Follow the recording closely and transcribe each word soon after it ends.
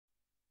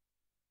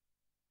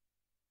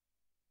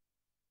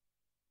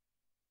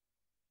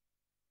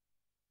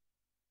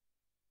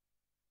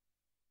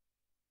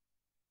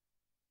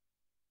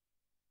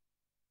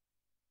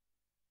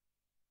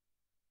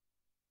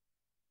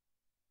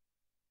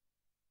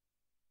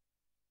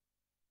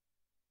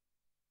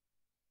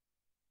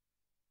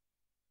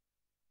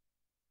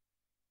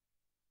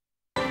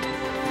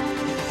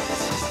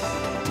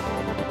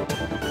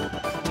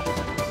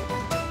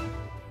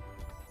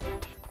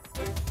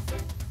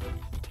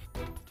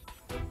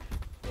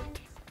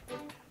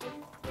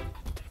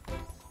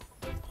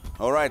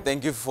All right,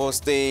 thank you for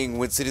staying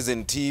with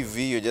Citizen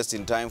TV. You're just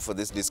in time for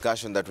this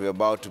discussion that we're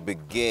about to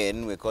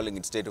begin. We're calling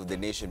it State of the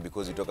Nation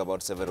because we talk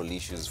about several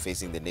issues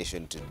facing the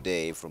nation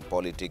today, from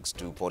politics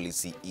to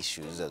policy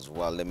issues as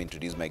well. Let me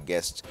introduce my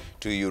guest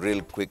to you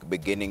real quick,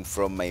 beginning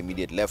from my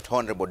immediate left,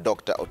 Honorable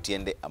Dr.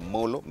 Otiende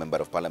Amolo, Member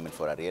of Parliament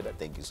for Arieda.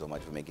 Thank you so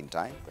much for making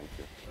time. Thank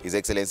you. His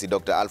Excellency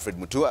Dr. Alfred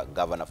Mutua,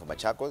 Governor for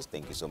Machakos.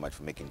 Thank you so much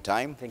for making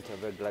time. Thank you.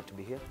 I'm very glad to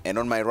be here. And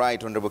on my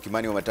right, Honorable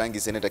Kimani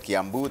Wamatangi, Senator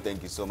Kiambu.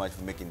 Thank you so much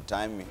for making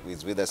time.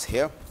 He's with us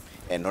here.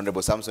 And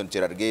Honorable Samson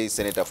Cherargei,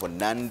 Senator for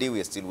Nandi.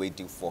 We are still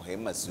waiting for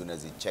him. As soon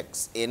as he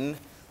checks in,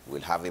 we'll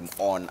have him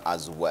on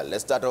as well.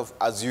 Let's start off,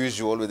 as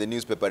usual, with the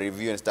newspaper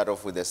review and start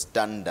off with the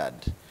Standard.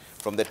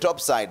 From the top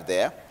side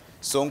there,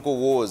 Sonko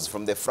wars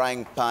from the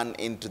frying pan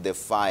into the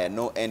fire.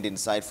 No end in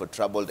sight for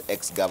troubled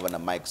ex-governor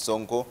Mike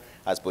Sonko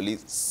as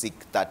police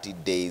seek 30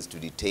 days to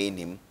detain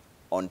him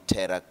on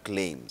terror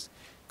claims.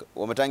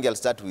 Wamatangi, I'll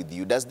start with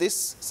you. Does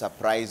this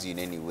surprise you in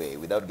any way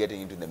without getting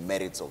into the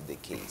merits of the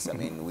case? I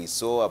mean, we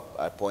saw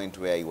a point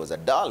where he was a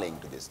darling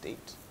to the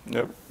state.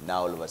 Yep. Now,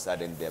 all of a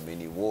sudden, there are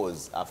many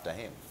wars after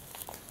him.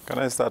 Can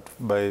I start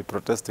by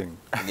protesting?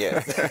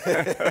 Yes.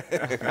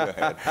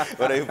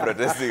 What are you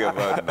protesting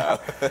about now?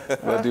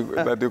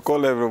 that you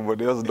call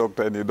everybody else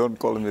doctor and you don't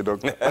call me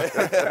doctor.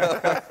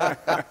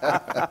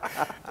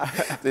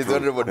 This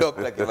Honorable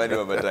Dr. Kimani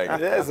Wamatangi.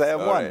 Yes, I am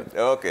one. Right.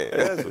 Okay.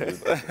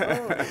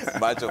 Yes.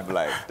 Much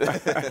obliged.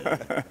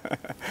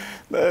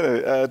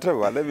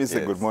 Trevor, let me say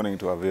Yes. good morning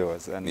to our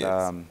viewers. And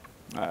Yes.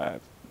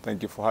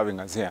 thank you for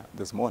having us here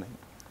this morning.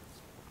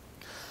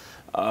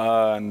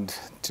 And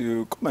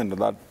to comment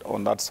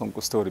on that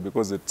Sonko story,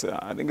 because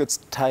I think it's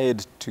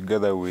tied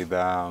together with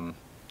a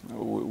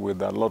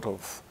lot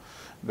of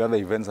the other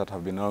events that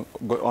have been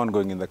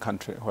ongoing in the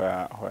country,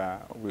 where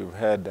we've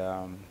had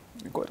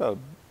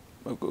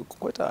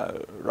quite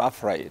a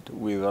rough ride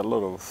with a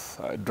lot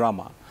of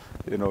drama,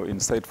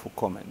 insightful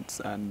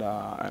comments,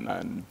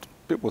 and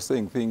people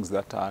saying things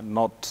that are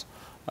not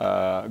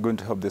going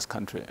to help this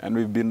country. And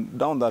we've been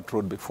down that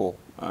road before.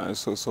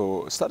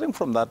 So starting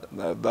from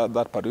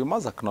that part, we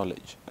must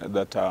acknowledge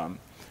that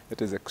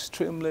it is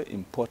extremely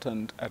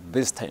important at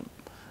this time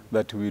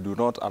that we do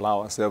not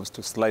allow ourselves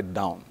to slide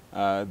down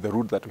the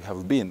route that we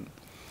have been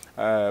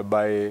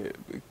by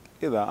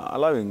either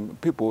allowing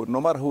people, no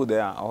matter who they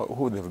are or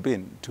who they've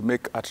been, to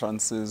make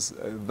utterances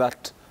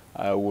that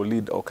will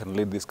lead or can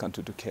lead this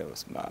country to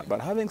chaos. But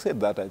having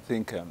said that, I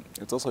think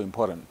it's also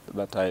important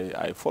that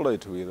I follow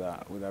it with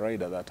a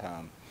rider that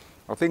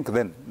I think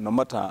then, no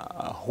matter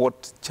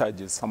what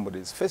charges somebody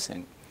is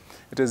facing,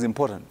 it is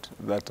important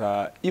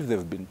that if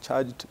they've been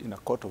charged in a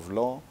court of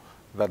law,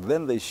 that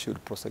then they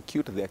should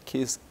prosecute their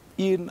case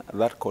in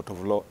that court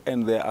of law,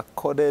 and they are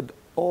accorded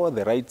all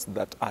the rights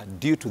that are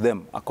due to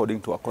them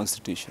according to our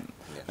constitution.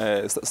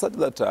 Yes. Such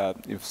that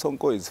if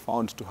Sonko is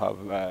found to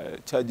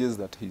have charges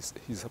that he's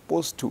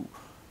supposed to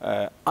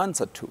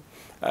answer to,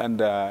 and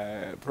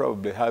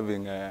probably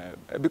having,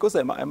 because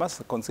I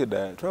must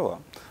consider, Trevor,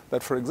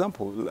 that for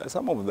example,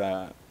 some of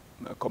the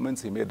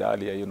comments he made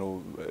earlier,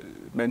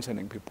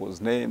 mentioning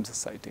people's names,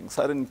 citing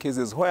certain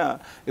cases where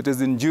it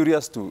is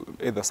injurious to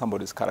either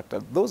somebody's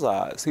character, those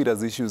are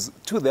serious issues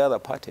to the other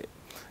party.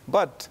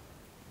 But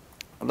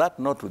that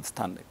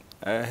notwithstanding,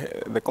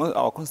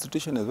 our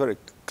constitution is very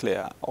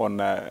clear on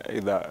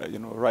either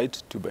right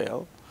to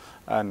bail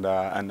and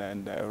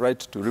right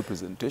to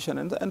representation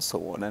and so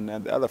on,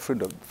 and the other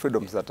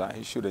freedoms that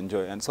he should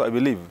enjoy. And so I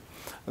believe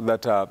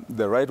that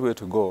the right way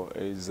to go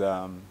is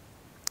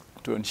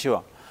to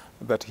ensure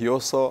that he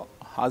also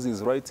has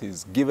his rights,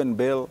 he's given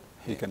bail,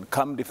 he can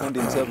come defend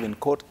himself in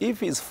court. If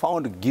he's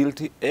found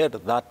guilty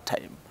at that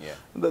time,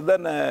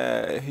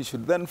 then he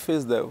should then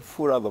face the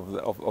full wrath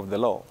of the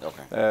law.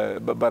 Okay.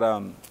 But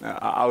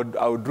I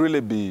would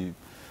really be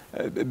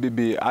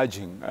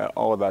urging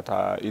all that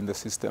are in the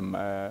system,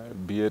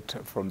 be it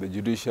from the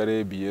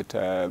judiciary, be it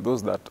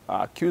those that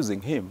are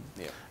accusing him,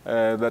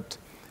 that,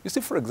 you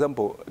see, for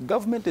example,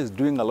 government is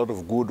doing a lot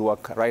of good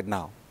work right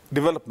now,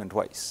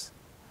 development-wise.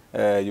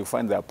 You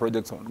find there are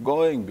projects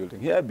ongoing, building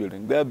here,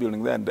 building there,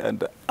 building there,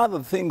 and other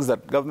things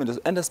that government is,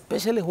 and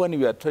especially when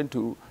we are trying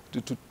to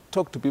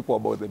talk to people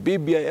about the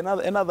BBI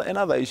and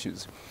other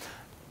issues.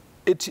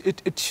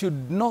 It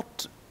should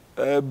not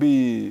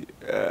be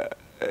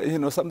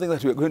something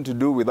that we are going to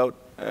do without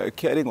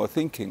caring or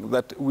thinking,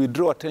 that we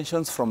draw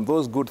attentions from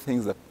those good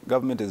things that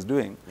government is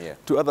doing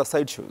to other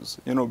sideshows,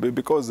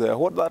 because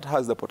what that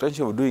has the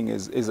potential of doing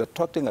is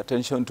attracting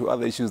attention to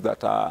other issues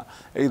that are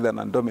either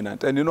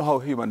non-dominant. And you know how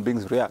human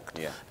beings react.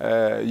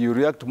 You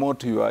react more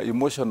to your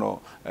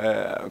emotional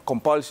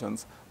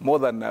compulsions more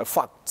than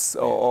facts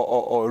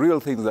or real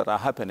things that are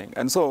happening.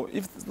 And so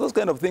if those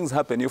kind of things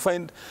happen, you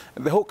find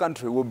the whole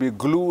country will be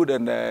glued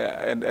and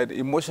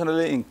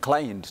emotionally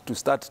inclined to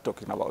start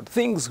talking about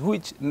things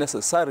which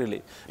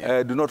necessarily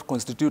do not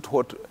constitute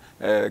what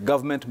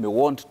government may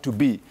want to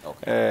be,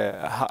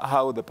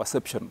 how the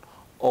perception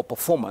or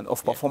performance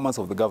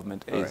of the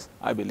government is,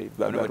 I believe.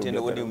 What do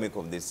you make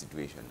of this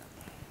situation,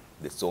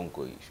 the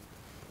Sonko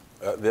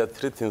issue? There are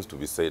three things to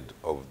be said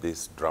of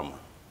this drama.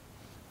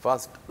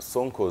 First,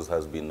 Sonko's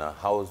has been a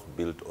house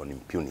built on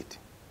impunity.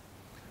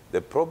 The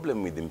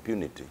problem with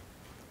impunity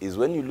is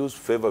when you lose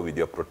favor with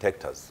your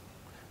protectors,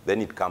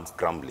 then it comes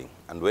crumbling.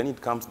 And when it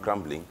comes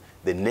crumbling,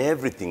 then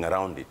everything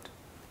around it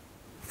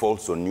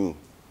falls on you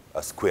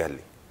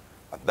squarely.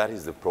 And that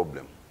is the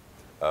problem.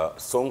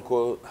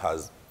 Sonko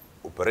has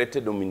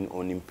operated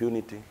on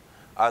impunity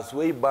as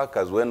way back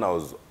as when I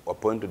was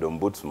appointed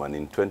ombudsman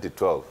in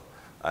 2012,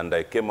 and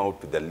I came out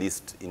with a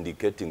list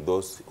indicating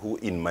those who,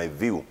 in my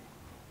view,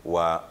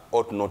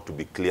 ought not to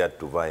be cleared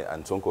to vie,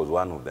 and Sonko was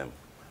one of them.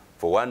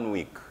 For 1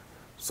 week,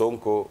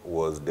 Sonko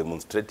was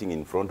demonstrating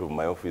in front of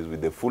my office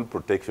with the full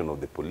protection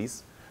of the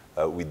police,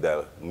 with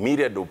a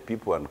myriad of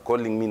people and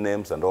calling me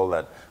names and all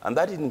that. And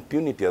that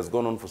impunity has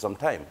gone on for some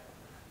time.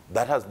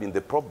 That has been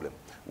the problem.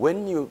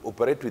 When you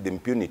operate with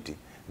impunity,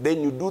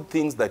 then you do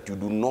things that you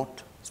do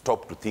not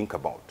stop to think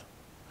about.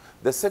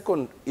 The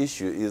second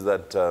issue is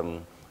that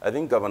I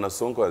think Governor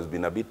Sonko has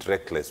been a bit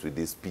reckless with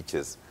his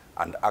speeches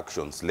and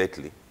actions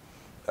lately,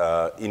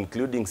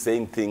 including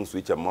saying things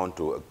which amount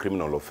to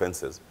criminal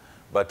offenses.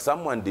 But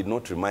someone did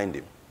not remind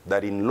him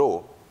that in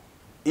law,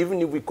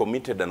 even if we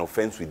committed an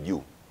offense with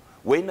you,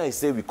 when I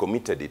say we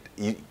committed it,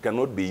 it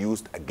cannot be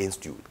used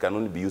against you. It can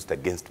only be used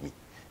against me.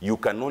 You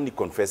can only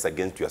confess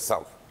against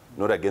yourself,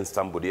 not against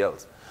somebody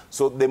else.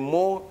 So the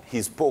more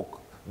he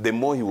spoke, the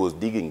more he was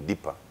digging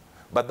deeper.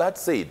 But that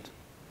said,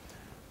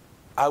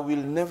 I will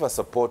never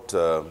support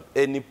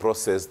any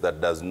process that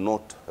does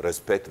not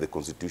respect the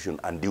Constitution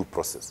and due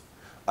process.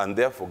 And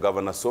therefore,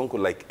 Governor Sonko,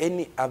 like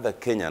any other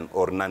Kenyan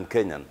or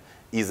non-Kenyan,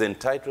 is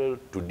entitled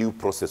to due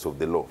process of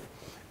the law.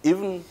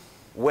 Even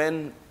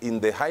when, in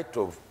the height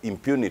of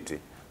impunity,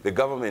 the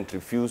government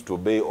refused to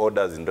obey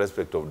orders in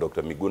respect of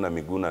Dr.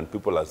 Miguna and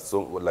people like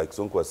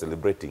Sonko are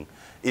celebrating,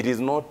 it is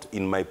not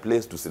in my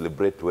place to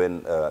celebrate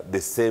when the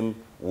same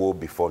war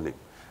befall him.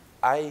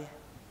 I,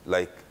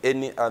 like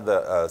any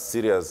other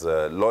serious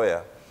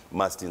lawyer,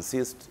 must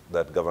insist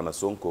that Governor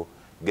Sonko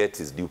gets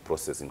his due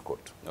process in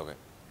court. Okay.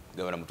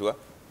 Governor Mutua?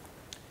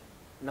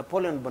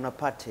 Napoleon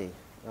Bonaparte,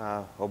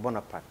 or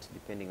Bonaparte,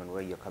 depending on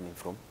where you're coming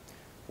from,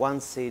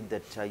 once said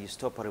that you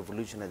stop a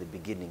revolution at the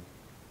beginning,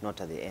 not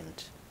at the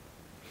end.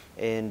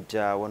 And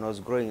when I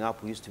was growing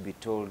up, we used to be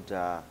told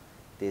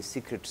the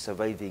secret to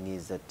surviving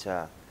is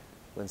that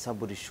when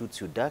somebody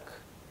shoots you, duck,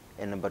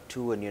 and number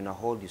two, when you're in a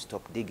hole, you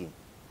stop digging.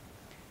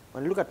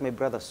 When I look at my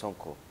brother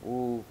Sonko,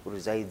 who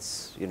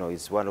resides, you know,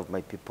 is one of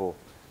my people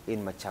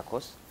in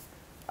Machakos,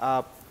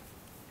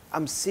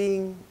 I'm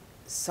seeing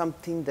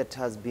something that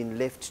has been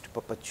left to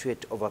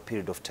perpetuate over a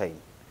period of time.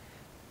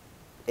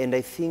 And I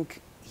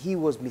think he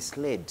was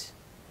misled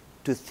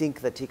to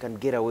think that he can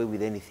get away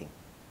with anything,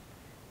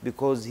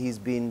 because he's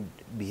been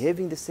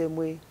behaving the same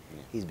way,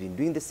 he's been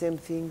doing the same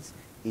things,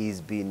 he's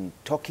been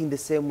talking the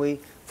same way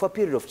for a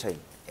period of time,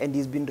 and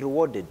he's been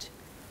rewarded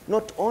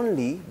not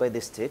only by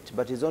the state,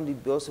 but he's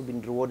also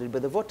been rewarded by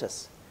the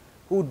voters,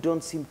 who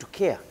don't seem to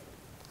care.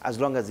 As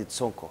long as it's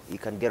Sonko, he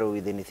can get away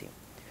with anything.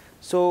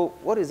 So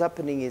what is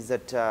happening is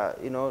that,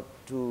 you know,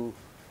 to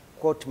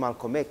quote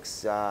Malcolm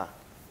X,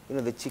 you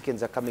know, the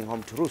chickens are coming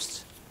home to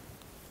roost.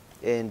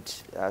 And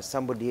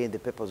somebody here in the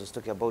papers was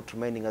talking about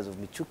reminding us of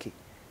Michuki,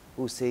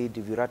 who said,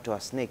 if you rattle a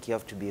snake, you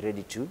have to be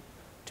ready to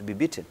be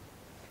beaten.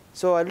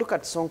 So I look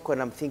at Sonko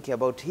and I'm thinking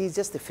about, he's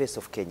just the face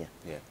of Kenya.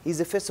 Yeah. He's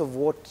the face of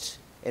what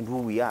and who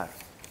we are.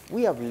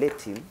 We have let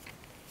him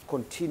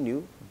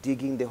continue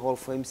digging the hole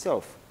for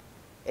himself.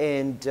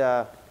 And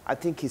I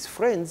think his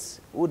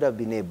friends would have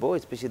been able,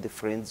 especially the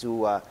friends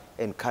who are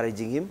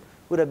encouraging him,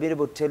 would have been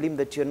able to tell him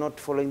that you're not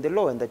following the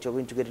law and that you're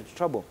going to get into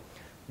trouble.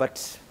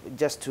 But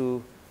just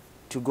to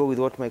go with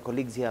what my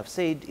colleagues here have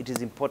said, it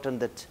is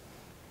important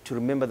to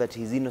remember that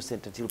he's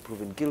innocent until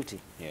proven guilty,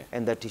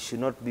 and that he should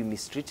not be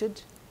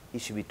mistreated. He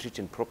should be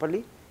treated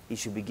properly. He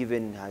should be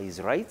given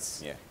his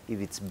rights. If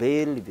it's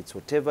bail, if it's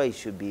whatever, he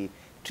should be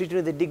treated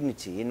with the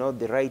dignity, you know,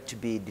 the right to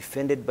be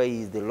defended by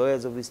the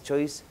lawyers of his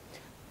choice.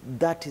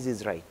 That is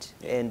his right.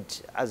 And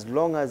as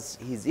long as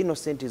he's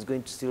innocent, he's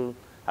going to still,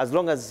 as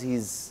long as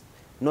he's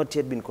not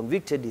yet been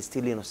convicted, he's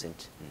still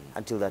innocent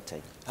until that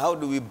time. How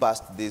do we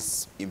bust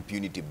this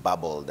impunity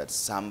bubble that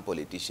some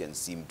politicians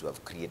seem to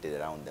have created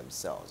around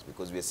themselves?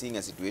 Because we're seeing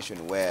a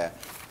situation where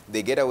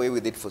they get away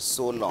with it for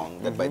so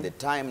long that by the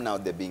time now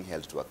they're being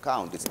held to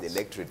account, it's the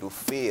electorate who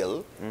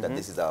feel that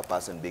this is our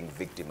person being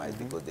victimized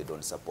because they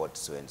don't support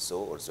so-and-so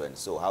or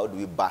so-and-so. How do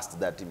we bust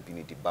that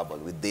impunity bubble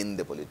within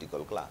the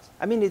political class?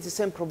 I mean, it's the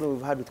same problem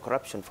we've had with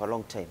corruption for a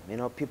long time. You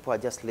know, people are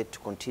just let to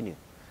continue.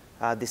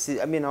 I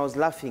mean, I was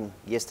laughing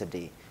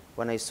yesterday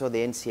when I saw the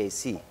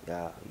NCIC,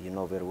 you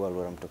know very well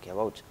what I'm talking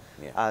about,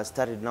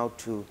 started now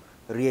to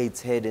rear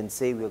its head and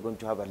say we are going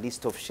to have a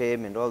list of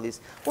shame and all this.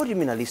 What do you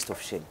mean a list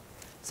of shame?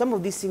 Some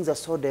of these things are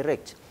so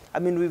direct. I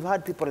mean, we've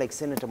had people like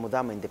Senator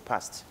Mudhama in the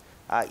past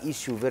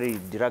issue very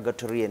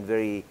derogatory and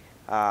very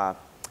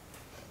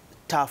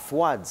tough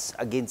words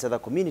against other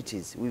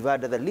communities. We've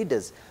had other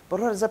leaders, but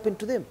what has happened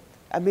to them?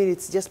 I mean,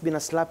 it's just been a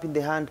slap in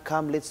the hand,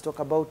 come, let's talk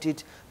about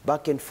it,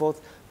 back and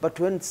forth. But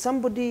when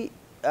somebody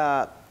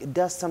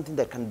does something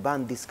that can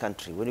burn this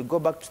country. When you go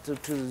back to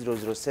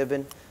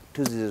 2007,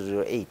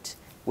 2008,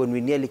 when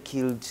we nearly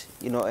killed,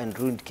 and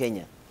ruined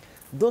Kenya,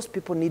 those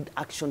people need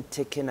action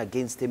taken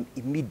against them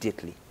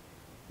immediately.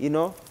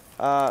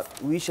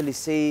 We usually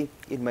say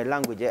in my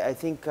language, I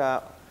think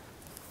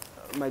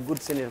my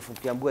good senator from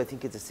Kiambu, I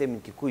think it's the same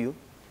in Kikuyu,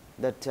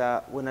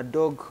 that when a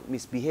dog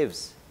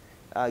misbehaves,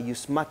 you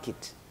smack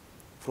it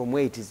from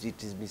where it is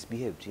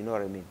misbehaved, you know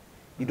what I mean?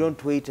 You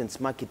don't wait and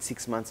smack it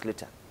 6 months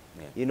later.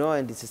 Yeah.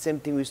 And it's the same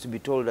thing we used to be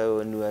told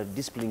when we were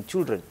disciplining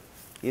children.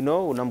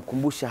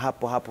 Unamkumbusha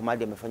hapo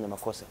mahali amefanya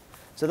makosa.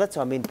 So that's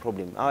our main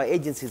problem. Our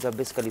agencies have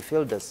basically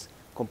failed us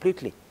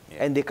completely.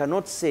 Yeah. And they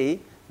cannot say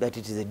that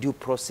it is a due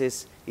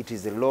process, it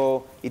is the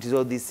law, it is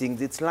all these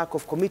things. It's lack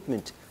of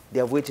commitment. They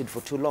have waited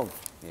for too long.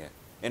 Yeah.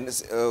 And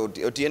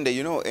Otiende,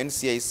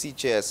 NCIC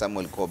Chair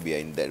Samuel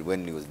Kobia,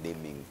 when he was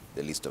naming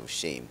the list of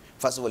shame,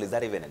 first of all, is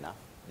that even enough?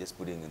 Just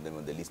putting them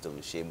on the list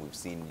of shame. We've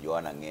seen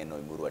Joanna Ngeno,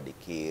 Imurwa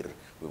Dekir.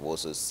 We've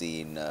also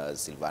seen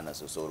Silvana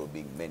Sosoro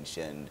being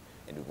mentioned.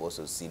 And we've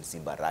also seen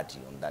Simba Arati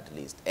on that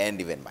list. And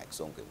even Mike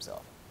Sonko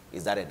himself.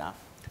 Is that enough?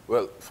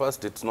 Well,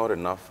 first, it's not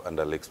enough, and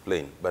I'll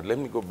explain. But let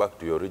me go back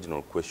to your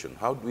original question.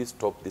 How do we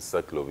stop this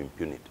cycle of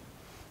impunity?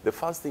 The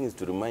first thing is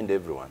to remind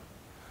everyone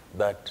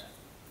that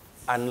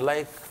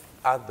unlike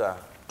other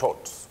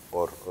torts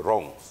or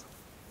wrongs,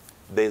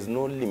 there is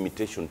no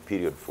limitation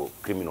period for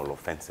criminal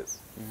offenses.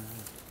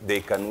 Mm-hmm.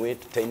 They can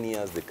wait 10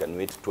 years, they can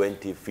wait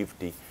 20,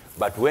 50,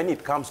 but when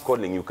it comes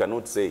calling, you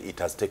cannot say it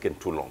has taken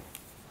too long.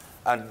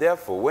 And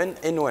therefore, when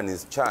anyone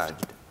is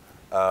charged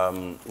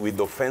with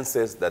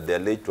offenses that they are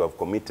alleged to have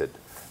committed,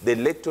 the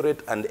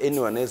electorate and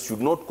anyone else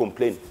should not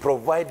complain,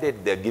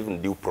 provided they are given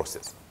due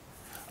process.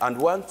 And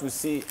once you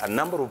see a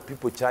number of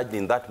people charged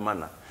in that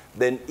manner,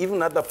 then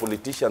even other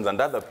politicians and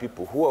other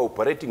people who are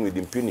operating with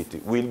impunity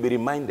will be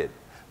reminded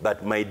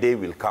that my day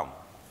will come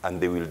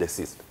and they will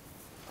desist.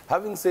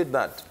 Having said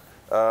that,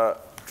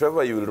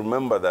 Trevor, you will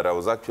remember that I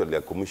was actually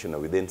a commissioner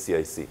with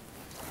NCIC.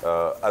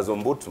 As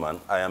ombudsman,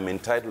 I am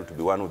entitled to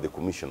be one of the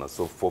commissioners.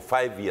 So for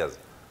 5 years,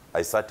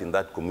 I sat in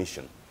that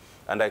commission.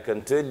 And I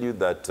can tell you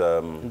that...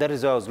 that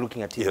is why I was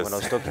looking at him yes. when I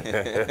was talking,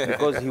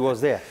 because he was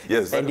there.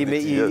 Yes. And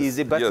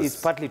he's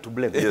partly to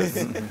blame.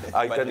 Yes.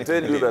 I can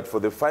tell you that for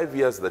the 5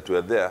 years that we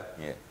were there,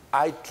 yeah.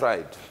 I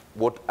tried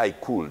what I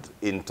could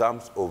in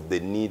terms of the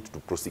need to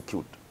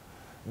prosecute.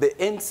 The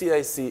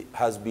NCIC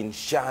has been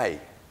shy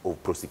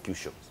of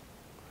prosecutions,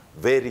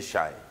 very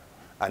shy,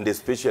 and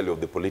especially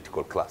of the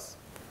political class.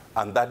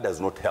 And that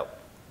does not help.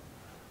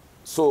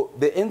 So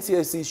the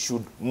NCIC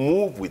should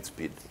move with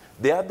speed.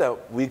 The other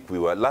week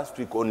last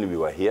week only we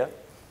were here,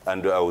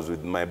 and I was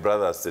with my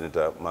brother,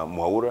 Senator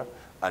Mwaura,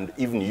 and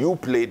even you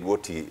played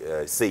what he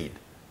said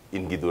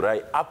in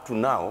Githurai. Up to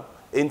now,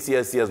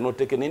 NCIC has not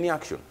taken any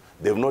action.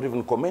 They have not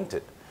even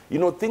commented.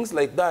 Things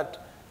like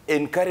that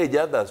encourage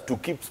others to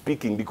keep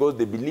speaking because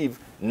they believe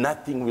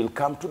nothing will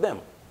come to them.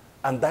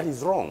 And that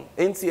is wrong.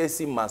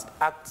 NCIC must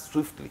act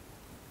swiftly,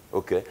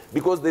 okay?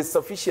 Because there's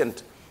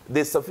sufficient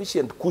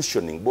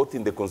cushioning both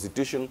in the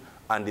Constitution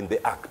and in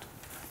the Act.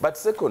 But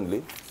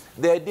secondly,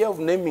 the idea of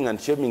naming and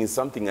shaming is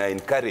something I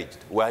encouraged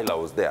while I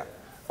was there,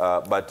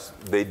 but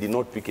they did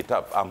not pick it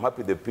up. I'm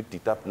happy they picked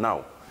it up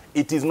now.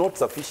 It is not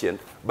sufficient,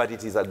 but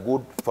it is a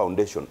good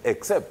foundation,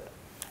 except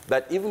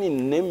that even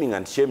in naming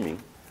and shaming,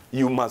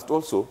 you must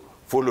also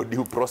follow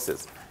due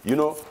process.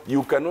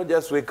 You cannot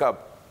just wake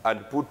up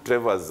and put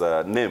Trevor's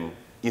name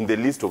in the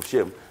list of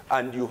shame,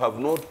 and you have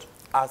not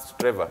asked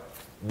Trevor,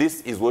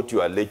 this is what you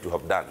are alleged to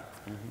have done,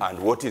 and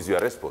what is your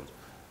response?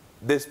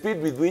 The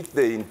speed with which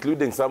they're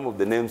including some of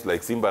the names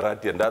like Simba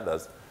Arati and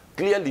others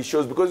clearly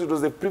shows, because it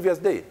was the previous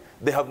day,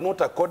 they have not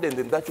accorded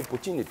them that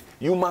opportunity.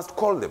 You must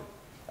call them,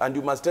 and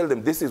you must tell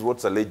them this is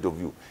what's alleged of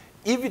you.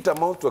 If it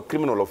amounts to a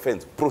criminal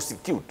offense,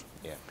 prosecute.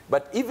 Yeah.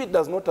 But if it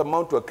does not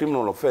amount to a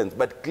criminal offense,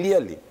 but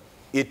clearly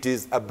it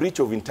is a breach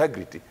of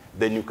integrity,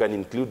 then you can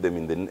include them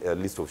in the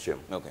list of shame.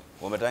 Okay.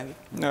 Wamatangi?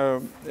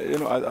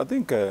 I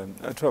think,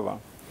 Trevor,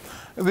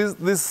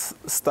 this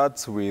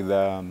starts with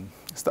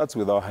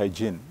our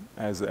hygiene,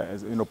 as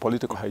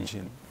political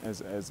hygiene,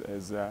 as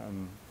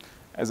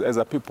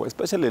a people,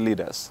 especially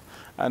leaders.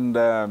 And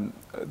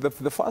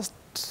the first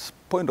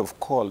point of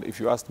call, if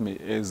you ask me,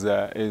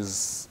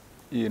 is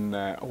in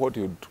what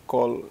you'd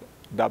call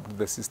dubbed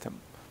the system.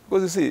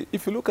 Because you see,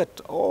 if you look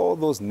at all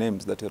those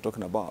names that you're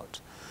talking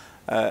about,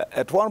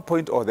 at one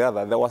point or the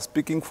other, they were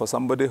speaking for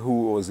somebody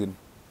who was in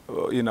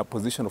a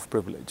position of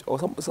privilege, or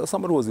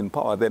somebody who was in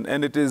power then,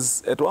 and it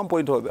is at one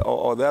point or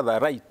the other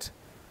right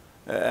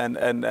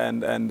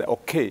and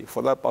okay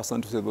for that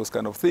person to say those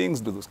kind of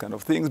things, do those kind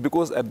of things,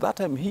 because at that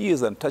time he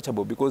is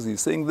untouchable because he's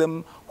saying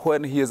them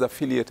when he is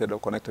affiliated or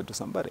connected to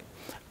somebody.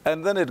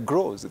 And then it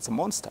grows, it's a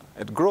monster,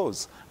 it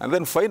grows. And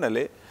then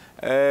finally,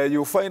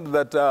 you find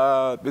that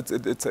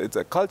it's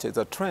a culture, it's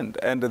a trend,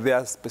 and there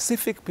are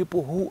specific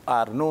people who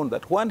are known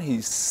that when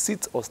he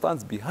sits or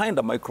stands behind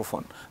a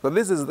microphone, that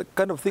this is the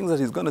kind of things that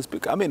he's going to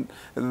speak. I mean,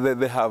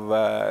 they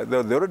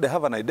already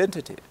have an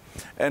identity.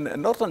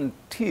 And not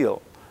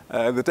until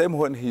the time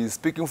when he's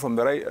speaking from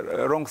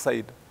the wrong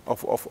side,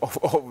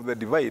 of the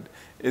divide,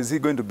 is he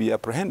going to be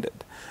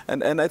apprehended?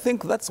 And I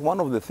think that's one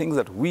of the things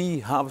that we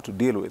have to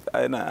deal with.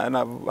 And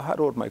I've heard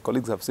what my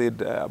colleagues have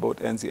said about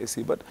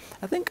NCIC, but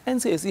I think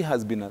NCIC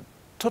has been a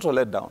total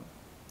letdown,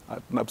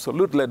 an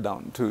absolute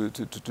letdown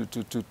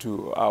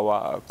to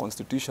our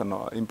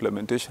constitutional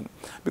implementation,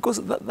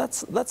 because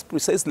that's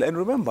precisely, and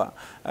remember,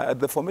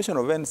 the formation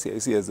of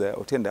NCIC, as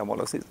Otiende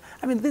Amolo says,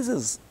 I mean, this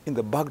is in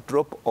the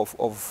backdrop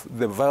of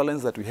the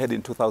violence that we had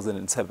in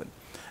 2007.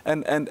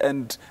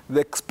 And the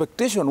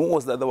expectation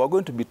was that they were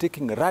going to be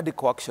taking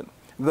radical action,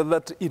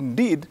 that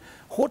indeed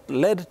what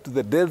led to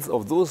the deaths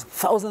of those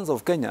thousands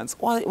of Kenyans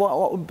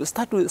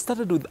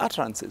started with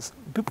utterances,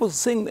 people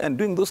saying and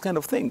doing those kind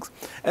of things.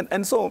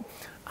 And so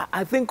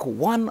I think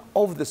one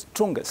of the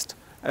strongest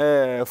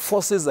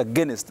forces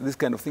against this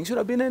kind of thing should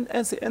have been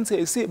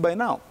NCIC by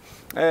now.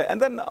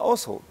 And then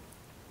also,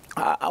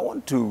 I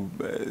want to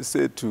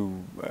say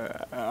to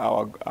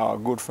our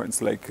good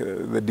friends like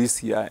the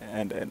DCI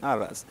and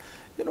others,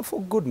 you know,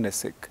 for goodness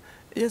sake,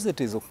 yes,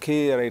 it is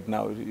okay right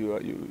now.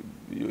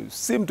 You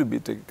seem to be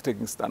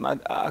taking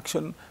standard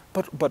action,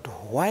 but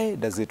why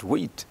does it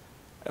wait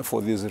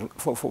for this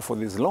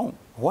long?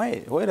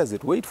 Why does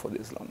it wait for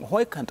this long?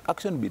 Why can't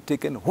action be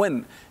taken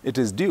when it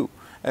is due?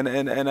 And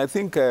I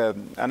think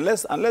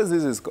unless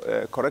this is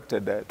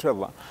corrected,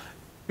 Trevor,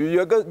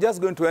 you're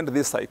just going to end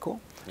this cycle.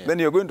 Yeah. Then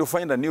you're going to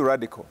find a new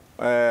radical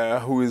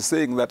who is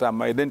saying that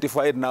I'm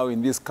identified now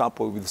in this camp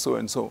with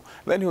so-and-so.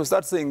 Then he'll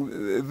start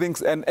saying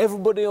things, and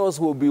everybody else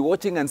will be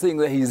watching and saying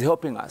that he's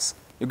helping us.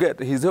 You get?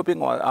 He's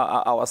helping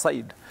our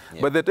side.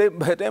 Yeah. But by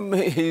the time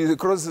he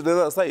crosses the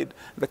other side,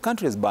 the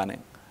country is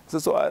burning.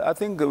 So I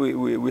think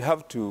we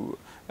have to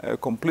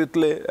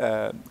completely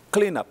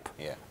clean up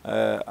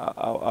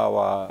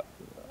our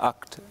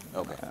act,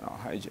 our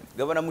hygiene.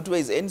 Governor Mutua,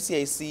 is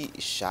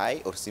NCIC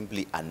shy or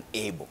simply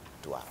unable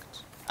to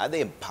act? Are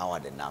they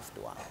empowered enough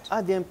to act?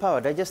 Are they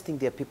empowered? I just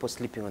think there are people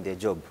sleeping on their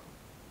job,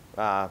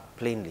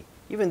 plainly.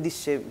 Even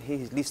this shame,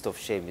 his list of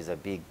shame is a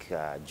big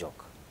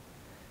joke.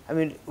 I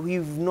mean,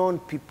 we've known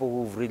people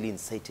who've really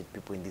incited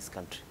people in this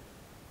country.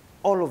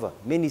 All over,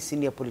 many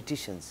senior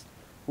politicians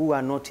who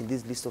are not in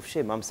this list of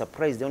shame. I'm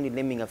surprised they're only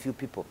naming a few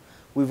people.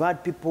 We've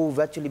had people who've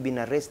actually been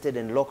arrested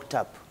and locked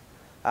up,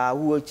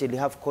 who actually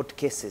have court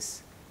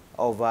cases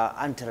of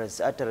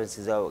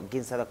utterances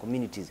against other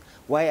communities.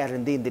 Why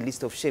aren't they in the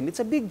list of shame? It's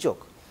a big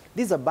joke.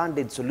 This is a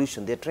band-aid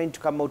solution. They're trying to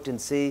come out and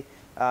say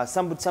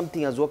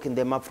something has woken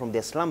them up from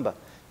their slumber.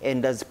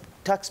 And as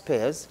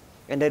taxpayers,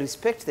 and I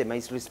respect them,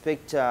 I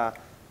respect,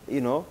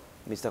 you know,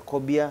 Mr.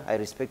 Kobia, I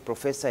respect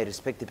Professor, I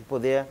respect the people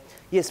there.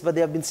 Yes, but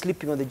they have been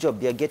sleeping on the job.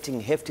 They are getting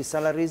hefty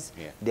salaries.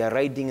 Yeah. They are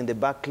riding in the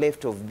back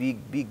left of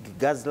big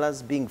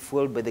guzzlers being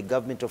fueled by the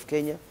government of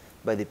Kenya,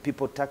 by the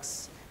people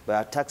by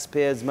our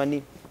taxpayers'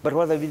 money. But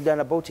what have we done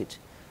about it?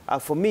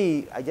 For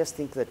me, I just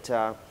think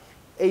that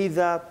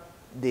either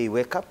they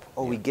wake up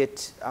or we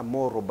get a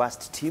more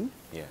robust team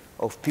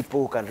of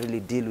people who can really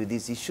deal with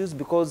these issues,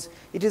 because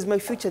it is my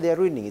future they are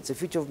ruining. It's the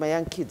future of my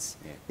young kids.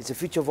 Yeah. It's the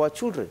future of our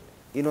children.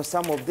 You know,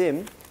 some of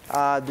them,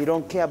 they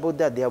don't care about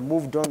that. They have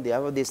moved on. They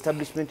have the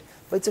establishment.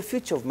 But it's the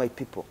future of my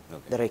people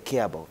that I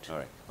care about. All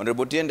right.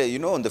 Honorable Otiende, you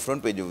know, on the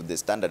front page of the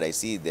Standard, I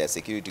see the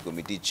Security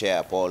Committee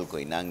Chair, Paul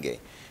Koinange,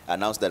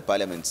 announced that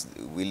Parliament's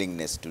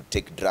willingness to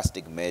take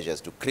drastic measures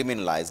to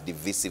criminalize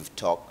divisive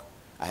talk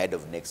ahead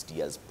of next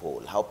year's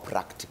poll. How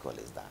practical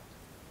is that?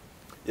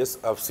 Yes,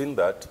 I've seen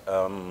that,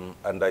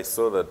 and I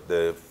saw that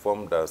they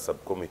formed a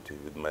subcommittee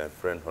with my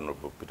friend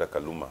Honorable Peter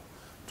Kaluma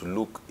to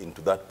look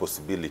into that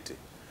possibility.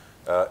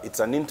 It's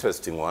an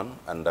interesting one,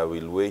 and I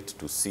will wait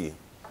to see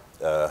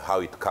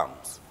how it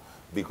comes,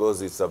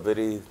 because it's a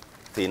very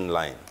thin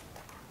line.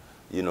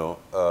 You know,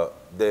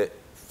 the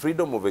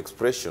freedom of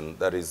expression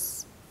that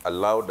is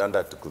allowed under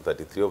Article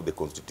 33 of the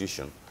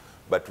Constitution,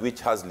 but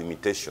which has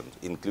limitations,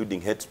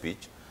 including hate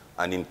speech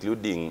and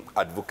including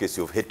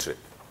advocacy of hatred,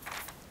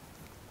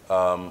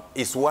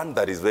 is one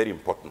that is very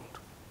important.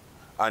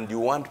 And you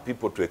want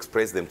people to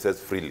express themselves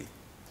freely,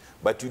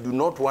 but you do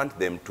not want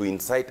them to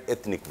incite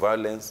ethnic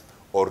violence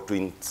or to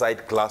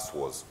incite class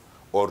wars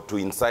or to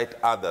incite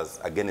others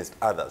against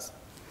others.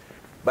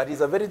 But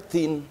it's a very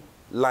thin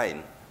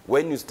line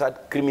when you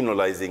start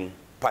criminalizing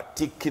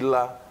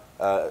particular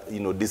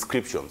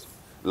descriptions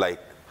like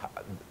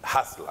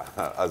hustler,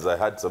 as I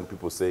heard some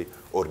people say,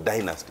 or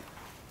dynasty.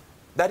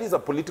 That is a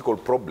political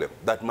problem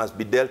that must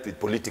be dealt with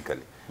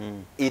politically.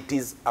 It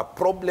is a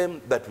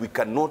problem that we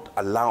cannot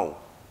allow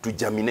to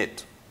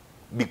germinate,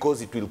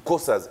 because it will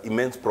cause us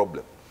immense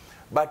problem.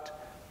 But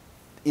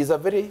it's a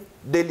very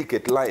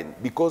delicate line,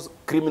 because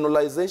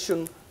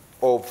criminalization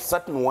of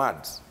certain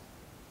words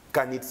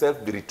can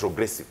itself be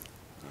retrogressive.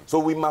 So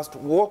we must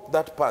walk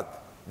that path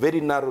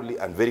very narrowly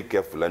and very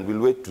carefully, and we'll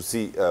wait to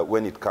see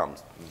when it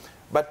comes.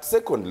 But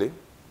secondly,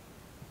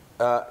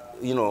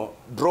 you know,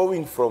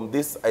 drawing from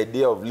this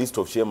idea of list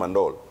of shame and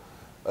all,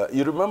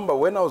 you remember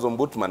when I was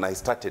ombudsman, I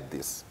started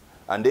this.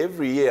 And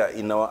every year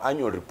in our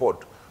annual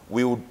report,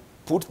 we would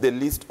put the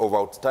list of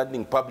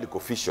outstanding public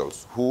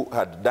officials who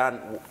had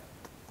done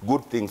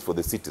good things for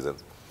the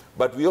citizens.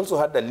 But we also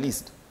had a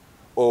list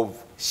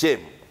of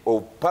shame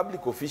of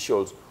public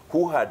officials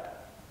who had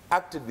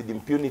acted with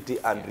impunity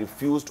and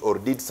refused or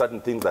did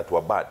certain things that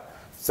were bad.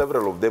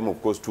 Several of them,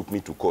 of course, took me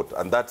to court,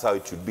 and that's how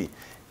it should be.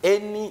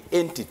 Any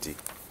entity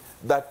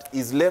that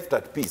is left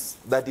at peace,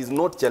 that is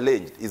not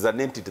challenged, is an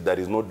entity that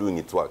is not doing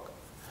its work.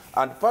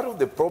 And part of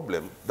the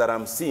problem that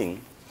I'm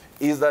seeing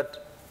is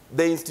that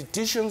the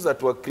institutions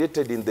that were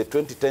created in the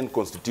 2010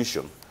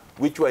 Constitution,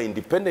 which were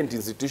independent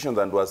institutions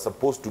and were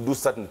supposed to do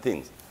certain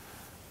things,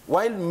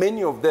 while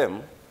many of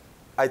them,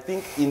 I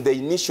think in the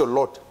initial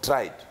lot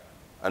tried,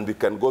 and we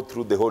can go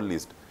through the whole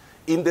list,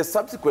 in the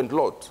subsequent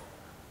lot,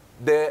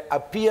 there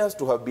appears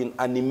to have been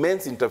an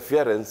immense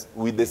interference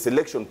with the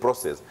selection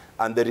process,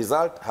 and the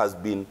result has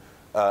been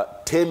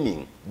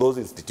taming those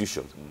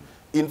institutions.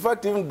 In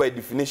fact, even by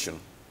definition,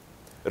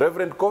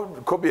 Reverend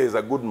Kobia is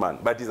a good man,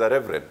 but he's a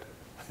reverend.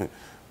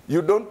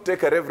 You don't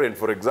take a reverend,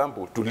 for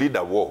example, to lead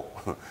a war,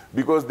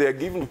 because they are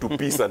given to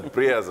peace and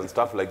prayers and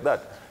stuff like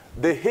that.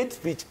 The hate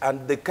speech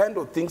and the kind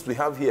of things we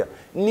have here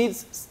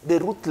needs the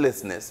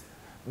ruthlessness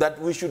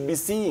that we should be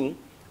seeing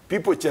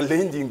people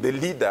challenging the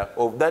leader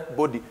of that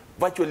body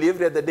virtually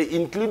every other day,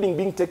 including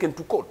being taken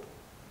to court.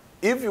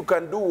 If you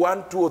can do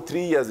 1, 2, or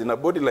 3 years in a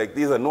body like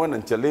this and no one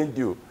can challenge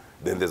you,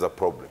 then there's a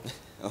problem.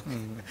 Okay.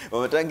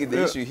 Wamatangi,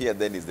 the issue here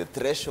then is the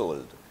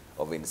threshold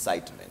of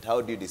incitement.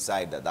 How do you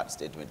decide that that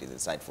statement is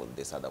insightful,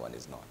 this other one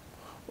is not?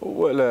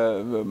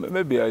 Well,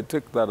 maybe I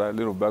take that a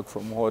little back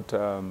from what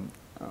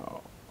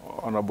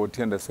Honorable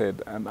Tiende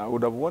said, and I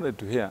would have wanted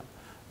to hear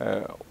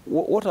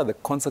what are the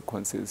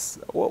consequences?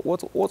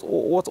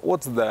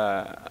 What's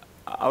the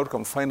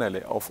outcome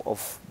finally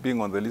of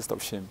being on the list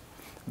of shame?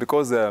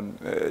 Because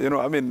you know,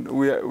 I mean,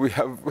 we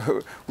have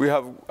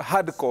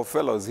hardcore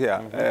fellows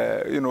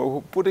here, you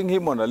know, putting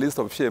him on a list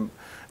of shame.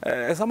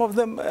 Some of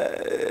them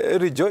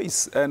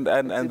rejoice and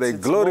they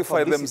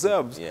glorify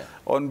themselves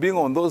on being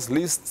on those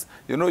lists.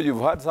 You know,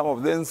 you've heard some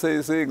of them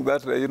saying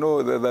that you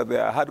know that they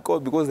are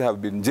hardcore because they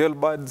have been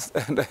jailbirds,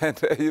 and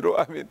you know,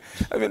 I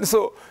mean,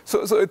 so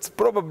it's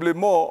probably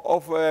more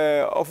of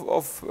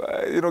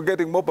you know,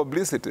 getting more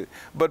publicity.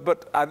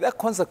 But are there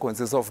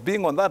consequences of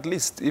being on that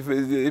list? If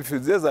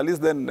it's just a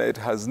list, then it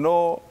has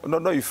no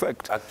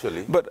effect.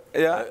 Actually, but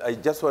yeah, I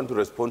just want to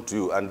respond to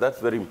you, and that's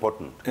very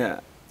important. Yeah.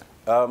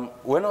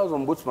 When I was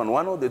ombudsman,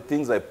 one of the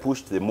things I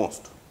pushed the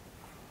most,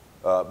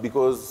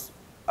 because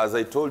as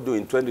I told you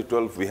in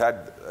 2012, we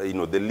had you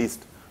know, the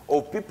list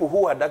of people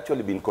who had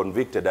actually been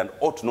convicted and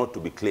ought not to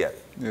be cleared.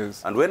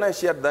 Yes. And when I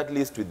shared that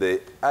list with the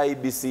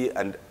IEBC,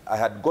 and I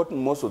had gotten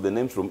most of the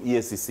names from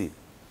EACC,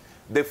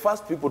 the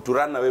first people to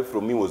run away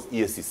from me was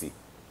EACC.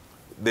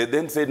 They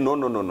then said,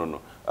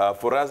 no.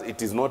 For us,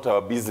 it is not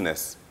our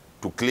business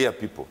to clear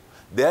people.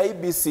 The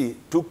IEBC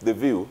took the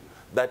view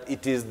that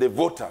it is the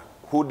voter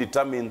who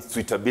determines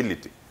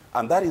suitability.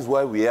 And that is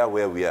why we are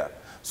where we are.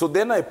 So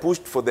then I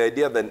pushed for the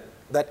idea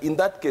that in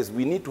that case,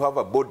 we need to have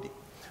a body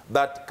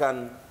that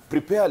can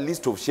prepare a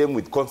list of shame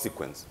with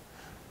consequence,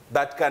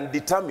 that can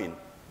determine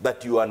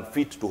that you are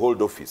unfit to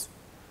hold office.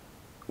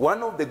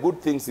 One of the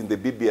good things in the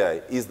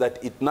BBI is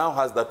that it now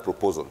has that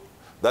proposal,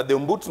 that the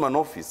Ombudsman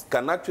Office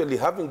can actually,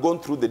 having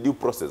gone through the due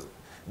process,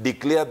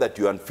 declare that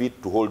you are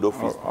unfit to hold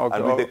office,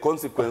 and with the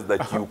consequence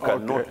that you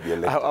cannot be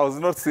elected. I was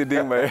not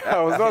ceding my,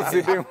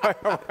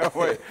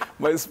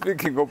 my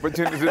speaking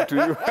opportunity to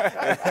you.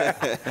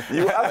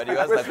 You asked the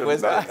question,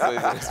 so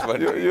he's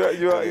responding.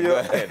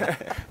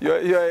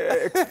 You are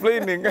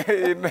explaining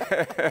in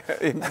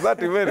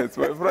 30 minutes,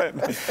 my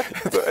friend.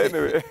 So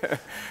anyway,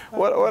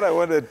 what I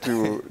wanted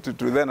to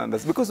then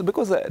understand,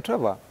 because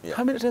Trevor,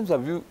 how many times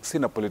have you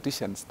seen a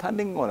politician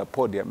standing on a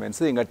podium and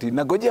saying, "Ati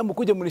nagojea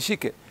mkuje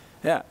munishike"?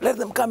 Yeah, let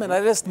them come and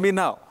arrest me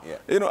now. Yeah.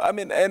 You know, I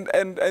mean,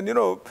 and you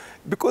know,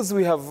 because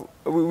we have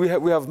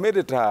made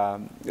it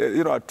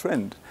you know, a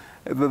trend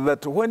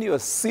that when you are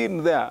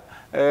seen there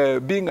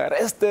being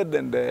arrested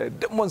and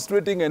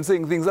demonstrating and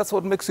saying things, that's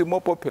what makes you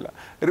more popular.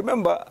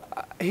 Remember,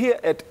 here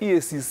at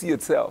EACC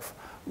itself,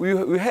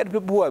 we had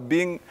people who are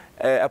being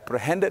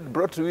apprehended,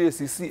 brought to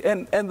EACC,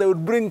 and they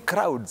would bring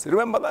crowds.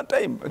 Remember that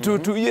time? To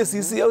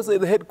EACC outside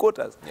the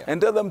headquarters, and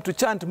tell them to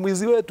chant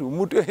 "Mwizi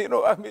wetu," you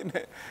know, I mean,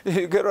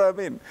 you get what I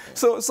mean?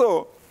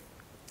 So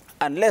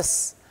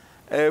unless,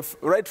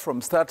 right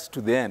from start to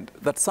the end,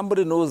 that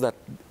somebody knows that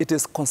it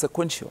is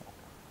consequential,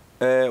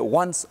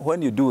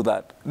 when you do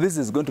that, this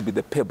is going to be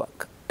the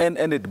payback,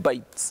 and it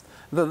bites,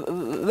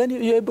 then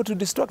you're able to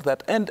distract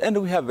that. And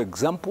we have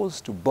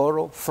examples to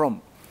borrow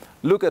from.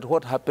 Look at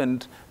what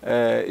happened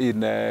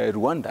in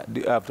Rwanda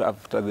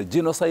after the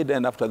genocide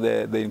and after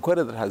the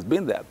inquiry that has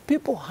been there.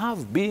 People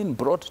have been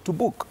brought to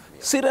book,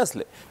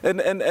 seriously.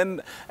 And I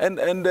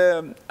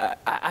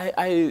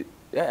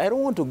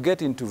don't want to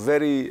get into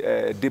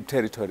very deep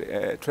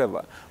territory,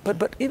 Trevor,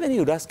 but even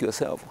you'd ask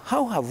yourself,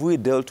 how have we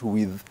dealt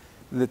with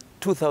the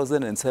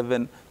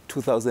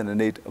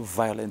 2007-2008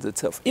 violence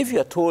itself? If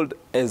you are told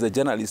as a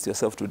journalist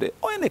yourself today,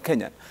 or any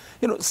Kenyan,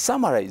 you know,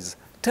 summarize,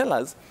 tell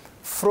us,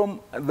 from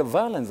the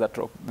violence that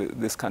rocked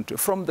this country,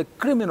 from the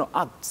criminal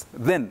acts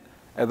then,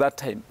 at that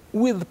time,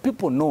 with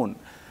people known,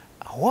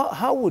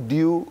 how would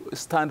you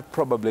stand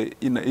probably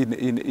in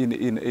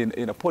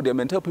a podium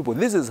and tell people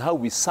this is how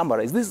we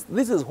summarize,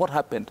 this is what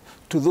happened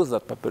to those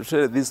that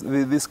perpetrated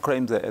these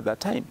crimes at that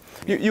time?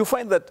 You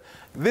find that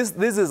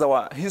this is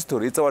our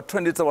history, it's our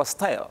trend, it's our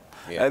style.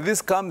 Yeah.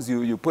 This comes,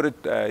 you put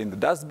it in the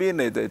dustbin,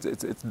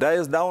 it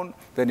dies down,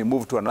 then you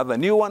move to another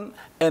new one,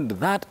 and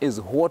that is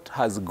what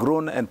has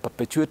grown and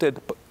perpetuated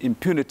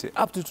impunity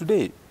up to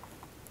today.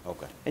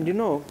 Okay. And you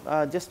know,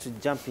 just to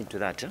jump into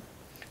that,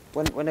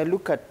 when I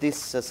look at this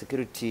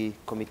Security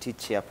Committee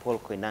Chair, Paul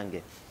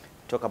Koinange,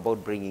 talk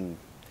about bringing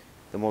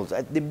the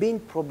models, the main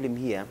problem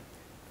here,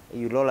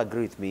 you'll all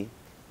agree with me,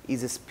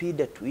 is the speed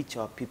at which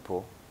our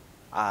people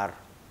are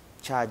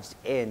charged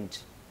and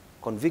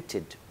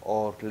convicted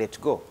or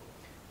let go.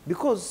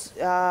 Because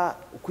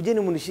kujeni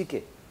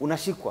munishike,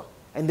 unashikwa,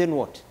 and then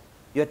what?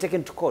 You're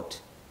taken to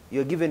court,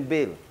 you're given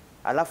bail,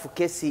 alafu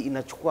kesi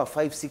inachukua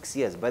 5-6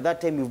 years. By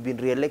that time, you've been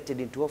re-elected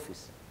into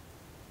office.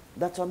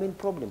 That's our main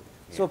problem.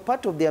 Yeah. So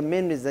part of the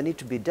amendments that need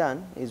to be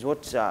done is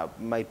what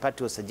my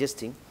party was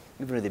suggesting,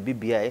 even with the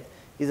BBI,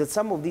 is that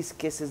some of these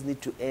cases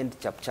need to end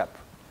chap-chap.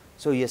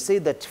 So you say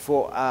that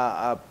for,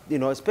 you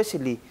know,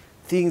 especially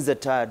things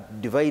that are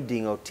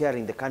dividing or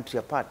tearing the country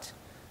apart,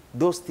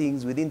 those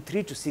things within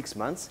 3 to 6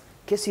 months,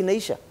 kesi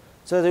inaisha.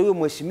 So huyo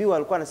mheshimiwa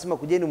alikuwa anasema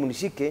kujeni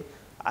munishike,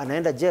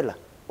 anaenda jela.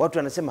 Watu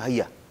wanasema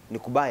haya, ni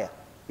kubaya.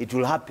 It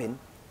will happen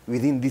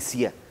within this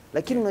year.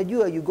 Lakini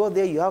unajua, you go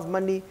there, you have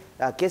money,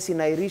 kesi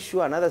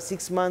inairishwa, another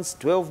 6 months,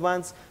 12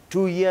 months,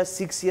 2 years,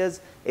 6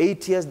 years,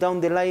 8 years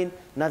down the line,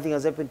 nothing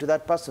has happened to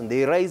that person.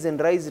 They rise and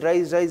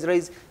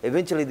rise.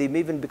 Eventually, they may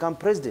even become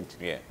president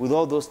with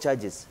all those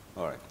charges.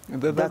 All right.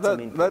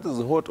 That is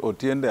what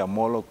Otiende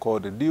Amolo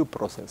called due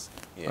process.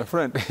 Yeah. My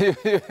friend. But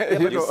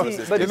you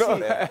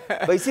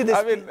see this.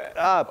 I mean,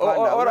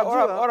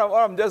 what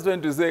I'm just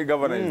trying to say,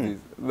 Governor, is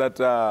this,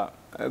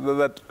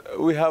 that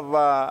we have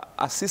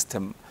a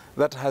system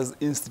that has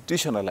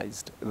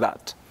institutionalized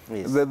that.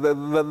 Yes.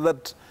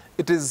 That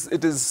it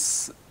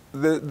is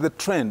the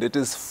trend, it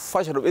is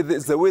fashionable,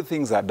 it's the way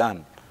things are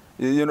done.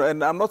 You know,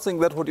 and I'm not saying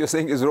that what you're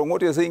saying is wrong.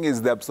 What you're saying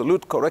is the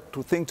absolute correct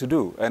thing to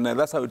do, and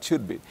that's how it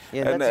should be.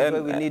 Yeah, and that's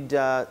why we need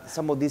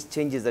some of these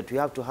changes that we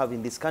have to have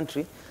in this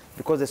country,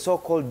 because the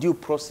so-called due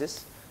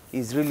process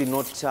is really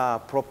not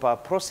a proper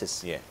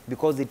process,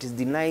 because it is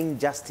denying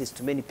justice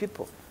to many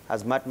people,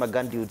 as Mahatma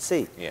Gandhi would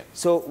say. Yeah.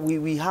 So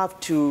we have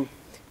to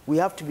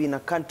be in a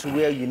country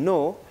where you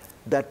know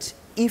that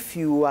if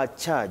you are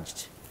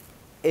charged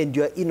and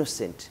you are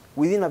innocent,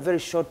 within a very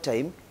short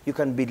time, you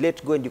can be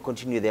let go and you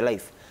continue their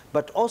life.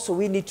 But also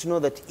we need to know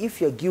that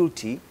if you're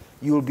guilty,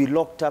 you will be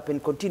locked up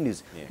and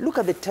continues. Yeah. Look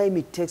at the time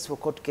it takes for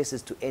court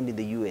cases to end in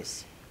the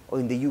US or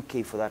in the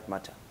UK for that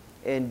matter.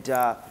 And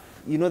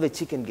you know the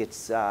chicken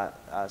gets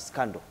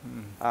scandal,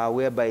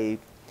 whereby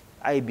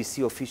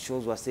IEBC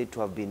officials were said to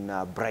have been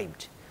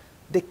bribed.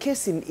 The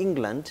case in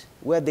England,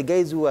 where the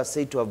guys who were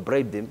said to have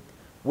bribed them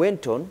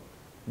went on,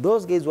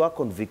 those guys were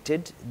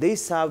convicted. They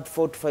served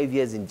 4 to 5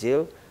 years in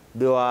jail.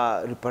 There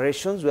were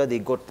reparations where they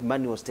got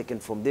money was taken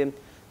from them.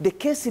 The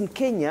case in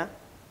Kenya,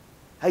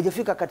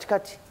 haijafika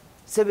katikati,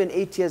 7,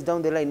 8 years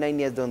down the line, 9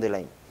 years down the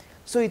line.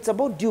 So it's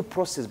about due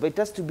process, but it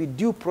has to be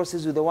due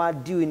process with the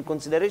word due in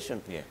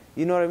consideration. Yeah.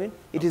 You know what I mean?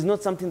 It is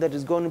not something that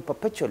is going on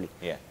perpetually.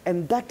 Yeah.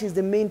 And that is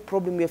the main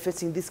problem we are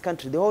facing in this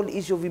country. The whole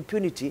issue of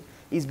impunity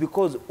is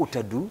because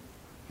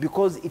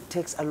because it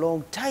takes a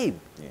long time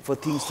for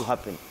things to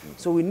happen.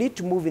 So we need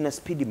to move in a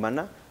speedy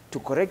manner to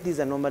correct these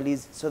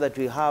anomalies so that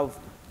we have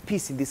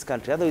peace in this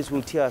country. Otherwise,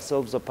 we'll tear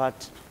ourselves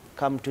apart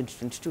come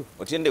 2022.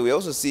 Otiende, we're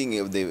also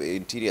seeing the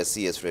Interior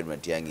CS Fred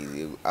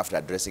Matiang'i, after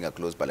addressing a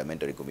closed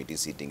parliamentary committee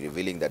sitting,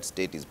 revealing that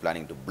state is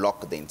planning to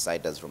block the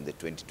inciters from the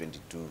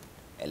 2022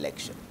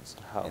 elections.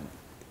 How? And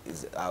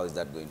how is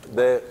that going to work?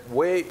 The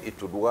way it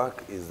would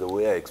work is the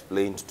way I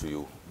explained to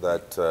you,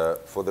 that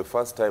for the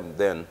first time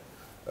then,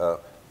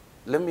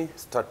 let me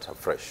start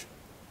afresh.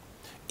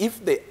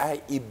 If the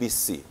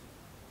IEBC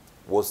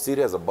was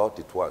serious about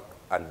its work,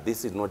 and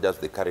this is not just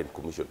the current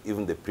commission,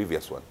 even the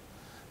previous one,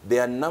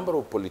 there are a number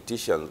of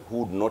politicians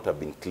who would not have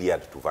been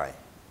cleared to vie.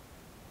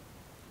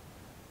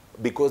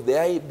 Because the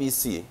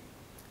IEBC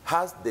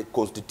has the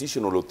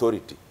constitutional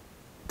authority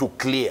to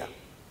clear,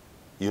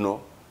 you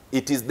know.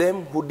 It is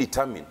them who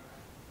determine,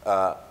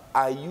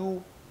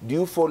 do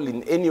you fall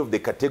in any of the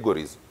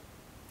categories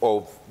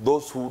of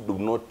those who do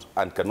not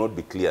and cannot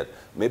be cleared?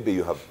 Maybe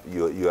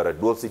you are a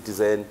dual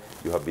citizen,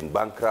 you have been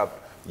bankrupt,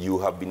 you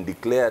have been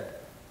declared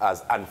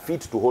as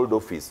unfit to hold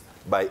office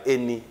by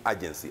any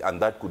agency,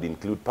 and that could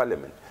include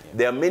Parliament. Yeah.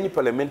 There are many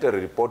parliamentary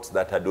reports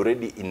that had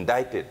already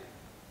indicted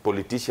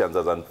politicians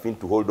as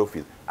unfit to hold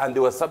office, and they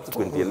were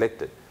subsequently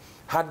elected.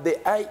 Had the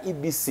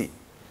IEBC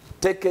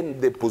taken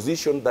the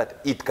position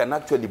that it can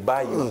actually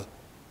buy you,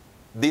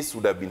 this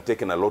would have been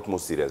taken a lot more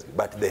seriously,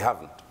 but they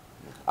haven't.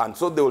 And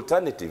so the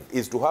alternative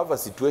is to have a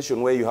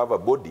situation where you have a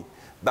body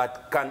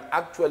that can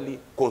actually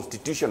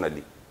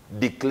constitutionally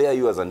declare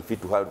you as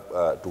unfit to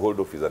hold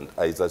office. And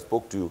as I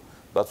spoke to you,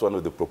 that's one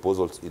of the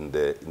proposals in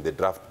the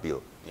draft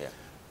bill. Yeah.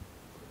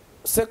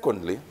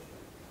 Secondly,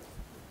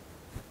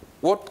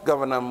 what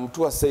Governor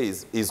Mutua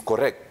says is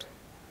correct,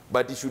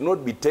 but it should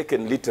not be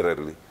taken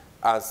literally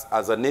as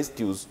an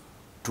excuse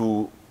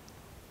to,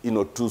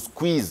 to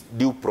squeeze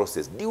due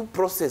process. Due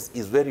process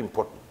is very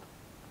important.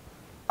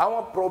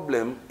 Our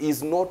problem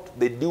is not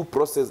the due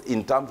process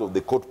in terms of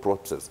the court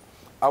process.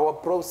 Our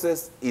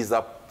process is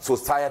a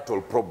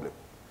societal problem.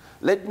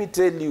 Let me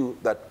tell you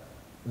that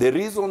the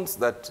reasons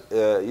that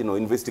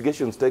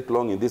investigations take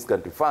long in this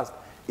country, first,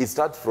 it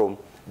starts from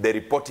the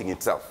reporting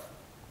itself.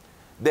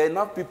 There are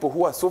enough people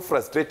who are so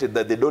frustrated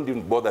that they don't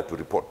even bother to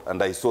report,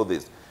 and I saw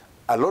this.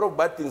 A lot of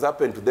bad things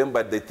happen to them,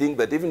 but they think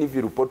that even if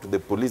you report to the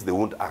police, they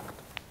won't act.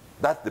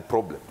 That's the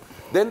problem.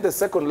 Then the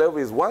second level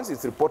is once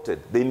it's reported,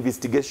 the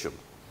investigation.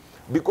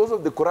 Because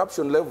of the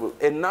corruption level,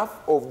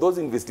 enough of those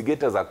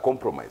investigators are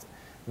compromised.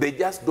 They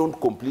just don't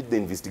complete the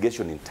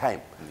investigation in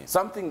time. Yeah.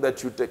 Something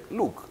that you take,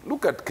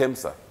 look at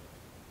KEMSA.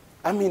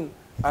 I mean,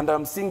 and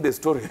I'm seeing the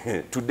story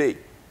today.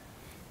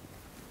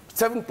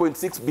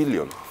 7.6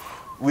 billion,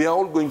 we are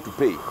all going to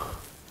pay.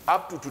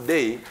 Up to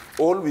today,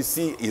 all we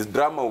see is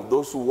drama of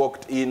those who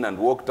walked in and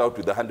walked out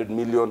with 100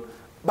 million.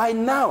 By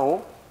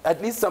now,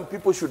 at least some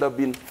people should have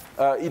been,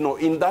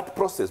 in that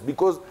process,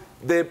 because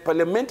the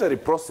parliamentary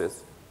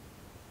process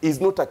is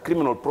not a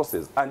criminal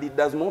process, and it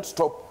does not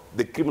stop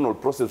the criminal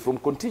process from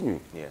continuing.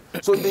 Yeah.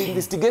 So the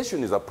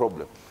investigation is a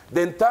problem.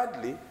 Then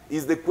thirdly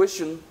is the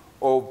question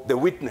of the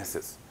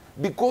witnesses.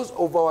 Because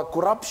of our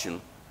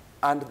corruption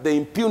and the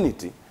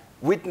impunity,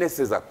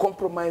 witnesses are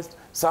compromised,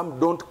 some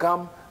don't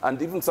come,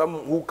 and even some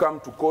who come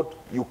to court,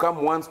 you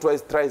come once,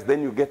 twice, thrice,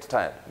 then you get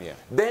tired. Yeah.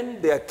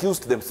 Then they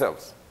accused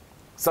themselves.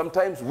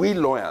 Sometimes we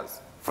lawyers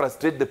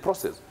frustrate the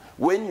process.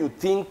 When you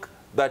think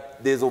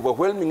that there's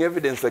overwhelming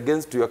evidence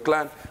against your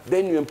client,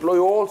 then you employ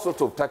all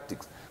sorts of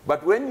tactics.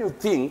 But when you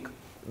think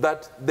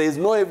that there's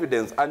no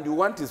evidence and you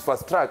want it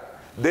fast track,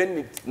 then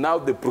it's now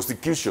the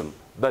prosecution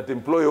that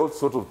employ all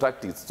sorts of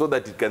tactics so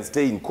that it can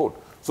stay in court,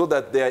 so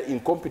that their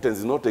incompetence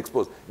is not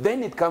exposed.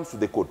 Then it comes to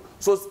the court.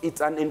 So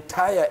it's an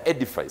entire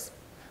edifice.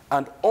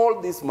 And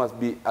all this must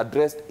be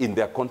addressed in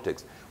their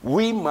context.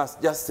 We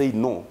must just say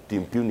no to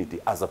impunity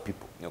as a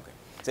people. Okay.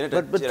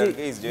 Senator Cherargei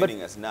is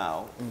joining us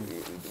now.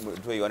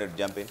 Do you wanted to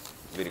jump in?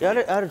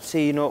 I would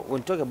say,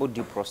 when talking about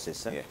due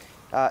process,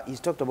 he's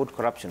talked about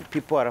corruption.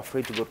 People are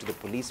afraid to go to the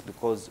police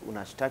because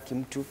unashtaki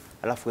mtu,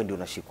 alafu wendi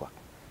unashikwa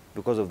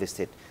because of the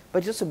state.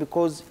 But also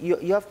because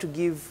you have to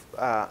give,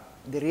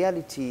 the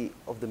reality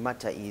of the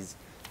matter is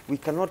we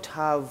cannot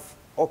have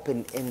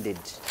open-ended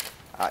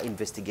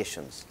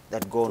investigations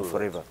that go on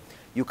forever.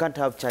 You can't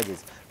have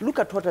charges. Look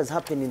at what has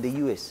happened in the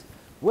US.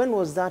 When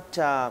was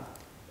that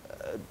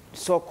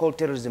so-called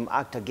terrorism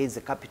act against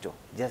the Capitol?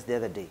 Just the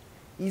other day.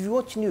 If you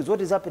watch news,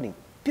 what is happening?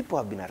 People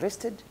have been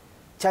arrested,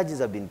 charges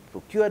have been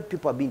procured,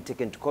 people are being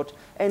taken to court,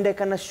 and I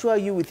can assure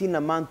you within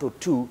a month or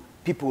two,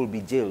 people will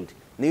be jailed.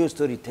 Neo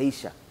story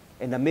Taisha,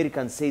 and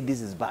Americans say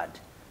this is bad.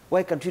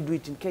 Why can't we do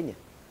it in Kenya?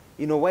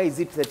 Why is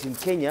it that in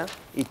Kenya,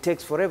 it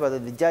takes forever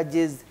that the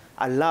judges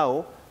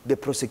allow the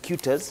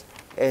prosecutors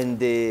and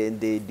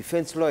the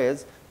defense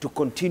lawyers to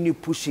continue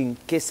pushing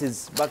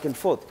cases back and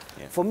forth?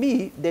 Yeah. For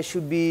me, there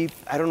should be,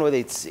 I don't know whether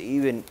it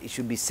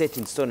should be set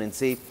in stone and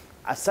say,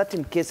 a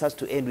certain case has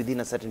to end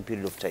within a certain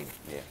period of time.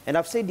 Yeah. And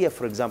I've said here,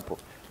 for example,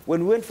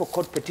 when we went for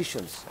court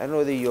petitions, I don't know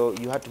whether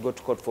you had to go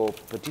to court for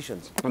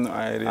petitions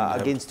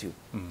against you.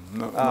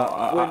 No,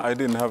 I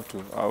didn't have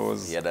to.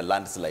 He had a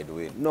landslide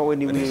win. No,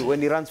 when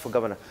he runs for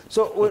governor.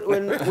 So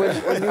when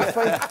you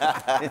find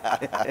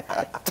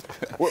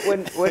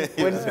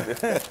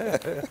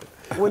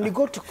when you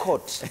go to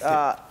court,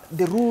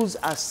 the rules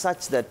are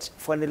such that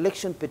for an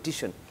election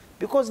petition,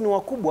 because ni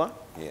wakubwa,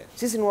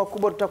 sisi ni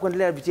wakubwa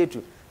tutakuendelea vitu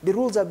yetu. The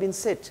rules have been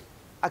set.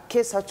 A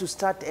case has to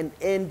start and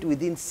end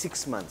within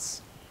 6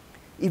 months.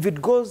 If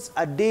it goes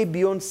a day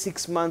beyond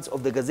 6 months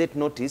of the Gazette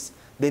notice,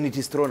 then it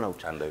is thrown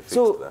out. And I fixed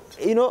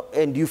that.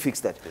 And you fix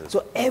that. Yes.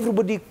 So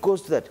everybody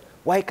goes to that.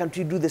 Why can't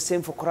we do the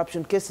same for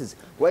corruption cases?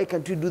 Why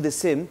can't we do the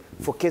same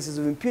for cases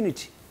of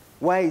impunity?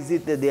 Why is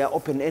it that they are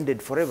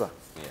open-ended forever?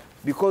 Yeah.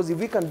 Because if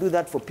we can do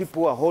that for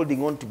people who are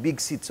holding on to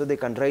big seats so they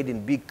can ride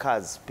in big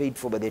cars paid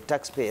for by the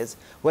taxpayers,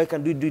 why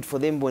can't we do it for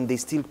them when they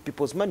steal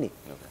people's money?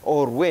 Okay.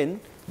 Or when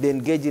they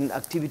engage in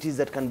activities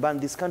that can ban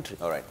this country?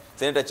 All right.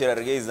 Senator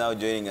Cherargei is now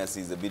joining us.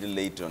 He's a bit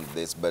late on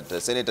this, but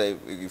Senator,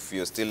 if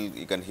you're still,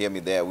 you can hear me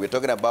there. We're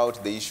talking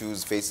about the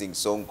issues facing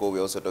Sonko.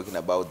 We're also talking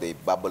about the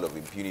bubble of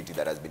impunity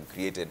that has been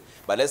created.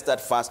 But let's start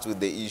first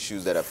with the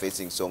issues that are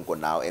facing Sonko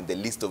now and the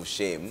list of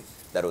shame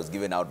that was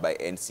given out by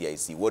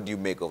NCIC. What do you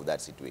make of that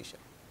situation?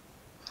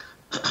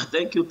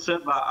 Thank you,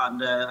 Trevor.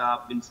 And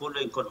I've been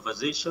following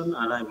conversation,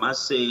 and I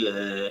must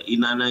say,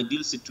 in an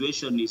ideal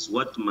situation is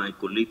what my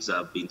colleagues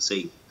have been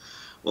saying.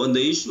 On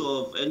the issue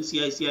of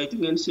NCIC, I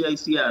think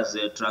NCIC has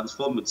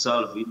transformed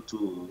itself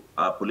into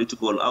a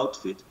political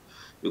outfit,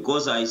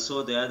 because I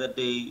saw the other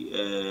day,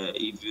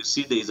 if you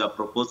see there is a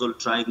proposal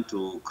trying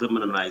to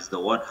criminalize the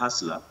word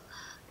hustler,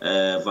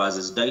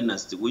 versus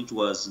dynasty, which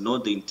was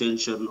not the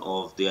intention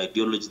of the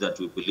ideology that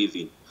we believe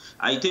in.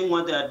 I think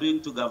what they are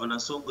doing to Governor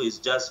Sonko is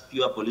just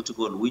pure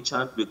political witch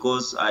hunt,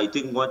 because I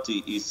think what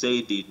he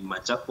said in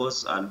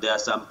Machakos, and there are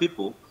some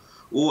people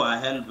who are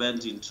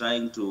hell-bent in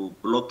trying to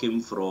block him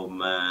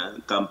from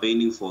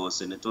campaigning for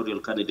senatorial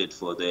candidate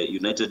for the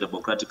United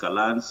Democratic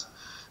Alliance.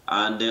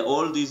 And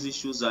all these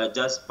issues are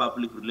just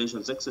public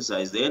relations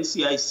exercise. The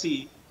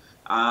NCIC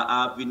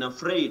have been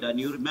afraid, and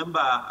you remember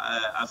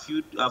a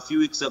few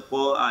weeks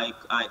ago,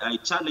 I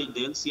challenged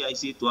the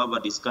NCIC to have a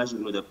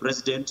discussion with the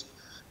president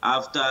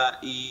after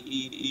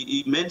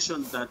he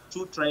mentioned that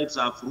 2 tribes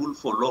have ruled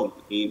for long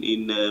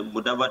in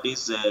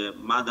Mudavadi's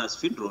mother's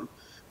funeral,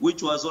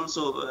 which was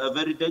also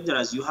very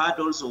dangerous. You heard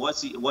also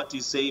what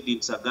he said in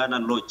Sagana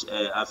Lodge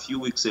a few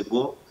weeks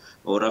ago,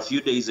 or a few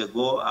days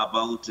ago,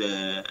 about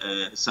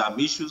some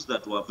issues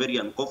that were very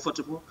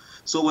uncomfortable.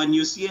 So when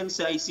you see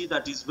NCIC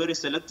that is very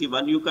selective,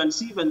 and you can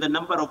see even the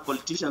number of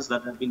politicians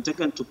that have been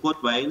taken to court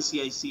by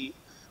NCIC,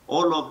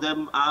 all of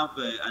them have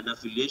an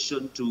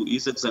affiliation to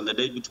His Excellency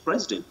the Deputy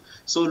President.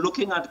 So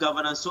looking at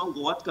Governor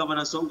Sonko, what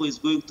Governor Sonko is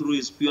going through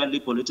is purely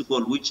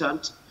political witch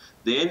hunt.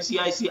 The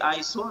NCIC,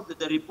 I saw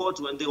the report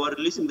when they were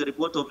releasing the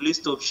report of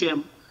list of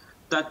shame,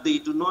 that they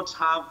do not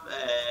have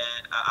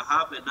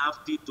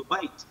enough teeth to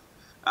bite.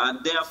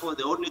 And therefore,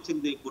 the only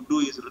thing they could do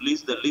is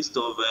release the list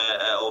of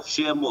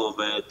shame of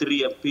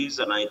 3 MPs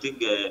and I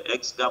think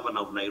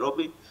ex-governor of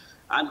Nairobi.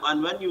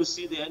 And when you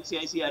see the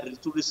NCIC are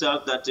to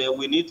reserve that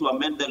we need to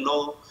amend the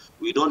law,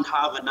 we don't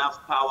have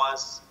enough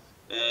powers,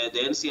 the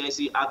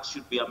NCIC Act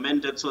should be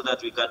amended so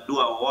that we can do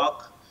our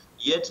work.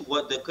 Yet,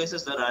 what the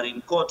cases that are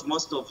in court,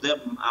 most of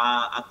them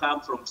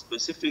come from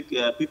specific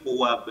people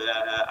who have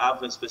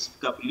a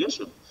specific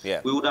affiliation.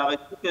 Yeah. We would have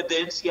expected the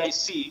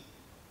NCIC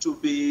to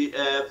be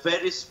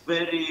very,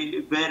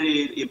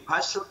 very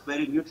impartial,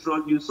 very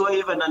neutral. You saw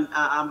even an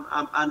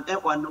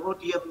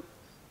ODM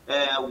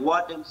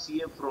ward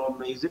MCA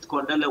from, is it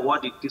Kondele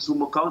ward in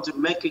Kisumu County,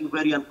 making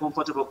very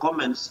uncomfortable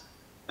comments.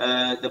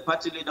 The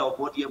party leader of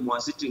ODM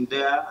was sitting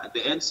there.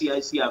 The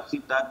NCIC have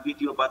seen that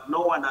video, but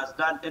no one has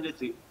done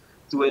anything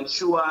to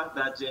ensure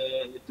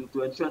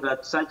that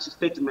such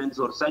statements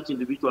or such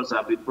individuals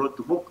have been brought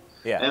to book.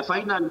 Yeah.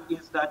 Finally,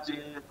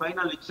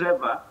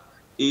 Trevor,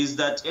 is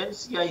that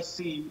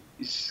NCIC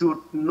should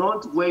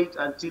not wait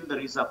until there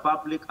is a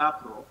public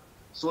uproar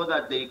so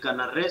that they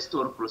can arrest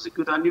or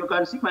prosecute. And you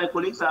can see my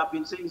colleagues have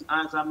been saying,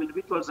 and some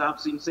individuals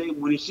have been saying,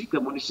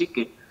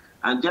 munishike,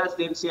 and just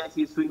the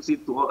NCIC swings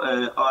it to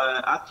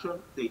action,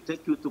 they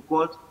take you to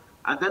court,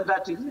 and then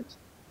that is it.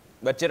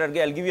 But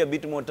Cherargei, I'll give you a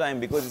bit more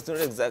time because it's not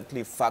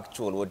exactly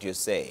factual what you're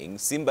saying.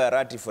 Simba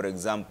Arati, for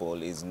example,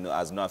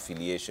 has no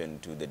affiliation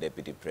to the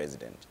deputy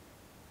president.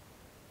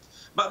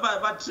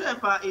 But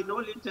Trevor, in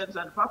all intents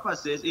and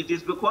purposes, it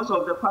is because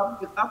of the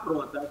public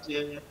uproar that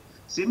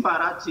Simba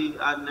Arati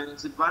and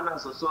Silvana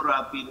Sosoro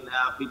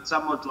have been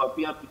summoned to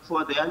appear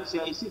before the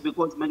NCIC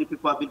because many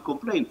people have been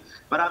complaining.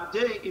 But I'm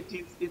telling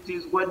you, it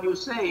is when you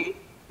say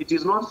it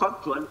is not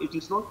factual, it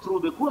is not true,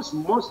 because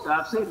most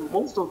of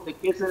the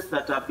cases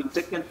that have been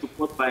taken to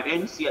court by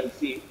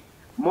NCIC,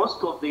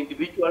 most of the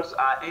individuals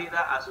are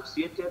either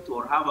associated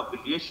or have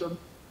affiliation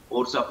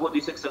or support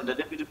His Excellency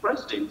the Deputy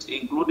President,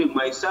 including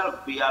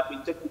myself. We have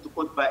been taken to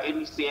court by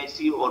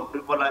NCIC on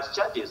frivolous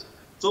charges.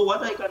 So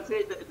what I can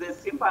say, the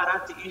Simba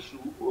Arati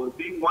issue,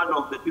 being one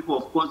of the people,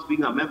 of course,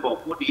 being a member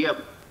of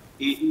ODM,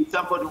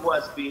 somebody who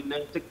has been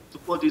taken to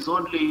court is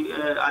only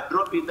a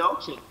drop in the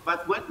ocean.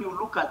 But when you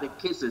look at the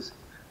cases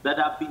that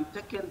have been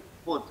taken to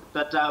court,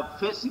 that are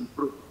facing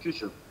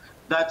prosecution,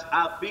 that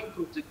are being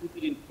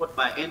prosecuted in court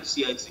by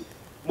NCIC,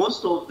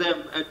 most of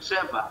them,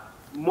 Trevor,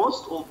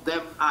 most of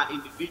them are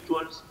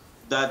individuals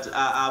that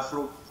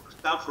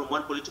come from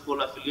one political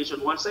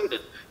affiliation,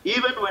 one-sided.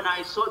 Even when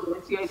I saw the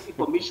NCIC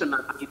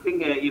commissioner, I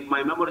think if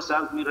my memory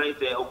serves me right,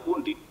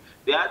 Okundi,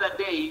 the other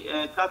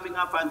day coming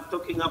up and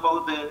talking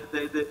about the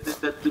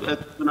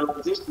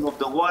criminalization of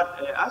the word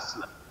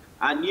Asla.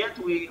 And yet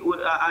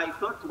I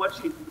thought what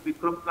should be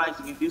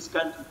criminalizing in this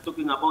country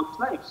talking about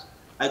tribes.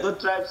 I thought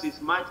tribes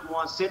is much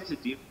more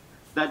sensitive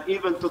than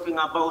even talking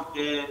about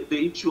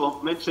the issue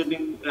of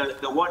mentioning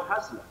the word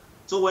Asla.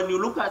 So when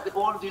you look at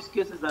all these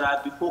cases that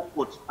are before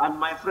court, and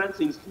my friends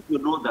in studio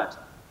know that,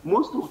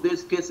 most of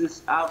these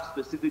cases have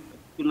specific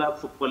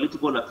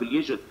political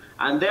affiliation.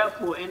 And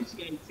therefore,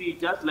 NCIC,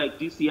 just like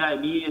DCI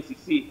and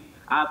EACC,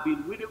 have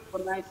been really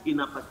organized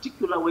in a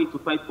particular way to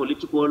fight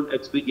political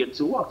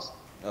expediency works.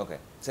 Okay.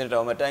 Senator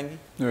Wamatangi?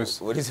 Yes.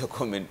 What is your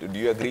comment? Do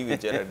you agree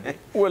with Cherargei?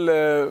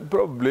 Well,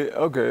 probably.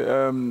 Okay.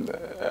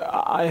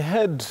 I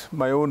had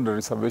my own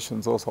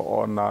reservations also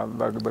on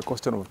the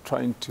question of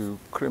trying to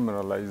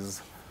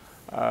criminalize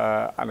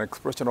an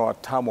expression or a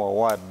term or a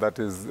word that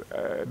is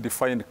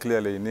defined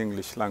clearly in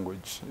English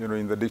language,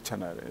 in the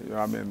dictionary.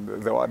 I mean,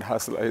 the word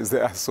hustler is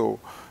there, so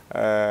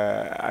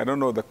I don't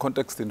know the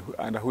context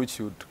under which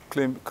you would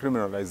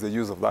criminalize the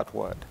use of that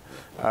word.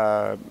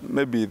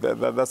 Maybe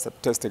that's a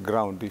testing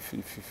ground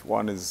if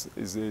one is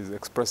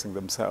expressing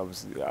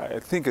themselves. I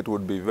think it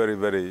would be very,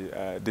 very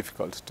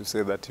difficult to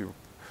say that you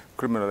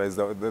criminalize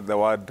the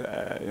word,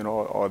 you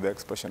know, or the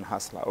expression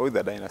hustler or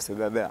the dynasty.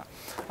 They're there.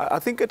 I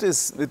think it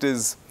is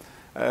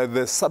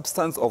the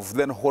substance of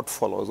then what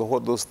follows, or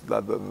what those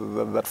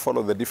that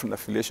follow the different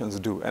affiliations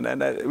do.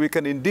 And we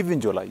can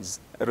individualize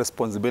a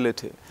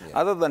responsibility.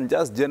 Other than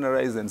just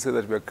generalize and say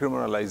that we are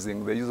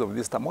criminalizing the use of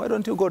this term. Why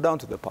don't you go down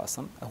to the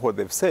person, what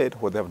they've said,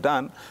 what they've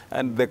done,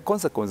 and the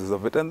consequences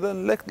of it, and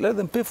then let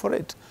them pay for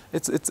it.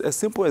 It's as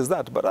simple as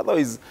that. But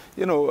otherwise,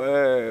 you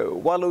know,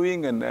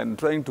 wallowing and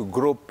trying to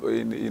grope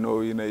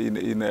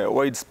in a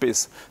wide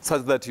space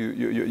such that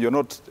you're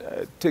not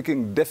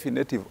taking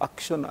definitive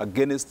action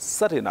against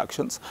certain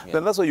actions,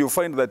 then that's why you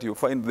find that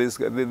there's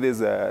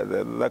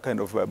that kind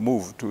of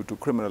move to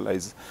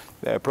criminalize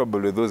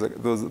probably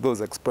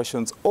those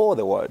expressions or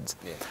the words.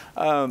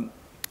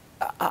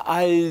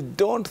 I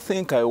don't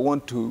think I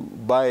want to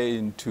buy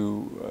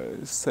into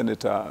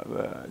Senator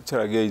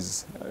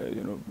Cherargei's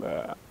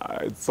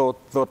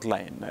thought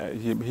line.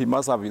 He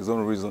must have his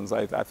own reasons.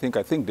 I think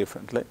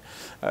differently.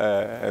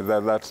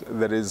 That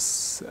there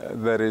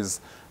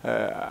is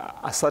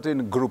a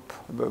certain group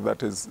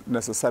that is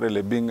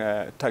necessarily being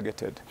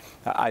targeted.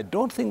 I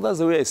don't think that's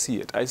the way I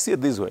see it. I see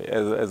it this way,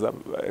 as I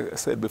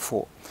said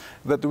before,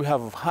 that we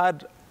have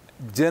had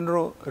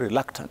general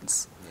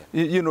reluctance,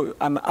 you know,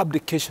 an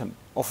abdication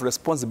of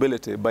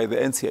responsibility by the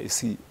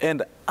NCIC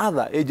and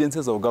other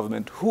agencies of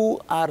government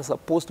who are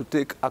supposed to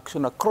take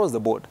action across the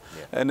board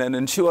and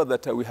ensure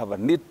that we have a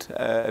neat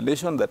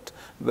nation, that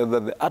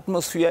the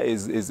atmosphere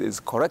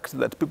is correct,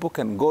 that people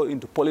can go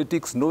into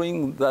politics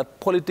knowing that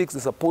politics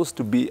is supposed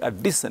to be a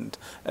decent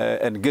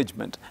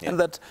engagement, and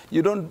that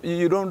you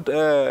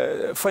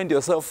don't find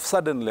yourself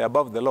suddenly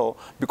above the law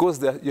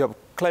because you have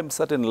climbed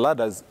certain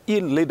ladders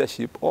in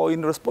leadership or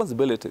in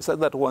responsibility, so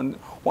that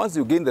once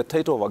you gain the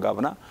title of a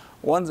governor,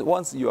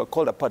 once you are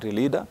called a party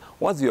leader,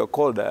 once you are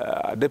called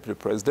a deputy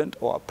president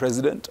or a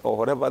president or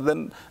whatever,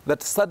 then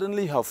that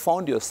suddenly you have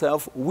found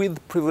yourself with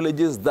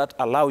privileges that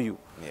allow you,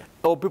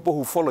 or people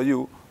who follow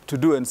you, to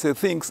do and say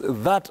things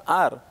that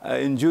are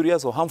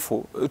injurious or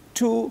harmful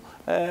to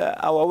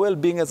our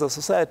well-being as a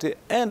society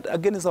and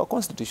against our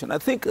constitution. I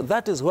think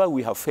that is where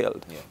we have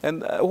failed.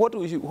 And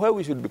where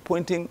we should be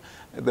pointing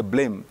the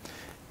blame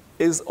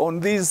is on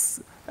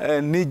this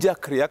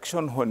knee-jerk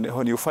reaction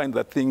when you find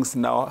that things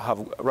now have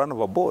run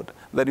overboard,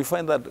 that you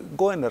find that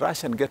go and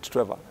rush and get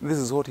Trevor. This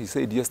is what he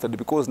said yesterday,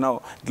 because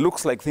now it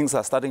looks like things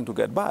are starting to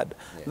get bad.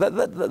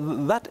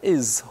 That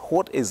is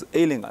what is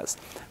ailing us,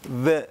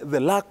 the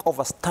lack of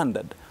a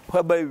standard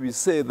whereby we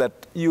say that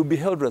you be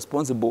held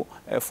responsible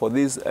for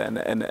this and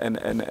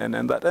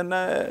that. And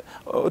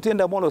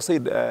Otiende Amolo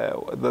said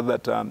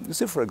that, you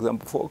see, for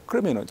example, for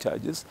criminal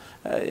charges,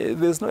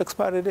 there's no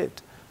expiry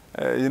date.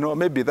 You know,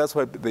 maybe that's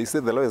why they say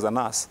the law is an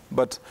ass.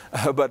 But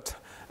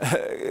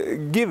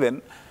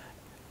given,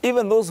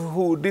 even those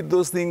who did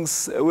those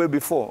things way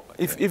before,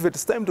 if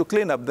it's time to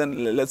clean up,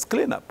 then let's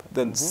clean up.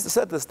 Then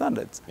set the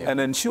standards and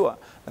ensure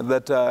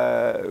that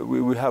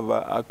we have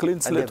a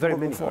clean slate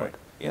moving forward.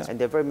 And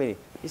there are very many.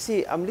 You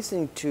see, I'm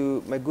listening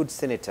to my good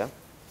senator,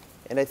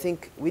 and I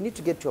think we need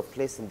to get to a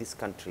place in this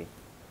country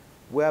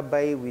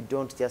whereby we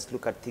don't just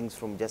look at things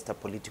from just a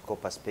political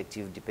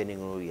perspective, depending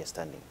on where we are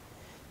standing.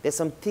 There's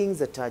some things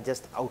that are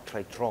just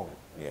outright wrong.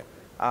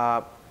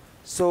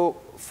 So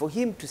for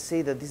him to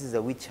say that this is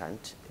a witch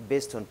hunt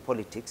based on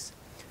politics,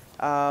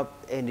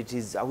 and it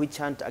is a witch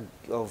hunt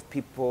of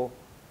people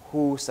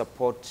who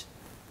support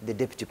the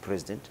deputy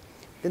president,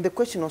 then the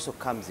question also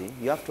comes in.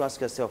 You have to ask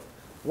yourself,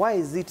 why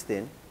is it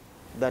then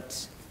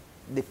that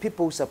the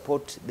people who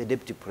support the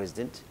deputy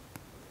president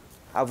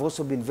have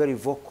also been very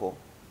vocal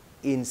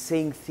in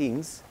saying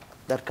things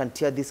that can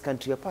tear this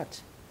country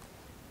apart?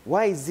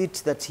 Why is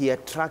it that he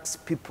attracts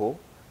people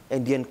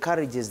and he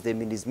encourages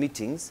them in his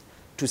meetings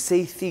to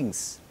say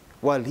things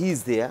while he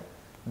is there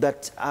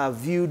that are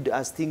viewed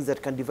as things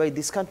that can divide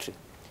this country?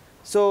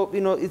 So,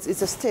 you know, it's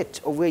a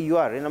state of where you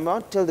are. And I'm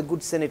going to tell the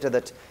good senator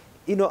that,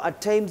 you know,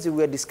 at times we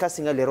were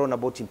discussing earlier on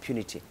about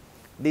impunity.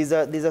 There's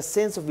a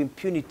sense of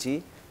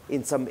impunity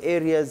in some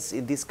areas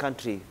in this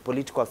country,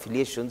 political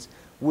affiliations,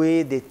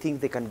 where they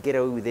think they can get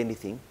away with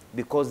anything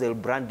because they'll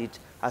brand it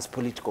as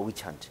political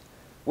witch hunt.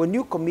 When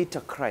you commit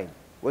a crime,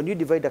 when you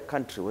divide a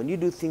country, when you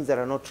do things that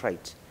are not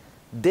right,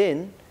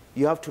 then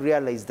you have to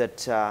realize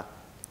that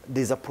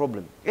there's a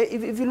problem.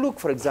 If you look,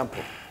 for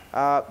example,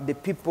 the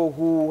people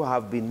who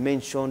have been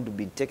mentioned,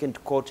 been taken to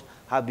court,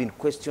 have been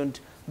questioned,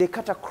 they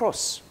cut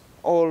across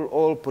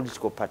all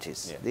political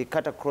parties. They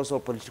cut across all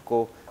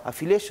political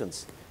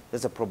affiliations.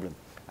 There's a problem.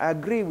 I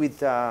agree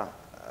with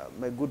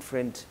my good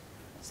friend,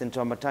 Senator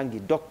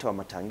Wamatangi, Dr.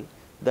 Wamatangi,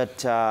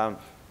 that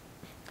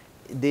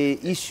the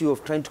issue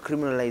of trying to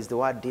criminalize the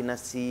word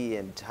dynasty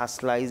and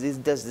hustler is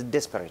just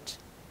desperate.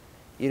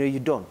 You know,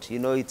 you don't. You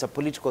know, it's a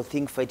political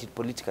thing, fight it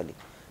politically.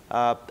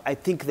 I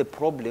think the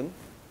problem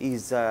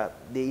is the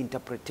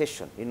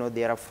interpretation. You know,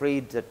 they are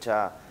afraid that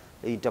the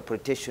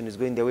interpretation is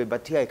going their way,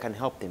 but here I can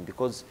help them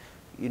because,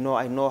 you know,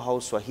 I know how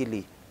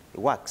Swahili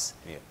works.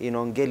 You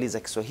know, ngeli za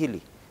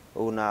Kiswahili.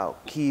 Una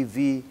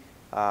kivi,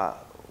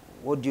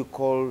 what do you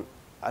call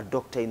a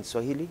doctor in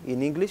Swahili,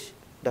 in English?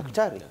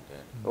 Daktari.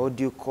 Or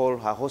do you call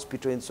her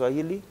hospital in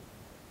Swahili?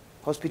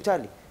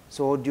 Hospitali.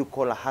 So what do you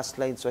call a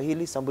hustler in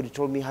Swahili? Somebody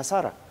told me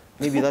hasara.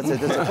 Maybe that's a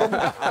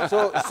problem.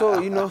 So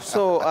you know,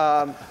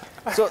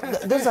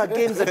 those are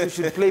games that we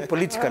should play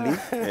politically,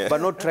 but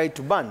not try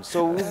to ban.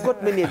 So we've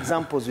got many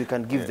examples we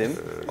can give them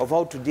of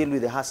how to deal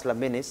with the hustler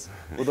menace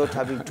without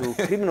having to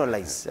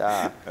criminalize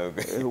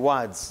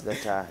words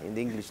that are in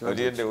the English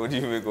language. What do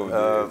you make of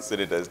the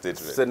Senator's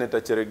statement? Senator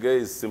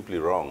Cherargei is simply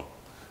wrong.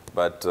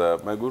 But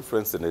my good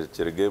friend Senator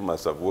Cherargei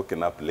must have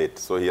woken up late,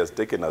 so he has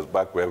taken us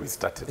back where we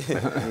started.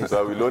 So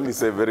I will only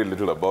say very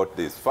little about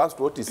this. First,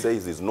 what he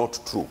says is not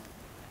true.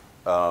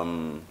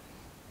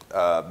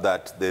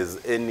 That there's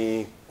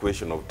any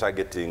question of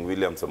targeting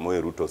William Samoei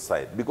Ruto's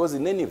side. Because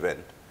in any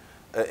event,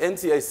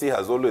 NCIC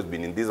has always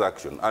been in this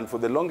action. And for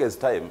the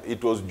longest time,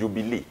 it was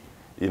Jubilee,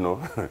 you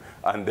know,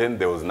 and then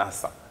there was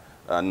NASA.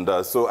 And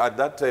so at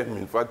that time,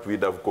 in fact,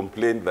 we'd have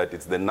complained that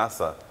it's the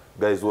NASA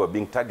guys who are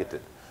being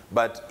targeted.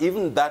 But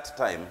even that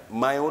time,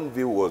 my own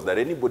view was that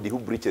anybody who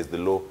breaches the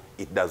law,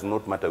 it does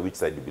not matter which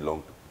side you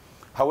belong to.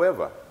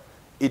 However,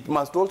 it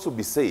must also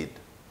be said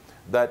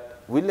that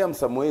William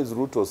Samoei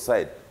Ruto's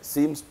side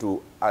seems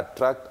to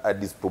attract a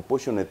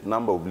disproportionate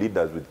number of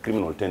leaders with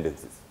criminal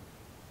tendencies.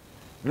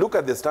 Look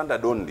at the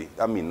Standard only,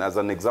 I mean, as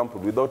an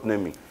example, without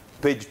naming,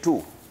 page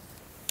 2,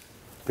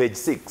 page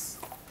 6,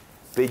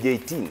 page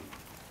 18,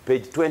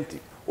 page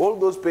 20. All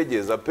those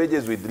pages are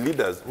pages with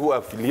leaders who are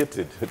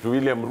affiliated to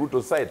William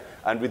Ruto's side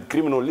and with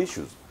criminal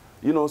issues.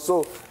 You know,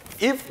 so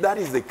if that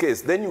is the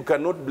case, then you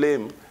cannot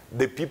blame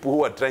the people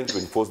who are trying to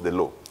enforce the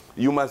law.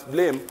 You must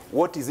blame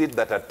what is it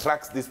that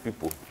attracts these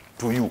people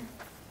to you.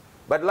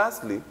 But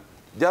lastly,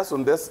 just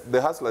on this,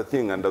 the hustler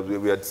thing, and as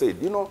we had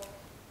said, you know,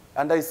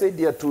 and I said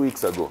here 2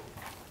 weeks ago,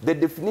 the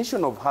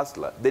definition of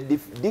hustler, the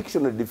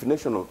dictionary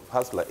definition of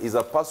hustler is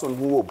a person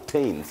who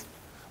obtains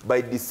by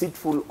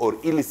deceitful or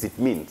illicit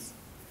means.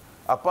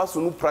 A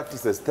person who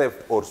practices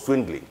theft or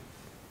swindling,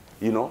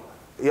 you know,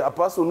 a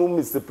person who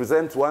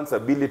misrepresents one's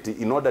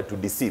ability in order to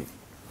deceive.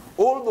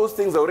 All those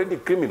things are already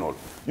criminal.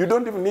 You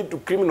don't even need to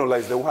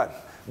criminalize the word,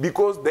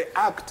 because the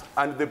act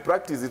and the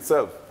practice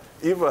itself,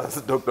 even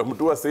as Dr.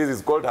 Mutua says,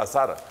 is called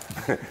hasara,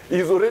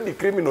 is already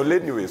criminal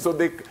anyway. So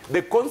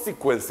the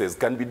consequences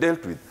can be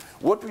dealt with.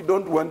 What we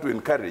don't want to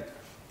encourage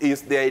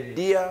is the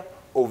idea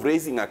of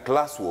raising a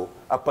class war,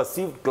 a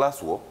perceived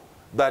class war,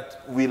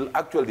 that will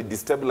actually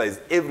destabilize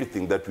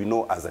everything that we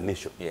know as a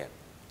nation. Yeah.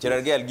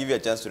 Cherargei, I'll give you a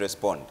chance to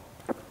respond.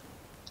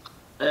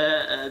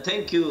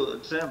 Thank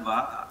you,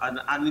 Trevor.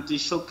 And it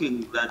is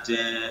shocking that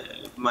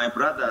my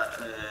brother,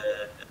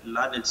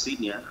 Learned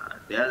Senior,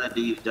 the other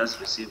day just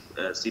received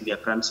senior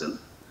counsel.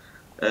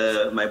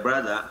 My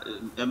brother,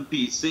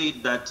 MP,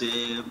 said that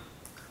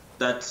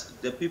that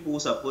the people who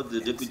support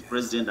the deputy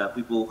president are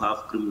people who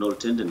have criminal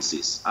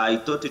tendencies. I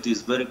thought it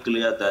is very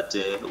clear that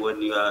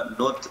when you are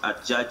not a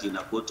judge in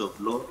a court of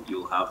law,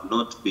 you have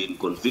not been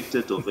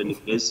convicted of any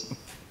case,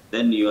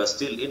 then you are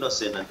still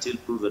innocent until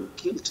proven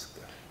guilty.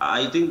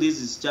 I think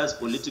this is just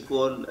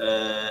political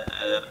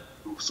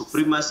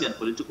supremacy and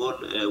political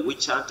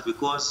witch hunt,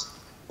 because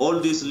all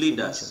these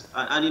leaders,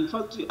 and in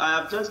fact, I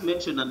have just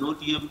mentioned an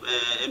ODM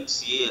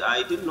MCA.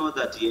 I didn't know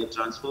that he had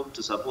transformed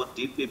to support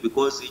DP,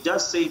 because he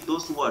just said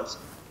those words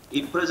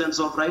in presence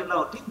of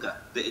Raila Odinga.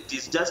 It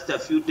is just a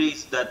few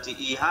days that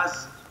he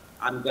has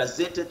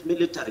ungazetted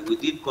military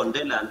within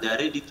Kondela, and they are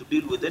ready to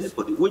deal with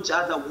anybody. Which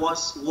other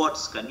worse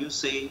words can you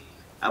say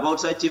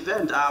about such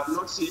event? I have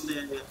not seen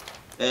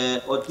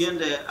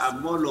Otiende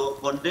Amolo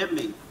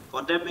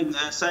condemning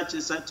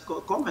such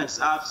comments.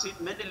 I have seen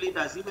many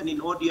leaders, even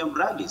in ODM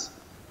rallies,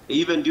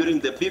 even during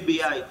the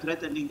BBI,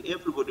 threatening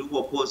everybody who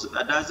opposes.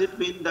 Does it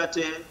mean that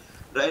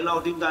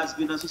Raila Odinga has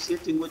been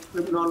associating with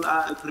criminal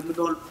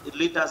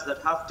leaders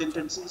that have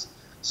tendencies?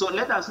 So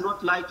let us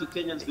not lie to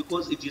Kenyans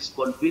because it is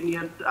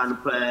convenient, and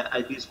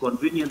it is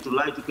convenient to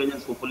lie to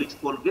Kenyans for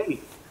political gain.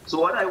 So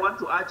what I want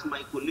to urge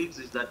my colleagues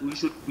is that we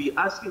should be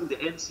asking the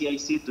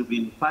NCIC to be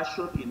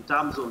impartial in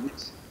terms of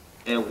its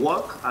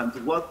work, and to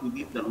work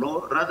within the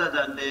law, rather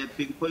than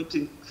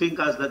pinpointing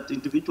fingers that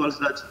individuals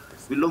that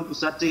belong to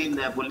certain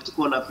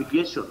political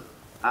affiliation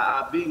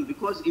are being.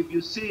 Because if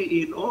you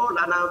see in all,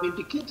 and I've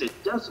indicated,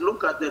 just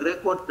look at the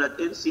record that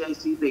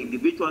NCIC, the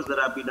individuals that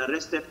have been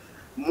arrested,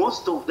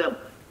 most of them,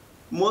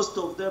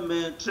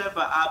 Trevor,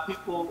 are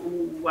people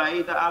who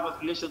either have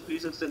affiliation to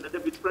his and the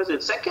deputy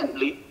president.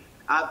 Secondly,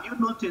 have you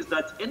noticed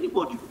that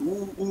anybody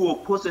who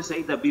opposes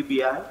either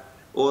BBI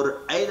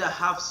or either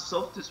have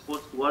soft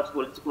spots towards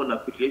political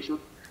affiliation,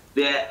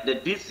 the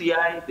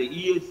DCI, the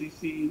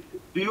EACC,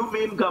 do you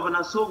mean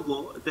Governor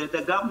Songo,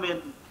 the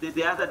government,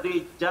 the other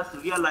day just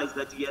realized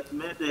that he had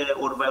made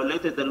or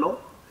violated the law?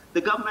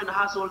 The government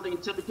has all the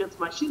intelligence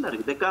machinery.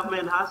 The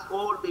government has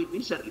all the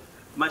initial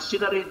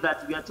machinery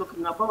that we are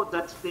talking about,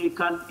 that they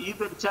can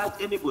even charge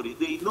anybody.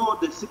 They know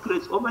the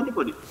secrets of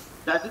anybody.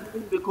 Does it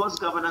mean because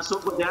Governor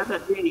Songo the other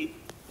day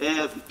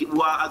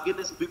were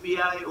against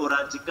BBI or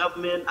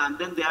anti-government, and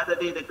then the other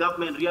day the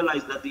government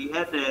realized that he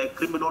had a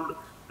criminal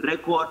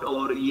record,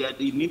 or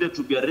he needed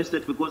to be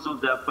arrested because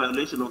of the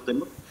violation of the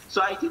law?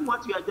 So I think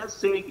what we are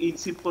just saying in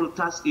simple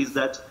task is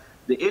that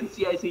the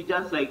NCIC,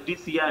 just like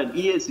DCI and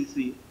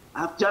EACC,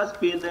 have just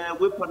been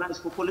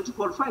weaponized for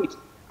political fight.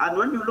 And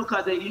when you look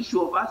at the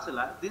issue of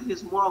ASLA, this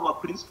is more of a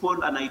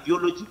principle and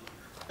ideology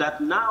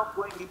that now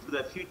going into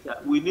the future,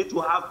 we need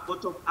to have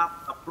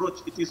bottom-up approach.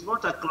 It is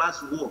not a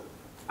class war.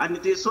 And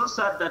it is so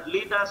sad that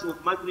leaders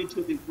of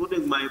magnitude,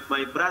 including my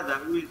brother,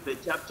 who is the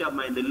chapter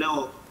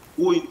Maendeleo,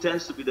 who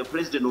intends to be the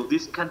president of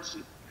this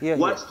country,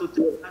 wants to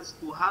tell us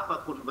to have a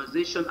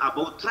conversation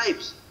about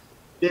tribes.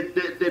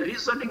 The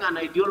reasoning and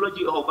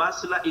ideology of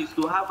ASLA is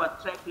to have a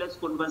tribeless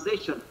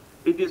conversation.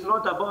 It is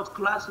not about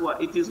class war.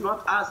 It is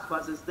not us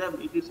versus them.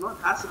 It is not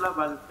ASLA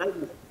versus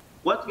tribes.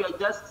 What we are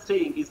just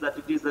saying is that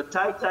it is a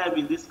tight time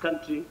in this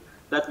country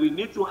that we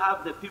need to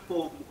have the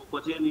people of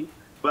Mkokoteni,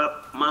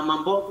 but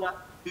Mama Mboga,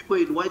 people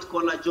in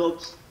white-collar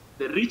jobs,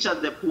 the rich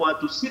and the poor,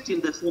 to sit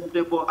in the same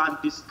table and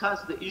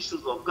discuss the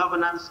issues of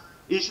governance,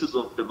 issues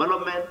of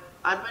development,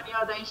 and many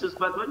other issues.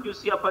 But when you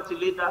see a party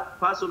leader,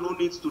 person who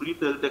needs to lead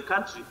the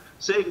country,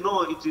 saying,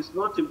 no, it is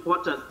not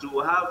important to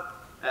have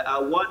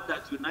a word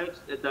that unites,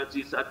 that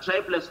is a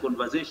tribeless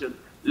conversation.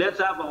 Let's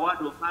have a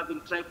word of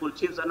having tribal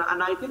chiefs. And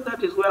I think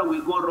that is where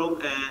we go wrong,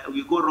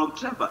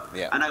 Trevor.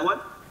 Yeah. And I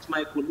want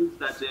my colleagues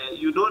that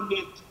you don't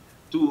need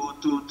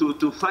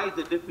to fight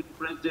the deputy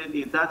president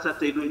in that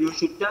certain way. You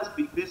should just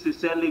be busy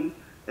selling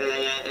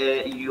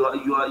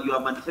your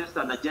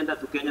manifesto and agenda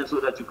to Kenya so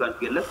that you can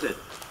get elected.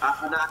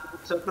 And I'm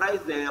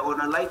surprised on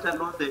a lighter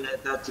note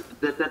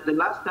that the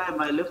last time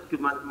I left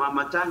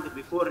Mamatanga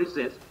before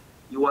recess,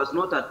 he was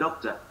not a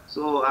doctor.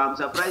 So I'm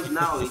surprised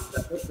now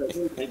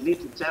they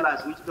need to tell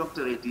us which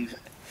doctor it is,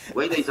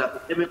 whether it's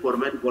academic or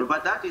medical.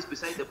 But that is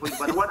beside the point.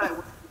 But what I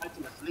want to ask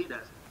as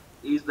leaders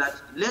is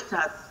that let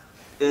us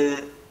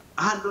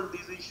handle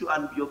this issue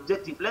and be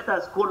objective. Let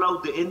us call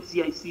out the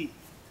NCIC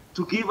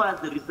to give us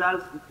the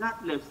results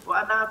regardless.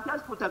 And I've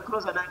just put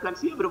across, and I can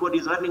see everybody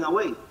is running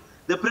away.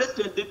 The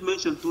president did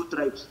mention 2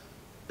 tribes.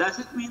 Does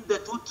it mean the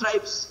 2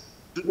 tribes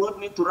do not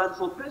need to run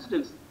for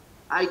presidency?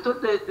 I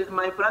thought that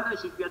my brother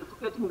should be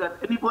advocating that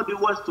anybody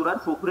who wants to run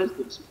for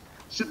presidency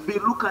should be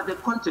look at the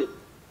content,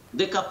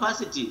 the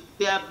capacity,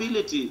 the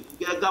ability.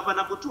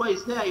 Governor Mutua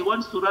is there, he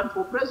wants to run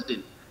for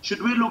president.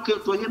 Should we look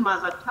to him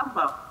as a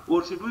temper,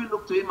 or should we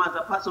look to him as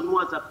a person who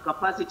has a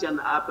capacity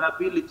and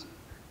ability?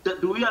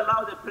 Do we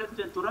allow the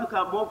president to rank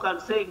a mock and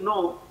say,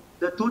 no,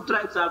 the 2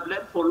 tribes have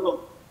led for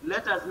long,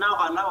 let us now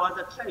allow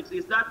other tribes?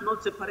 Is that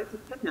not separating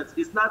Kenyans?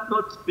 Is that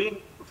not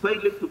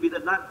failing to be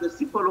the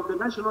symbol of the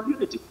national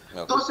unity?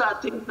 Okay. Those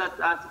are things that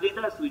as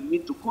leaders we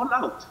need to call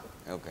out.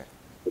 Okay.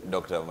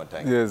 Dr.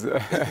 Matangi. Yes.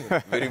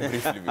 Very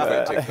briefly before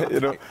I take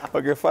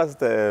okay,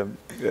 first,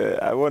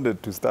 I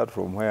wanted to start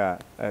from where,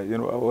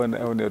 when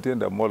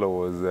Otiende Amolo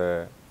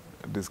was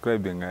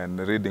describing and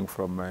reading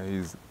from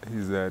his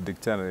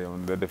dictionary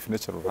on the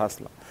definition of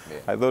hustler. Yeah.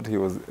 I thought he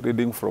was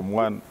reading from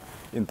one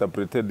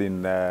interpreted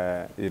in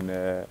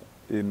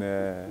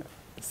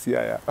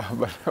CIA,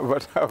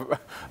 but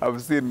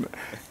I've seen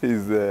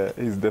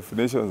his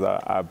definitions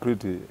are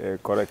pretty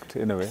correct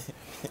anyway,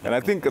 and I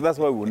think that's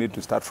why we need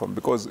to start from,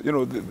 because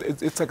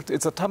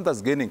it's a term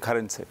that's gaining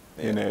currency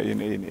in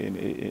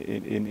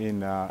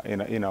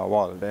our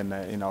world and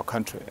in our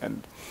country,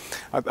 and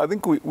I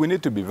think we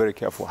need to be very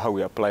careful how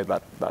we apply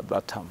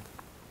that term,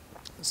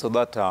 so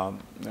that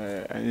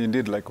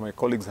indeed, like my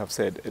colleagues have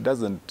said, it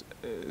doesn't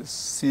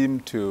seem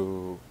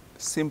to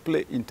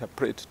simply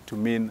interpret to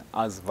mean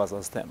us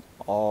versus them,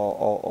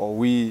 or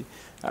we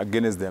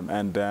against them,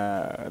 and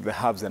the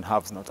haves and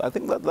have not. I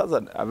think that's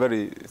a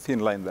very thin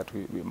line that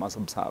we must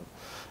observe.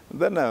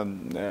 Then,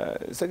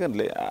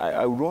 secondly,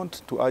 I would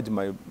want to urge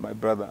my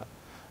brother,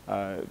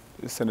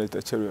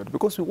 Senator Cheruiyot,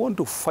 because we want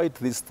to fight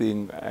this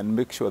thing and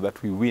make sure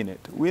that we win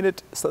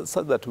it so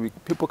that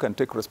people can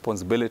take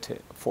responsibility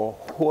for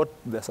what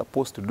they're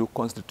supposed to do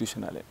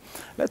constitutionally.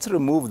 Let's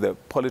remove the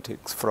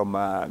politics from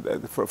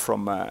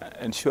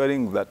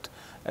ensuring that,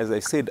 as I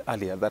said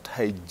earlier, that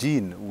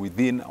hygiene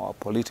within our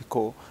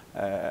political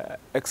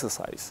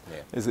exercise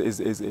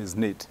is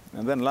neat.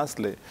 And then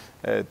lastly,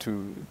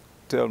 to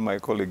tell my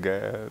colleague,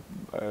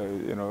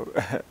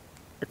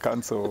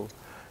 Council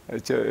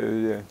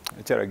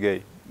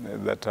Cherargei,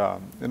 that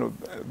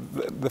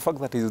the fact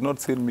that he's not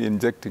seen me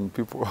injecting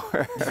people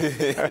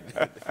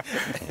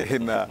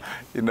in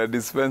a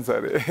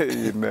dispensary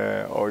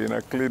or in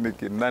a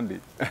clinic in Nandi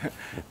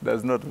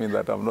does not mean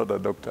that I'm not a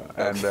doctor.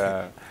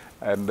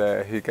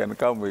 And he can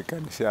come, we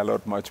can share a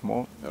lot much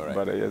more. Right.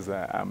 But yes,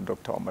 I'm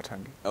Dr.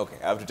 Wamatangi. Okay,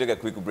 I have to take a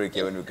quick break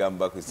here. When we come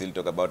back, we still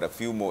talk about a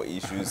few more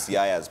issues. CI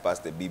has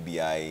passed the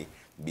BBI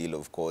bill,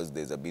 of course.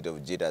 There's a bit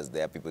of jitters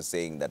there, people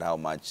saying that how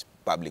much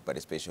public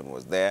participation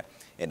was there,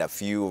 and a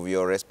few of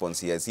your response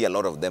here. I see a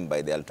lot of them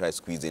by there. I'll try to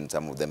squeeze in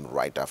some of them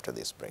right after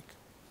this break.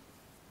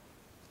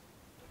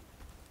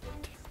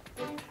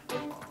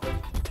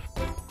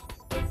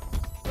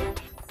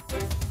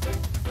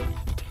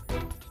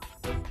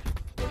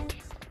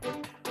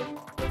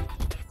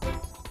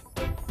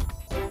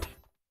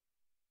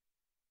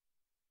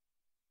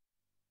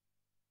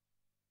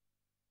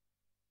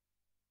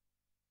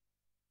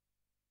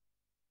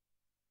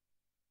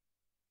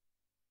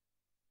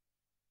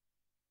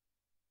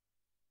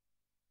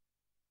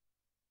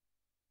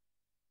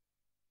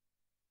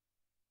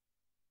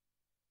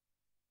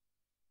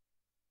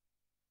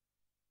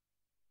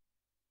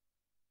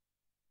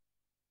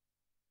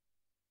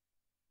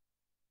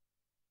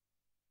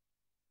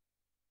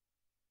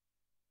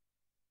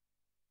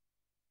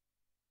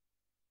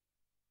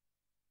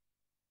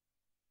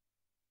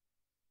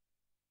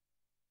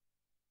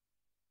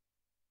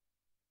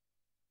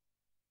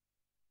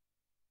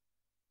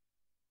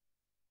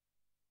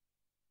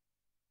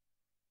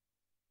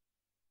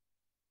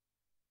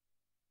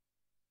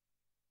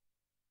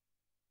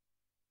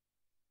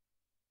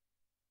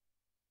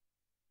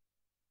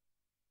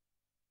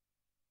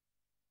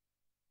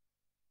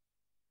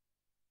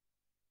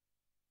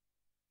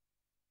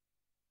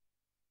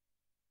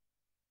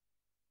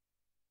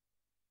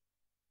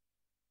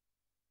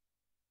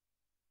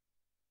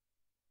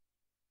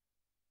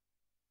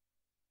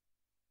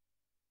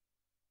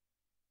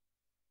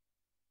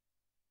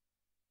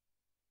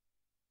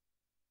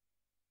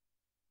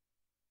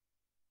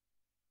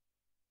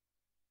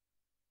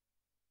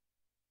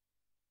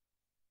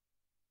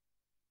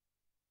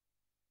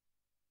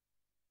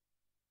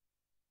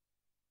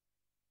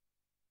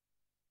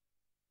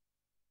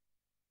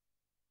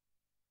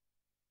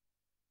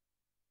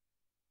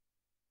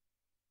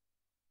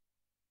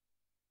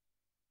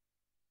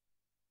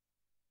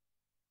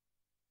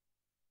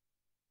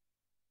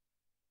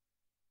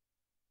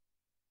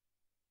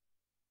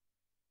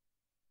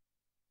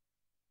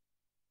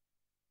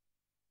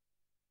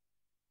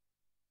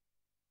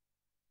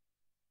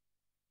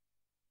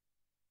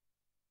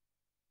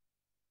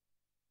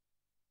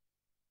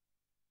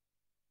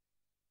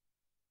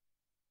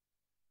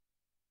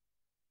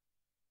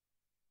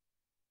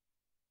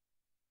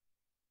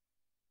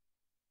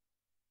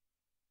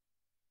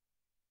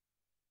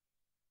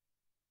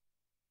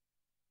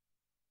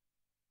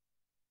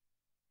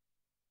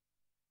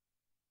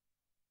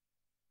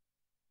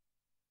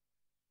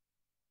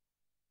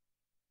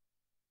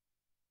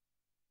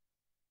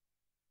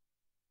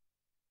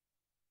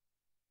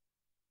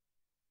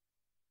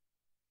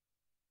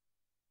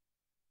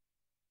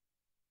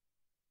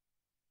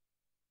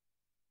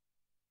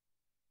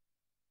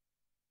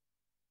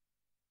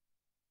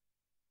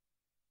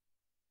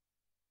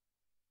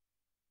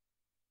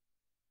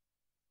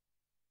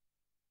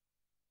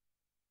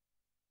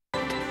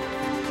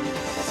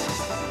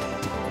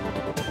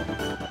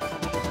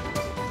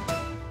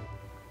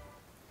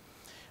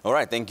 All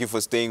right, thank you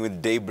for staying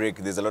with Daybreak.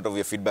 There's a lot of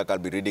your feedback. I'll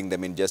be reading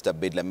them in just a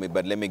bit. Let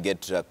me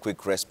get a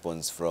quick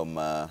response from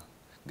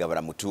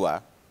Governor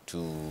Mutua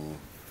to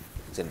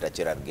Senator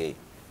Cherargei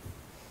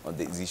on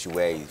this issue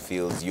where he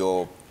feels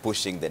you're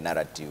pushing the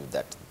narrative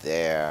that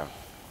their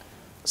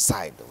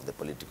side of the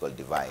political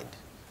divide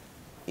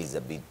is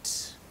a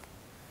bit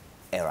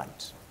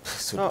errant,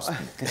 so to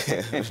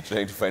speak.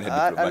 Trying to find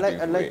a diplomatic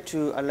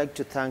way. I'd like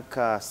to thank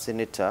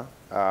Senator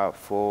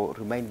for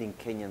reminding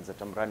Kenyans that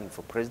I'm running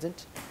for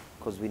president,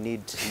 because we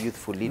need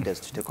youthful leaders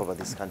to take over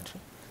this country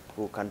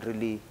who can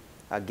really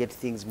get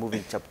things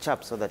moving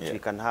chap-chap so that we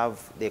can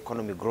have the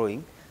economy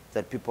growing,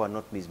 that people are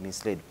not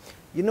misled.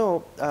 You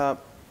know,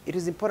 it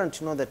is important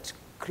to know that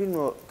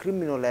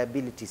criminal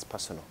liability is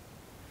personal.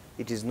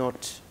 It is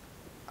not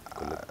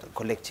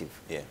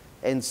collective. Yeah.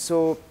 And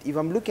so if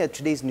I'm looking at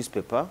today's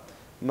newspaper,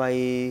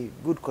 my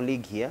good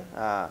colleague here,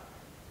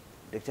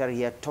 Dr.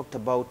 here, talked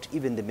about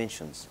even the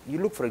mentions. You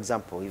look, for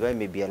example, if I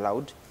may be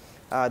allowed,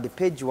 the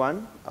page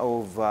 1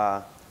 of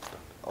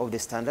the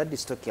Standard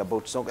is talking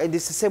about Sonko, and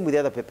it's the same with the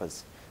other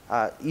papers.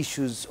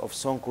 Issues of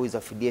Sonko is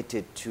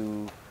affiliated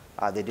to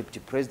the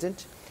deputy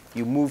president.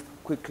 You move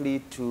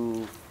quickly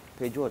to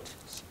page what?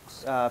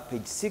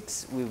 Page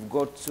 6. We've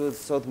got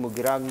South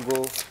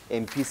Mugirango,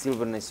 MP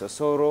Sylvanus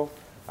Osoro.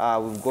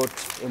 We've got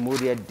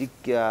Emuria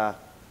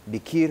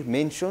Bikir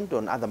mentioned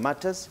on other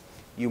matters.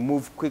 You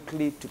move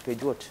quickly to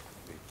page what?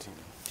 18.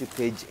 To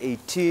page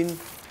 18.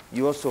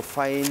 You also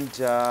find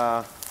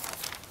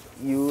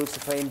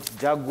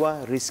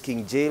Jaguar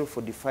risking jail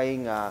for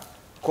defying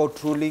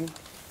court ruling.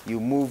 You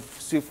move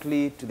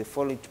swiftly to the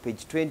following, to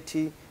page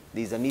 20.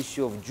 There's an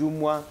issue of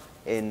Jumwa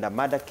and a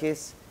murder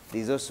case.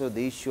 There's also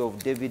the issue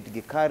of David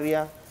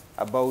Gikaria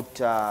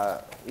about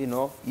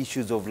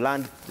issues of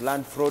land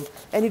fraud,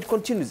 and it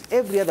continues.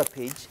 Every other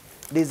page,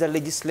 there's a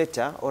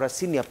legislator or a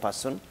senior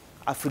person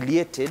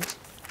affiliated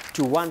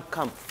to one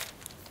camp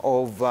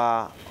of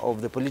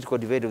the political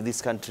divide of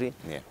this country,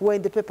 who are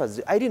in the papers.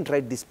 I didn't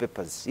write these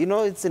papers. You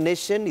know, it's a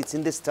nation, it's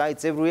in the Star,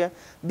 it's everywhere.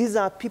 These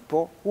are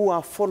people who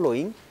are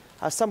following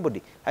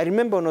somebody. I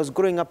remember when I was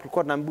growing up,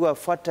 nilikuwa naambiwa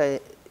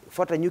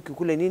fuata nyuki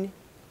kule nini?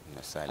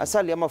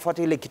 Asali ama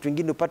fuata ile kitu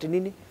ingine upate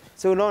nini?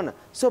 So unaona.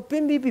 So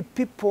maybe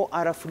people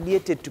are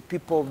affiliated to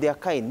people of their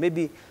kind.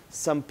 Maybe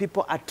some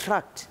people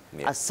attract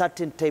a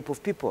certain type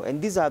of people,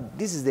 and this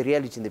is the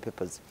reality in the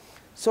papers.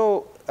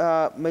 So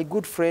my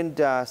good friend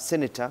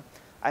Senator,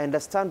 I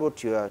understand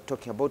what you are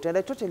talking about, and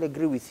I totally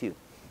agree with you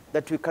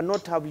that we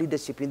cannot have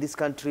leadership in this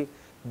country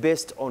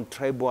based on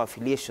tribal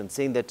affiliation,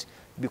 saying that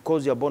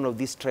because you are born of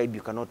this tribe, you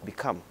cannot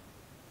become.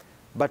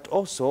 But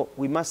also,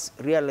 we must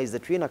realize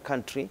that we're in a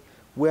country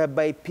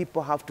whereby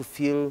people have to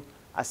feel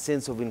a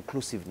sense of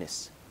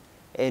inclusiveness.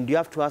 And you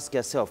have to ask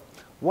yourself,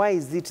 why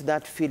is it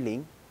that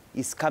feeling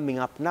is coming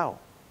up now,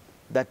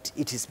 that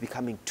it is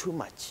becoming too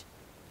much?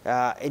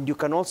 And you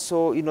can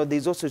also,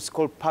 there's also, it's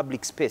called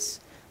public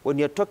space. When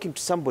you're talking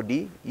to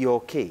somebody, you're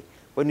okay.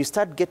 When you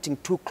start getting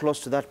too close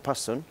to that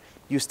person,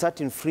 you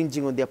start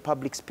infringing on their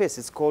public space.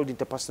 It's called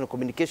interpersonal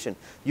communication.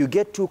 You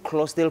get too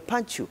close, they'll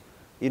punch you.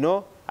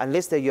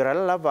 Unless you're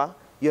a lover,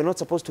 you're not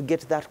supposed to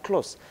get that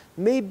close.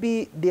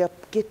 Maybe they are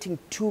getting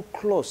too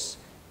close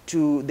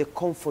to the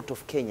comfort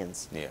of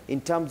Kenyans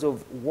in terms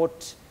of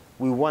what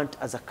we want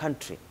as a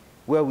country,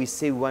 where we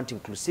say we want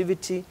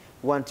inclusivity,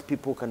 want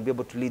people who can be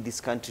able to lead this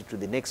country to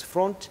the next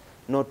front,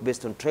 not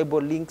based on tribal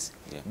links.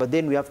 But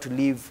then we have to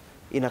live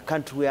in a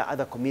country where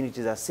other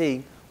communities are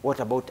saying, what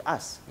about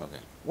us?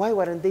 Why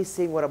weren't they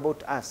saying, what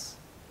about us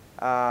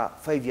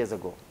 5 years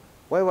ago?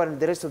 Why weren't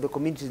the rest of the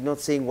communities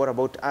not saying, what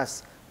about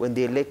us, when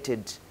they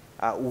elected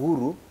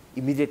Uhuru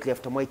immediately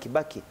after Mwai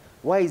Kibaki?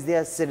 Why is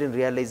there a sudden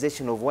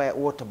realization of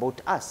what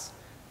about us?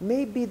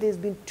 Maybe there's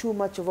been too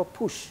much of a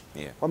push.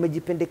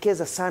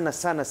 Wamejipendekeza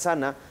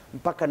sana,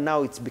 mpaka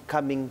now it's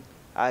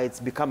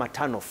become a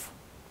turn-off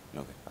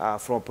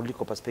from a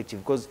political perspective.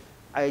 Because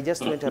I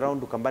just went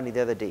around Ukambani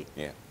the other day,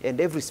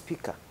 and every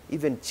speaker,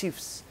 even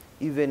chiefs,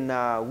 even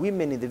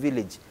women in the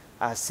village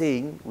are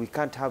saying we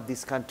can't have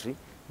this country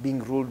being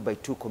ruled by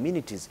two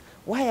communities.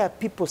 Why are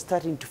people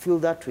starting to feel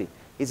that way?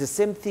 It's the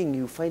same thing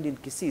you find in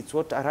Kisii. It's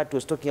what Arati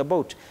was talking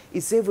about.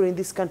 It's everywhere in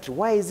this country.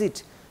 Why is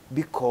it?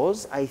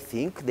 Because I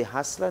think the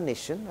Hustler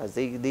Nation, as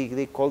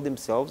they call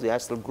themselves, the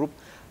Hustler group,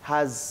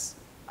 has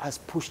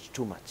pushed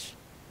too much.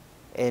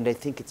 And I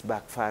think it's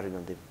backfiring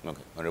on them.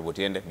 Okay. Honorable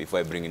Tiende, before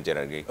I bring in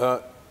Cherargei.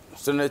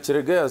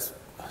 Senator Cherargei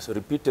has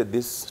repeated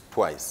this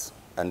twice,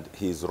 and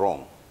he is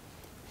wrong.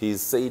 He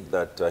said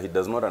that he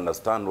does not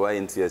understand why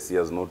NCIC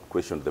has not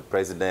questioned the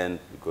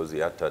president because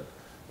he uttered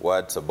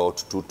words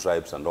about two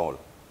tribes and all.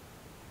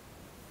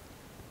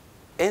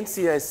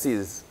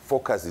 NCIC's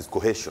focus is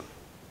cohesion.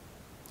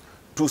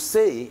 To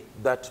say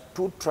that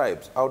two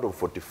tribes out of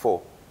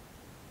 44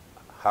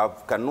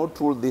 cannot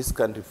rule this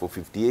country for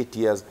 58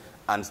 years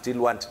and still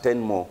want 10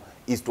 more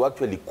is to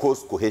actually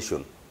cause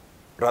cohesion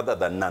rather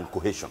than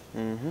non-cohesion.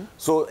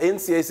 So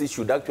NCIC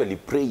should actually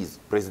praise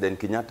President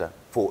Kenyatta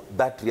for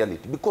that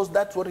reality, because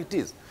that's what it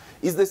is.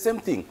 It's the same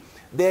thing.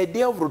 The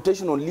idea of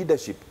rotational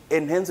leadership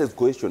enhances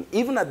cohesion,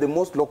 even at the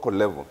most local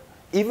level.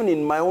 even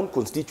in my own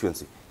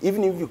constituency,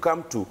 even if you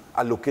come to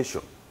a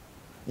location,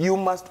 you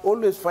must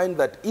always find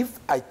that if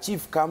a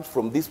chief comes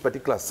from this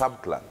particular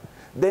sub-clan,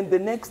 then the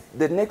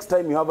next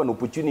time you have an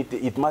opportunity,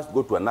 it must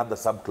go to another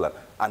sub-clan,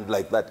 and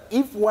like that.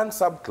 If one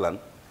sub-clan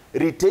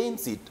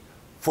retains it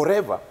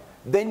forever,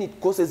 then it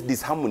causes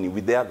disharmony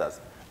with the others.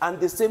 And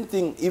the same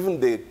thing,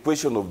 even the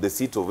question of the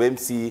seat of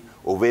MC,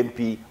 of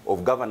MP,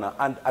 of governor,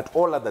 and at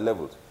all other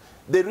levels.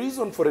 The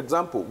reason, for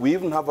example, we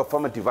even have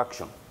affirmative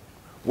action,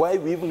 why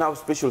we even have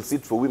special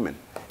seats for women,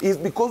 is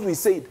because we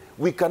said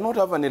we cannot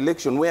have an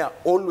election where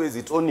always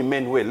it's only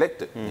men who are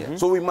elected.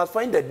 So we must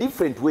find a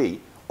different way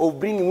of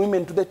bringing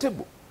women to the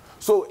table.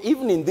 So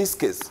even in this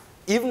case,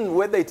 even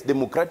whether it's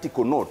democratic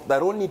or not, there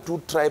are only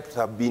 2 tribes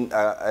have been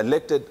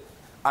elected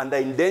and are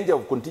in danger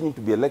of continuing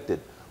to be elected.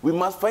 We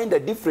must find a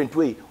different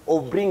way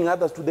of bringing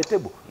others to the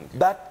table.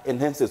 That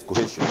enhances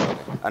cohesion.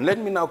 And let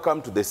me now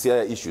come to the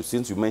Siaya issue,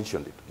 since you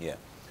mentioned it. Yeah.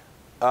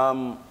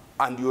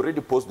 And you already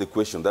posed the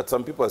question that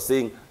some people are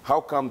saying, how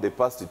come they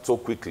passed it so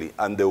quickly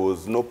and there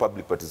was no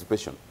public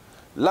participation?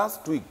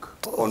 Last week,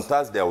 on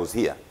Thursday, I was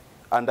here,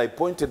 and I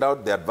pointed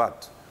out the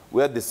advert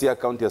where the Siaya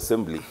County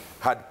Assembly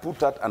had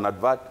put out an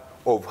advert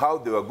of how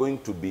they were going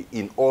to be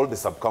in all the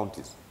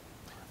sub-counties.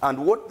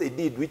 And what they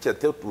did, which I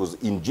thought was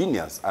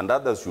ingenious and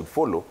others should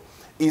follow,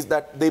 is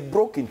that they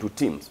broke into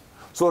teams.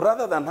 So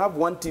rather than have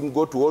one team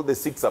go to all the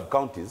 6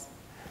 sub-counties,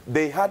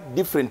 they had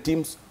different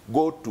teams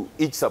go to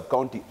each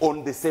sub-county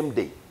on the same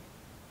day.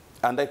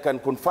 And I can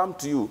confirm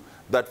to you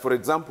that, for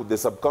example, the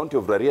sub-county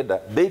of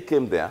Rarieda, they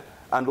came there,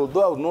 and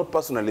although I was not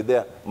personally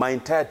there, my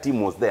entire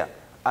team was there,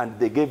 and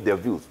they gave their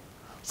views.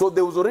 So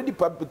there was already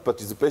public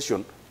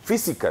participation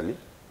physically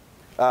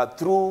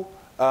through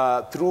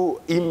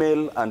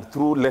email and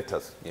through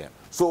letters. Yeah.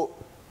 So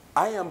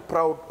I am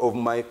proud of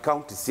my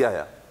county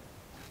Siaya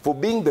for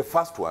being the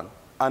first one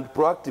and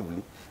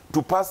proactively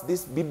to pass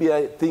this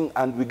BBI thing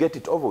and we get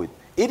it over with.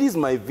 It is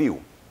my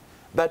view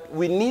that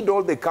we need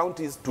all the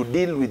counties to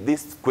deal with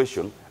this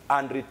question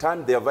and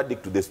return their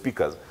verdict to the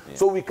speakers,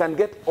 so we can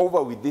get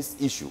over with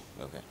this issue.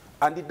 Okay.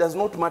 And it does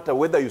not matter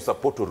whether you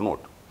support or not.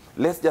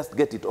 Let's just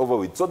get it over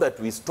with so that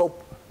we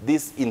stop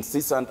this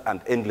incessant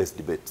and endless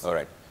debates. All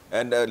right.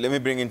 And let me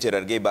bring in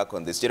Cherargei back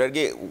on this.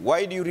 Cherargei,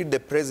 why do you read the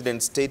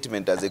president's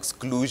statement as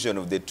exclusion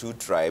of the 2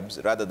 tribes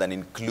rather than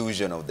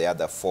inclusion of the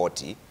other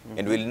 40?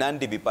 And will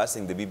Nandi be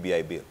passing the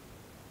BBI bill?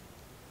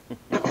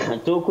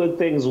 2 quick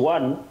things.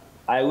 One,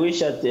 I wish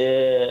that,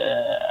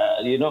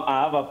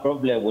 I have a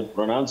problem with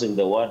pronouncing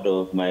the word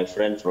of my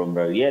friend from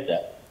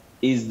Rarieda,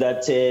 is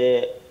that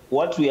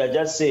what we are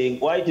just saying,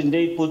 why didn't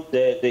they put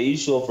the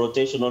issue of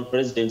rotational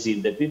presidency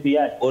in the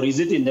PBI? Or is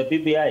it in the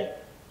PBI?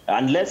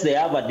 Unless they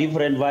have a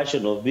different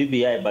version of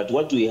BBI, but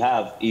what we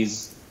have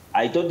is,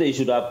 I thought they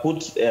should have put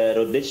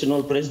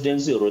rotational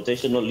presidency or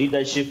rotational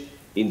leadership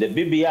in the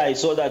BBI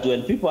so that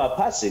when people are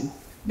passing,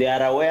 they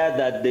are aware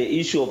that the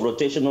issue of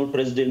rotational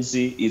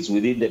presidency is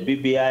within the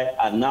BBI,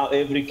 and now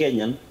every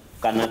Kenyan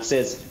can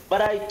access.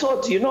 But I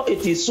thought,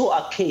 it is so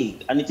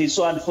archaic, and it is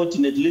so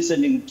unfortunate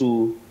listening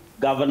to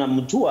Governor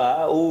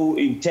Mutua, who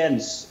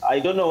intends, I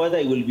don't know whether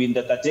he will be in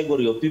the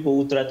category of people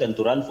who threaten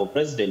to run for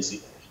presidency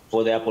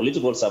for their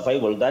political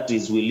survival. That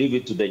is, we leave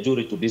it to the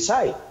jury to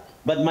decide.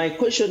 But my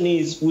question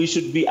is, we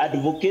should be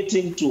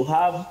advocating to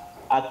have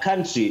a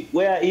country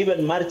where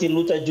even Martin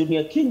Luther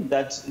Jr. King,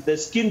 that the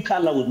skin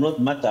color would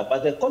not matter,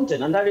 but the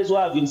content. And that is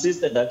why I've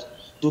insisted that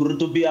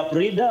to be a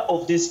leader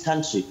of this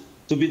country,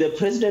 to be the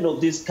president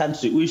of this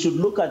country, we should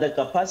look at the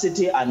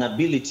capacity and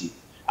ability.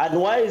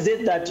 And why is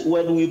it that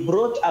when we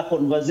brought a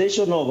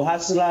conversation of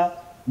hustler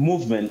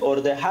movement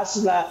or the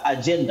hustler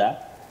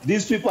agenda,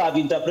 these people have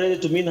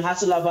interpreted to mean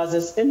hustler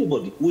versus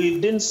anybody? We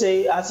didn't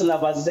say hustler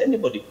versus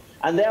anybody.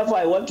 And therefore,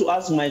 I want to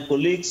ask my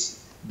colleagues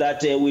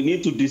that we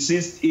need to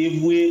desist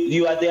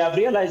if they have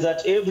realized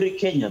that every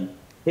Kenyan,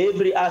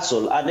 every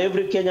hustle, and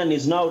every Kenyan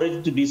is now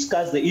ready to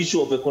discuss the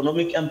issue of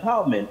economic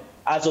empowerment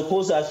as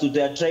opposed to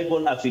their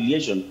tribal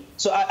affiliation.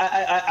 So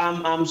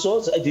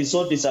it is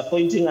so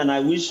disappointing, and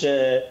I wish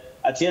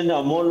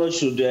Atieno Amolo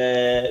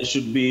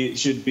should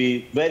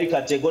be very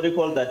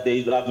categorical that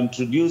they have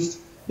introduced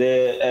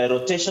the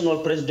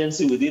rotational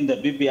presidency within the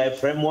BBI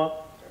framework,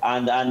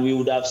 and we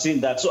would have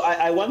seen that. So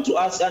I want to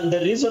ask, and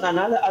the reason,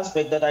 another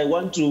aspect that I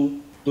want to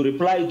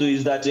reply to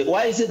is that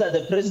why is it that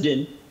the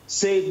president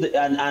said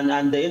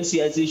and the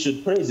NCIC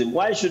should praise him?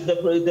 Why should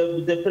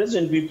the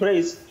president be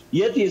praised?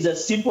 Yet he is a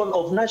symbol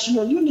of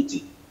national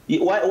unity.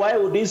 Why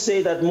would he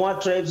say that more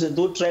tribes and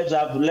 2 tribes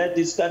have led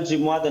this country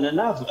more than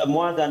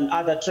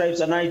other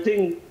tribes? And I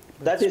think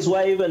that is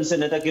why even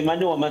Senator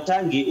Kimani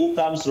Wamatangi, who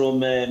comes from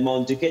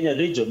Mount Kenya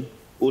region,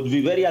 would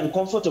be very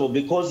uncomfortable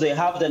because they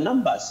have the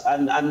numbers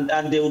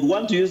and they would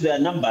want to use their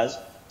numbers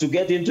to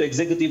get into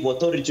executive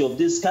authority of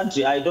this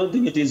country. I don't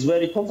think it is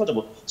very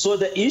comfortable. So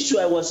the issue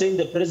I was saying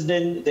the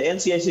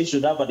NCIC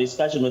should have a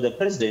discussion with the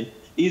president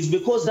is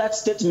because that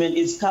statement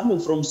is coming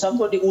from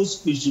somebody who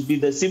should be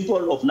the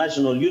symbol of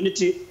national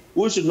unity,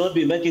 who should not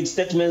be making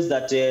statements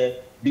that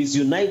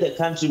disunite the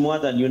country more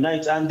than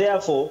unite. And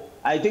therefore,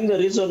 I think the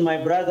reason my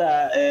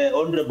brother,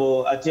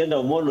 Honorable Atienda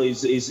Omolo,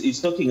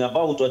 is talking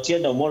about,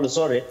 Atienda Omolo,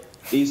 sorry,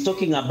 is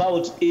talking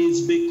about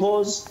is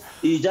because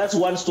he just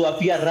wants to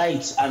appear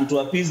right and to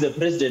appease the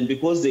president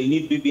because they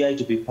need BBI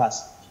to be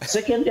passed.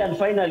 Secondly and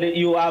finally,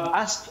 you have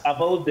asked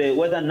about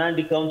whether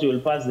Nandi County will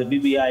pass the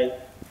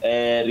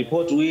BBI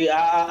report.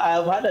 I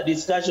have had a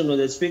discussion with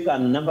the speaker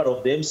and a number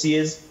of the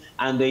MCAs,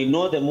 and they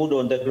know the mood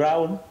on the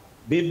ground.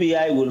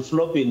 BBI will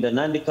flop in the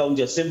Nandi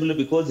County Assembly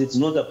because it's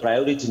not a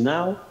priority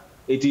now.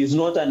 It is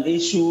not an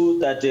issue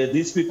that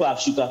these people have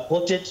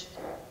sugar-coated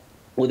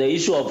with the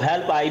issue of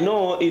help. I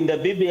know in the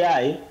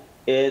BBI,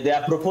 there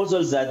are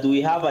proposals that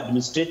we have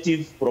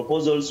administrative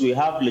proposals, we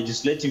have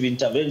legislative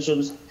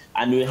interventions,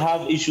 and we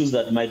have issues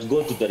that might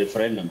go to the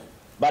referendum.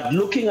 But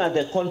looking at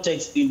the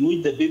context in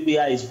which the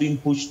BBI is being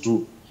pushed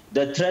through,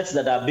 the threats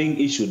that are being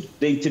issued,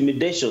 the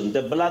intimidation,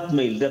 the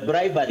blackmail, the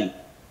bribery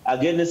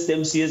against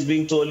MCAs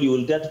being told you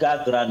will get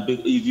background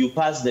if you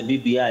pass the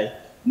BBI,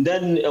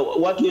 then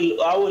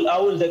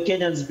how will the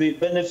Kenyans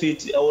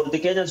benefit, or the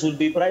Kenyans will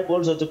be bribed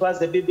also to pass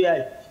the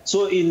BBI?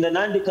 So in the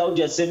Nandi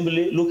County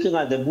Assembly, looking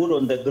at the mood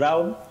on the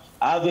ground,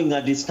 having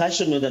a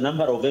discussion with a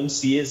number of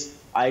MCAs,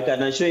 I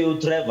can assure you,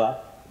 Trevor,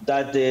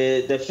 that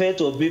the fate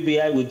of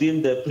BBI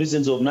within the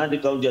prisons of Nandi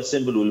County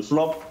Assembly will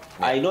flop.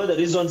 Yeah. I know the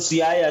reason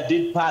CIA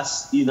did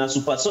pass in a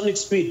supersonic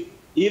speed.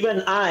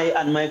 Even I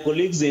and my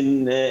colleagues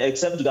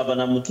except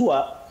Governor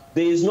Mutua,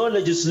 there is no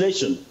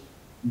legislation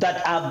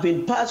that have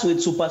been passed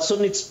with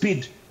supersonic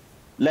speed,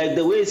 like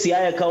the way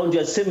CIA County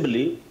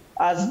Assembly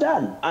has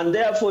done. And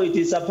therefore, it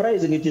is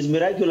surprising, it is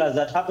miraculous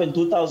that happened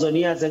 2,000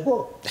 years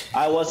ago.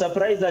 I was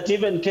surprised that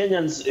even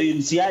Kenyans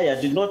in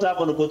CIA did not have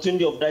an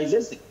opportunity of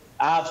digesting.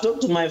 I have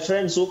talked to my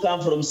friends who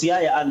come from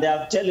CIA, and they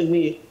are telling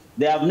me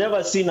they have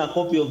never seen a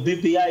copy of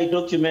BPI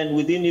document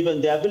within even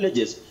their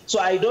villages. So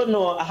I don't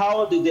know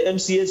how did the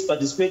MCAs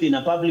participate in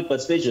a public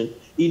participation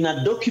in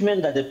a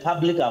document that the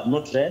public have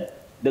not read,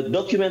 the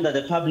document that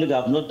the public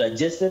have not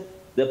digested,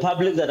 the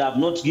public that have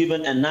not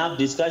given enough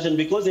discussion,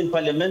 because in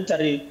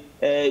parliamentary,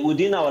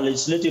 within our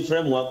legislative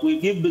framework, we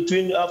give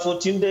between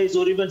 14 days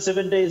or even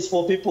 7 days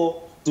for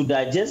people to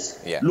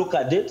digest, look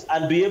at it,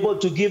 and be able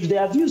to give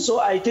their views. So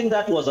I think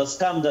that was a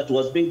scam that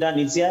was being done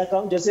in CIA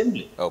County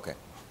Assembly. Okay.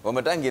 Well,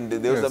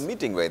 Matangi, there was a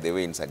meeting, by the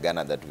way, in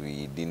Sagana that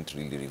we didn't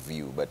really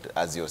review, but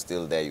as you're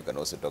still there, you can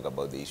also talk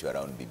about the issue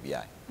around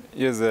BBI.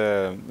 Yes,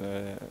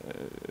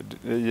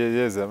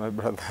 yes, my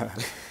brother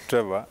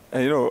Trevor.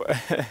 And, you know,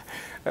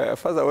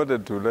 first I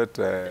wanted to let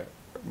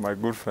my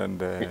good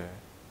friend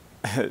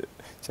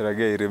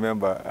Cherargei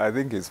remember, I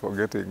think he's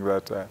forgetting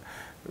that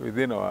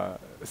within our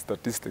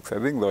statistics, I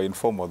think they were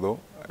informal though,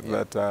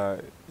 that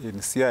in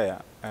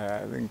Siaya,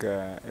 I think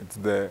it's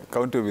the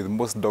county with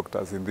most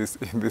doctors in this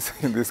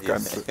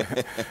country.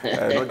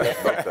 Not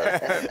just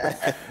doctors,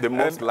 the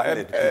most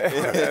learned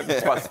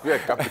per square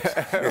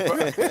capita.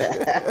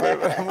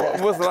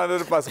 Most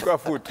learned per square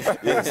foot.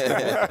 Yes.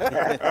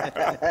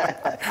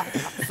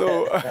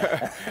 So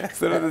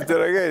Senator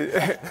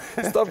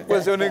Cherargei, stop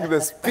questioning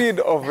the speed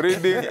of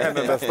reading and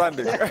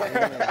understanding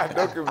a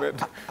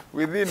document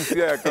within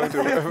Siaya County.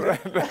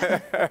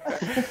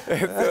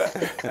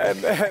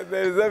 And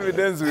there is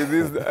evidence with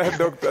these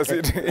doctors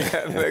sitting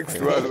here next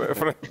to us, my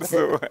friend.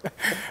 So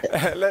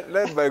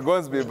let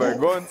bygones be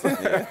bygones. And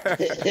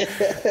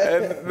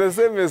the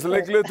same is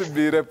likely to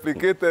be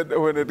replicated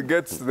when it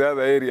gets to the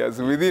other areas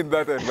within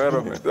that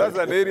environment. That's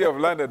an area of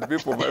learned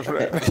people, my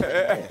friend.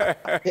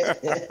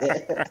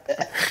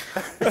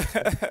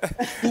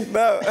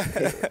 Now,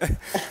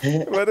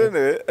 but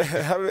anyway,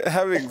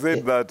 having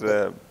said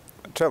that,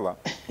 Trevor.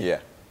 Yeah.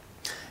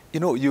 You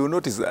know, you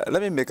notice,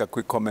 let me make a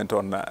quick comment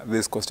on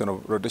this question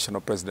of rotation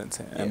of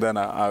presidency, and then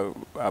I'll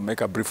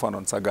make a brief one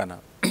on Sagana.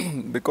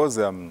 Because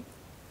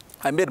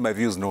I made my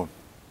views known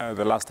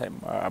the last time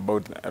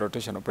about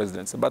rotation of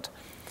presidency, but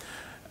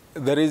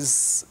there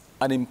is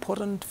an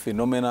important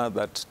phenomena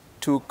that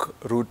took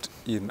root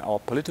in our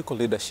political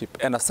leadership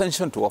and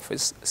ascension to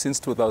office since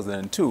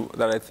 2002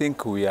 that I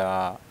think we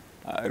are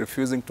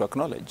refusing to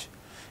acknowledge.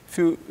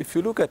 If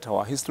you look at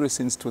our history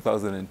since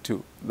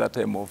 2002, that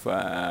time of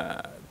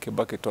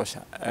Kibaki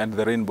Tosha and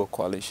the Rainbow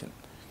Coalition,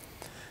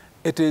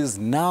 it is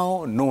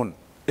now known,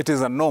 it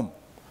is a norm,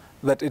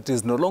 that it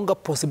is no longer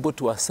possible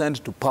to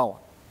ascend to power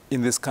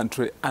in this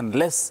country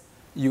unless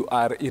you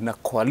are in a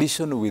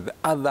coalition with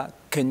other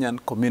Kenyan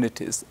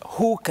communities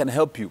who can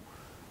help you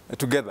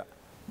together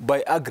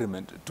by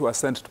agreement to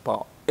ascend to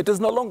power. It is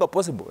no longer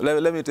possible,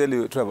 let me tell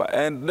you, Trevor,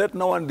 and let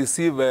no one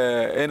deceive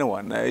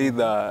anyone,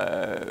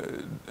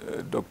 either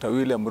Dr.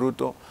 William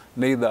Ruto,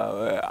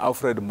 neither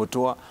Alfred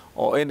Mutua,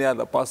 or any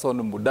other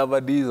person,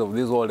 Mudavadis of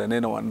this world, and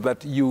anyone,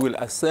 that you will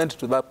ascend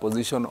to that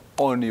position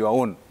on your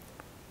own.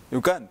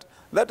 You can't.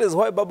 That is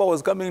why Baba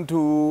was coming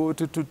to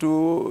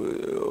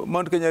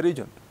Mount Kenya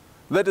region.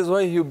 That is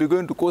why he'll be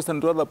going to Coast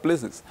and to other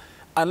places.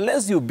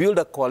 Unless you build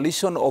a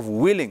coalition of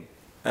willing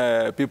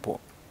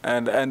people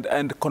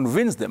and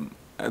convince them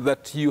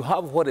that you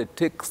have what it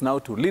takes now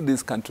to lead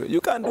this country,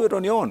 you can't do it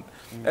on your own.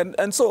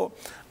 And so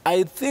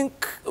I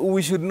think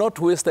we should not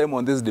waste time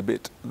on this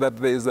debate, that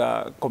there is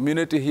a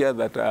community here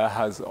that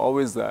has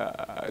always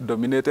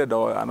dominated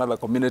or another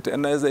community.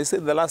 And as I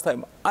said the last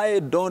time, I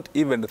don't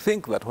even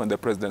think that when the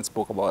president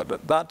spoke about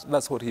that,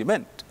 that's what he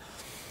meant.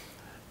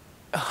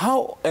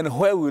 How and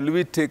where will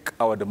we take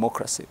our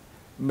democracy,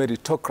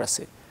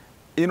 meritocracy,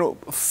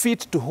 fit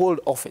to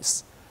hold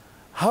office?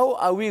 How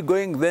are we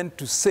going then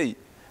to say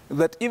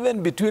that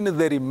even between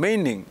the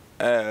remaining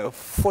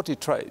 40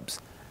 tribes,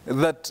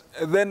 that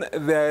then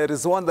there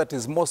is one that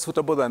is more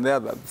suitable than the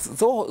other?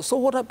 So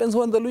what happens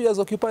when the Luyas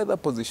occupy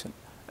that position?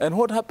 And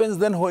what happens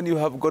then when you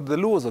have got the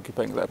Luos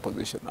occupying that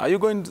position? Are you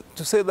going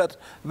to say that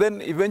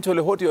then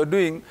eventually what you're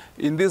doing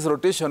in this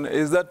rotation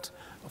is that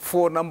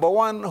for number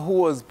one who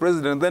was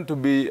president then to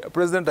be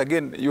president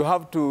again, you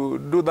have to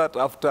do that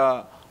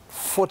after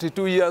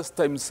 42 years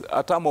times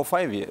a term of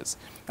 5 years?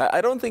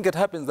 I don't think it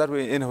happens that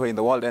way anywhere in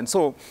the world. And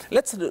so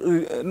let's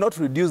not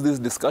reduce this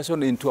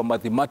discussion into a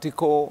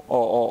mathematical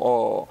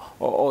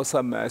or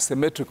some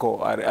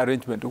symmetrical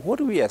arrangement.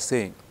 What we are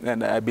saying,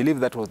 and I believe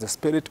that was the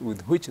spirit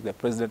with which the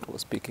president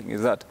was speaking,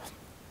 is that,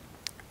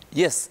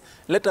 yes,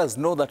 let us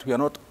know that we are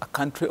not a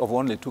country of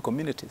only two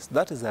communities.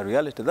 That is a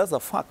reality. That's a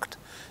fact.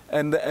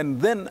 And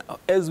then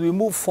as we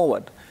move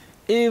forward,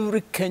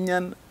 every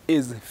Kenyan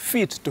is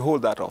fit to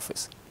hold that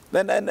office.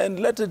 And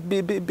let it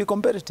be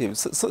competitive,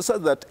 so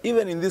that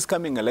even in this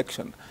coming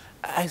election,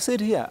 I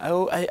said here,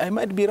 I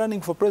might be running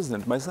for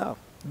president myself.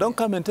 Don't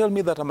come and tell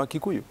me that I'm a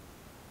Kikuyu.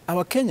 I'm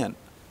a Kenyan.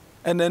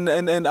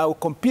 And I'll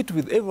compete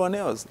with everyone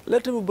else.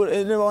 Let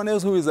everyone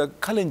else who is a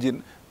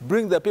Kalenjin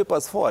bring their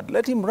papers forward.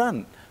 Let him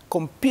run.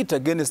 Compete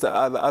against the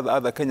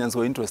other Kenyans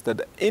who are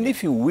interested. And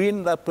if you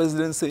win that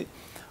presidency,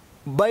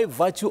 by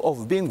virtue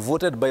of being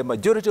voted by a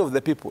majority of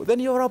the people, then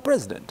you're our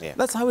president. Yeah.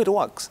 That's how it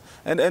works.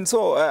 And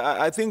so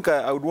I think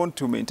I would want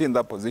to maintain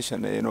that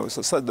position,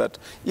 so that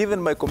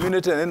even my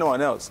community and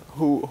anyone else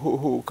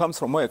who comes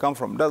from where I come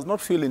from does not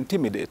feel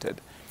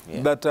intimidated.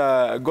 Yeah.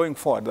 That going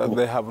forward, that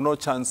they have no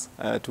chance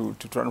to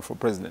run for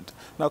president.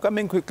 Now,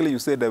 coming quickly, you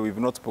said that we've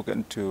not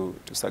spoken to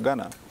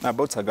Sagana,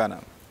 about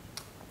Sagana.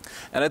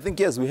 And I think,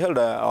 yes, we held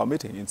our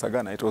meeting in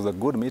Sagana. It was a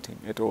good meeting.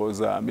 It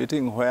was a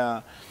meeting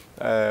where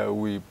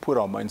we put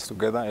our minds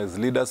together as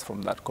leaders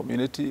from that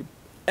community,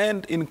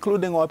 and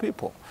including our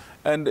people.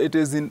 And it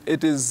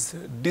is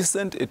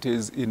decent, it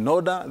is in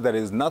order, there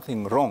is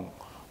nothing wrong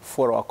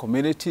for our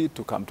community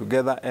to come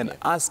together and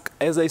ask,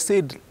 as I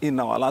said in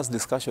our last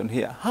discussion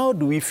here, how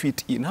do we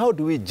fit in, how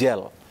do we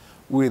gel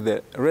with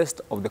the rest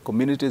of the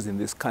communities in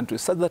this country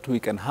so that we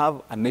can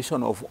have a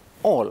nation of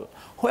all,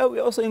 where we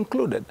are also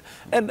included.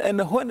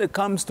 And when it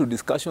comes to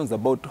discussions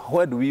about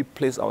where do we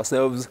place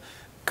ourselves,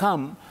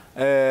 come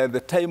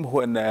the time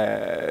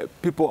when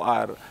people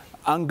are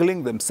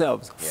angling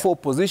themselves for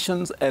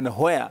positions and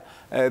where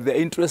the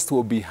interest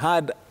will be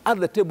had at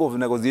the table of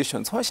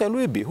negotiations. Where shall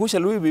we be? Who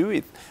shall we be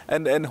with?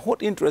 And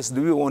what interest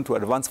do we want to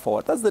advance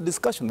forward? That's the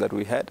discussion that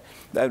we had.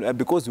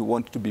 Because we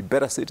want to be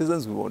better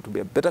citizens, we want to be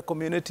a better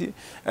community,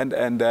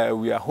 and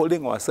we are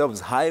holding ourselves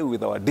high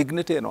with our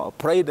dignity and our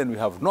pride, and we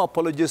have no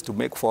apologies to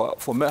make for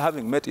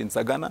having met in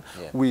Sagana.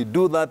 Yeah. We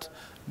do that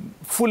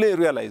fully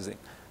realizing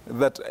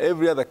that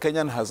every other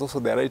Kenyan has also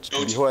the right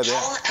to be where they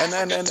are.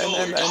 And that's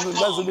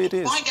the way it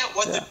is. Find out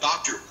what the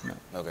doctor...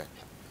 Okay.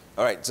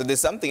 All right, so there's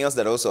something else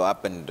that also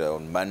happened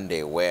on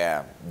Monday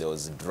where there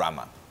was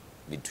drama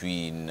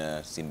between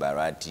Simba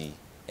Arati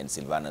and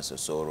Silvanus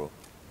Osoro.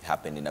 It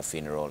happened in a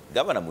funeral.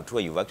 Governor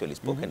Mutua, you've actually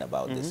spoken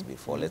about this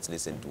before. Let's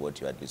listen to what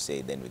you had to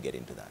say, then we get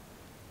into that.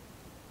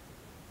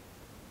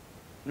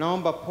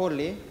 Naomba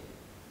pole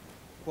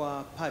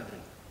kwa padri.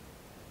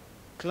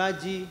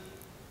 Clergy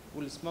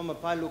ulisimama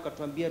pale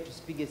ukatuambia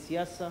tusipige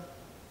siasa.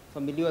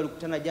 Familia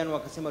walikutana jana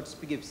wakasema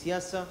tusipige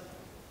siasa,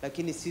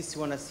 lakini sisi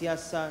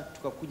wanasiasa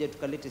tukakuja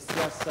tukalete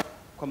siasa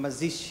kwa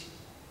mazishi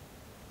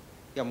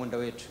ya mwenda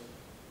wetu.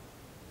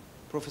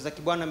 Professor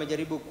Kibwana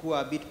amejaribu kuwa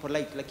a bit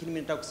polite, lakini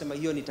mimi nataka kusema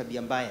hiyo ni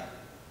tabia mbaya.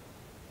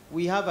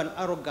 We have an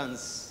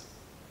arrogance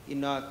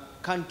in our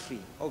country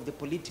of the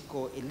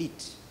political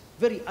elite,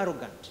 very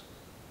arrogant,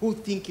 who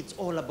think it's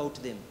all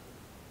about them.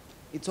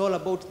 It's all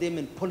about them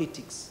in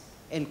politics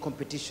and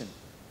competition.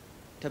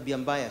 Tabia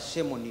mbaya,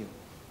 shame on you.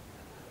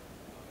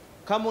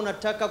 Kama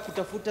unataka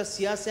kutafuta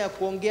siasa ya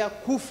kuongea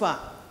kufa,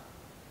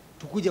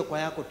 tukuje kwa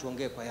yako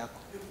tuongee kwa yako.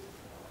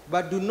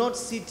 But do not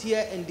sit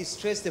here and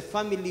distress the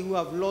family who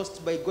have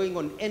lost by going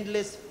on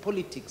endless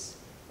politics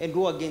and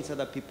go against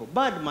other people.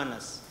 Bad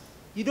manners.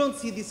 You don't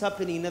see this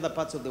happening in other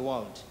parts of the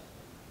world.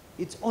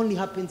 It only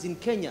happens in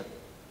Kenya.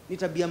 Ni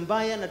tabia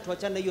mbaya, na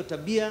tuachane hiyo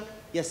tabia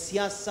ya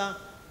siasa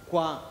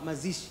kwa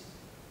mazishi.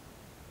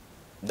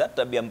 That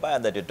tabia mbaya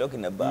that you're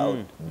talking about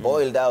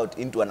boiled out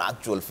into an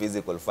actual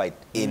physical fight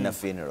in a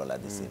funeral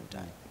at the same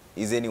time.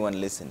 Is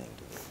anyone listening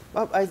to this?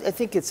 Well, I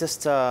think it's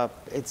just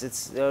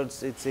it's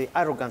the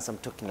arrogance I'm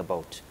talking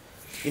about.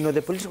 You know,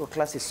 the political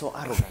class is so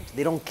arrogant.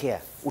 They don't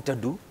care.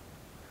 Utadu.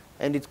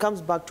 And it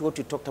comes back to what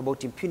you talked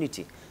about,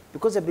 impunity.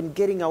 because they've been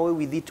getting away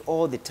with it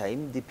all the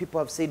time. The people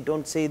have said,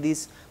 don't say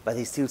this, but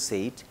they still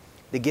say it.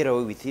 They get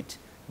away with it.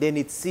 Then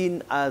it's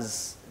seen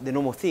as the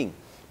normal thing.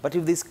 But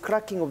if there's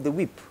cracking of the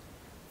whip,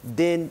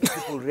 then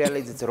people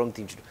realize it's the wrong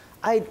thing to do.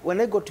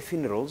 When I go to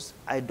funerals,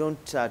 I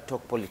don't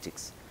talk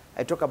politics.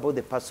 I talk about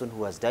the person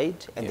who has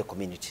died and the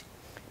community.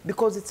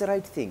 Because it's the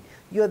right thing.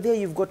 You are there,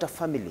 you've got a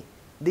family.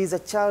 There's a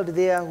child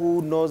there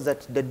who knows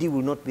that Daddy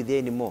will not be there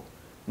anymore.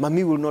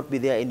 Mommy will not be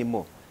there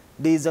anymore.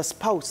 There's a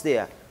spouse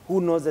there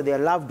who knows that their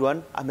loved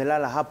one,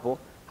 amelala hapo,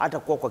 hata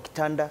kuwa kwa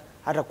kitanda,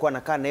 hata kuwa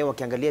nakaa naye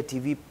wakiangalia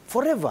TV,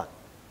 forever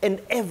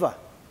and ever.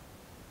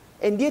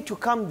 And yet you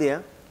come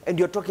there and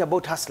you're talking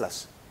about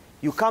hustlers.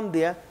 You come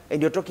there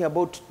and you're talking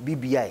about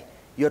BBI.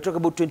 You're talking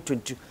about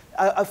 2022.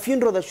 A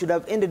funeral that should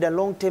have ended a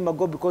long time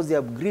ago because they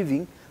are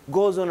grieving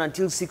goes on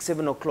until 6,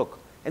 7 o'clock.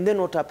 And then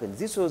what happens?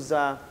 This was,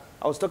 I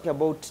was talking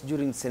about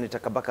during Senator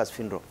Kabaka's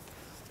funeral.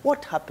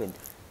 What happened?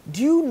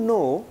 Do you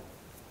know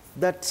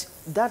that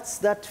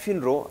that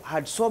funeral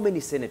had so many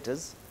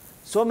senators,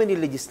 so many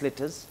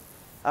legislators,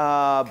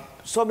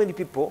 so many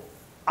people?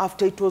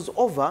 After it was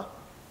over,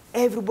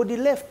 everybody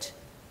left.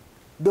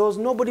 There was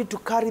nobody to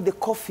carry the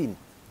coffin,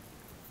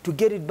 to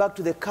get it back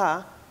to the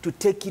car, to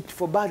take it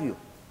for burial.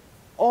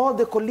 All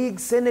the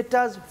colleagues,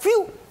 senators,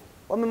 phew,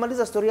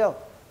 wamemaliza story yao,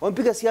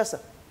 wamepiga siasa.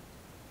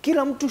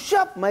 Kila mtu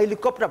sharp,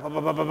 mahelicopter,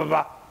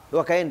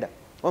 wakaenda,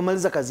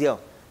 wamemaliza kazi yao.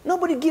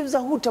 Nobody gives a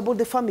hoot about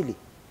the family.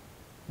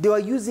 They were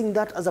using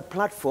that as a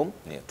platform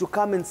to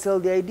come and sell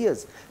their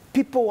ideas.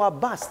 People were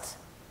bussed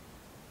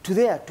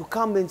to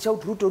come and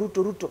shout Ruto,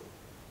 Ruto, Ruto.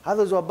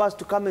 Others were bussed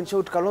to come and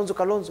shout Kalonzo,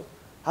 Kalonzo.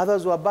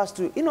 Others were bussed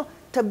to,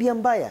 tabia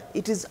mbaya.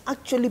 It is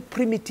actually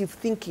primitive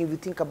thinking if you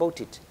think about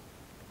it.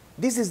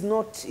 This is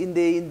not in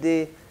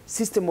the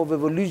system of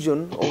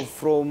evolution of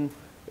from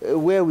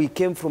where we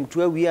came from to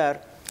where we are.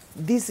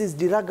 This is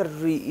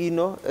derogatory,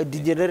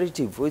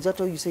 degenerative. Is that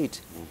how you say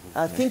it?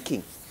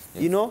 Thinking,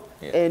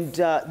 and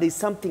there's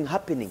something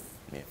happening.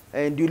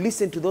 And you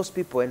listen to those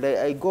people, and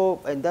I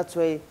go, and that's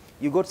why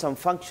you got some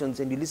functions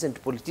and you listen to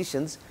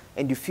politicians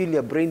and you feel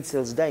your brain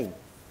cells dying.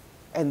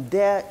 And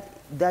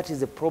that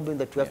is a problem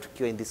that we have to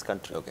cure in this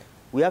country. Okay.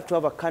 We have to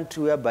have a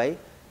country whereby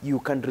you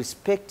can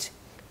respect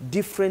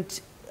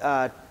different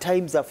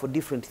times are for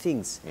different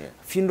things.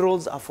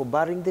 Funerals are for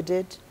burying the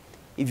dead.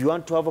 If you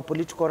want to have a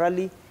political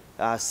rally,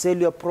 sell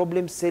your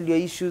problems, sell your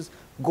issues,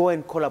 go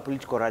and call a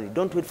political rally.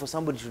 Don't wait for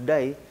somebody to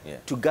die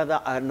to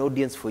gather an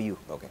audience for you.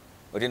 Okay.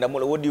 But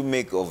Ndamula, what do you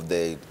make of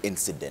the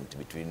incident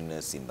between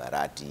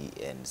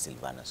Simbarati and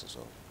Silvanus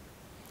Sosoro?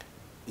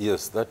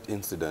 Yes, that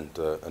incident,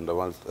 and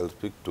I'll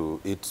speak to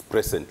it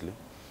presently.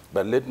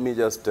 But let me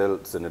just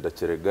tell Senator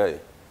Cheregai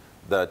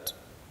that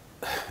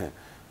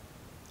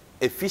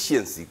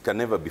efficiency can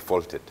never be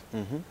faulted.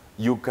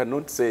 You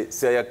cannot say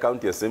Siaya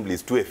County Assembly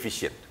is too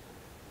efficient.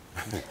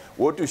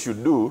 What you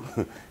should do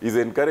is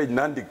encourage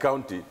Nandi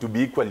County to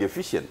be equally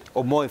efficient.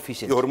 Or more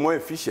efficient. Or more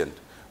efficient,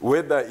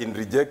 whether in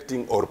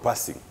rejecting or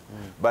passing.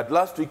 But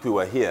last week we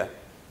were here,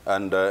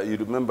 and you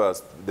remember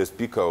the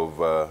Speaker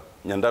of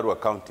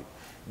Nyandarua County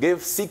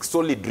gave 6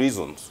 solid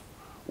reasons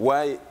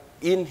why,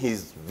 in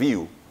his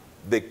view,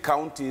 the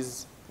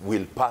counties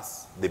will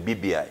pass the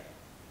BBI.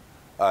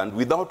 And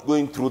without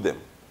going through them,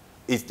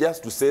 it's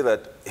just to say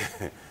that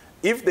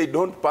if they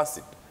don't pass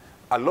it,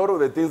 a lot of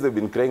the things they've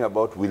been crying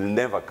about will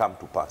never come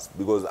to pass.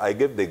 Because I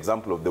gave the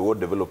example of the World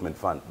Development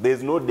Fund.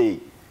 There's no day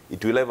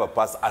it will ever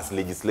pass as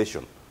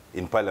legislation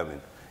in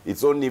Parliament.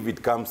 It's only if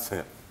it comes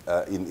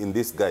in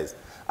these guys.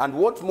 And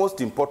what's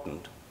most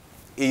important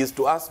is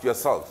to ask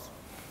yourselves,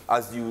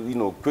 as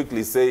you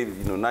quickly say,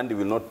 Nandi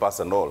will not pass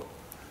and all,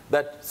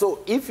 that so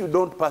if you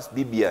don't pass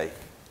BBI,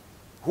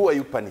 who are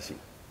you punishing?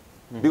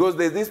 Because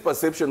there's this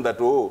perception that,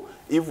 oh,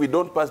 if we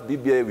don't pass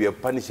BBI, we are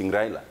punishing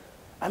Raila.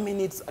 I mean,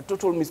 it's a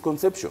total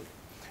misconception.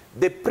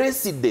 The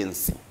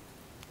presidency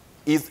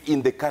is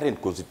in the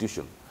current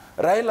constitution.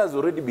 Raila has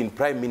already been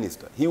prime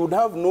minister. He would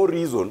have no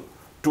reason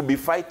to be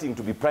fighting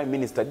to be prime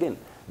minister again.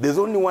 There's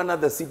only one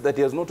other seat that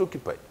he has not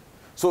occupied.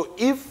 So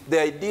if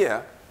the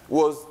idea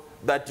was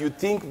that you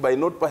think by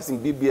not passing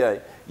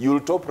BBI,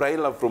 you'll stop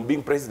Raila from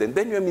being president,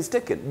 then you're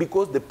mistaken,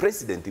 because the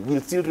presidency will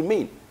still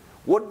remain.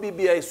 What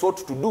BBI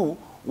sought to do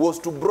was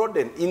to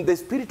broaden in the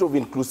spirit of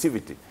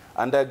inclusivity.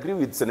 And I agree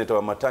with Senator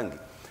Wamatangi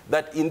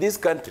that in this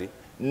country,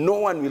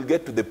 no one will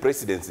get to the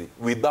presidency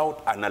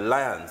without an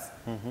alliance,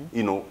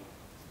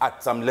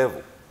 at some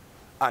level.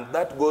 And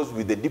that goes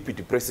with the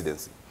deputy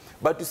presidency.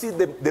 But you see,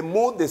 the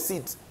more the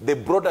seats, the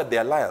broader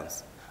the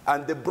alliance.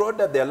 And the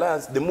broader the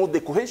alliance, the more the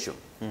cohesion.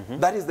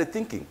 That is the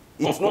thinking.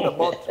 It's not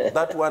about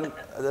that one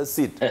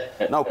seat.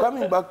 Now,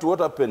 coming back to what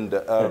happened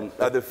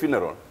at the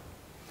funeral,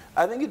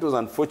 I think it was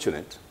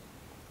unfortunate.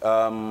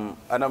 And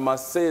I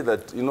must say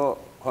that,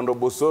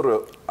 Honorable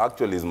Soro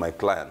actually is my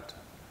client.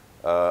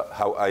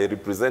 How I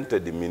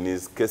represented him in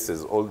his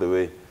cases all the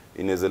way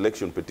in his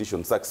election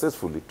petition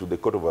successfully to the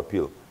Court of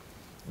Appeal.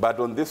 But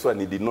on this one,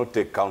 he did not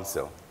take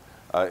counsel.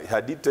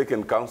 Had he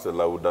taken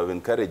counsel, I would have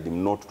encouraged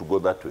him not to go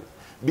that way.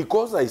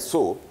 Because I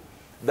saw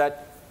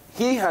that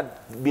he had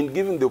been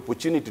given the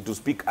opportunity to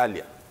speak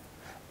earlier.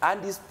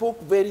 And he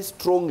spoke very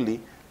strongly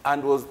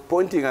and was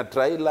pointing at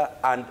Raila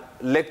and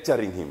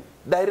lecturing him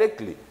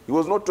directly. He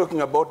was not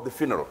talking about the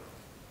funeral.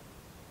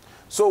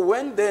 So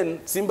when then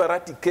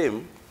Simbarati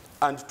came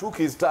and took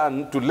his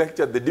turn to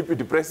lecture the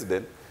deputy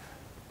president,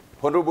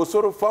 Honorable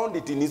Soro found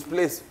it in his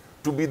place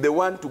to be the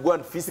one to go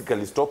and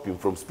physically stop him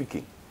from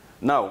speaking.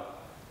 Now,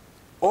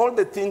 all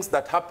the things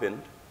that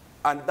happened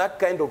and that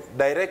kind of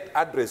direct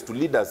address to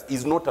leaders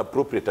is not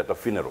appropriate at a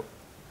funeral.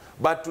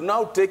 But to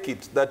now take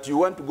it that you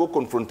want to go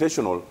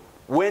confrontational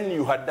when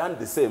you had done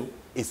the same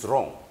is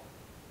wrong.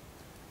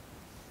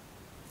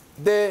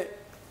 The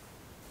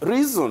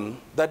reason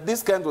that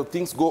these kinds of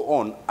things go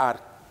on are,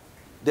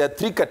 there are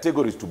three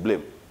categories to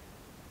blame.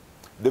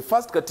 The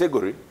first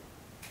category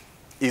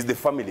is the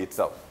family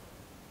itself.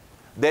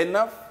 There are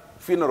enough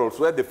funerals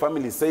where the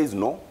family says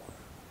no,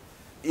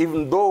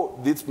 even though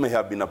this may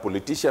have been a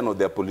politician or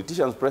there are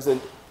politicians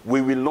present,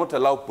 we will not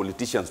allow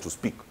politicians to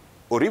speak.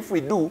 Or if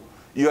we do,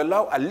 you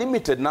allow a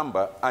limited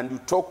number and you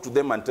talk to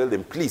them and tell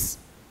them, please,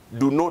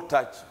 do not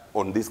touch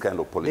on this kind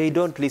of politics. They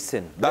don't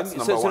listen. That's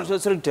number one.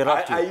 So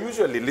interrupt you. I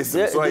usually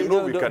listen, so I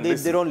know we can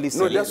listen. They don't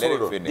listen. No, just Let hold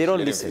him on. finish. They don't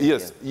Let him listen.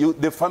 finish. Yes,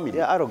 the family.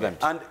 They're arrogant.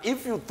 And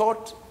if you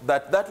thought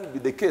that that would be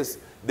the case,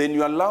 then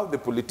you allow the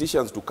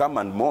politicians to come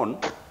and mourn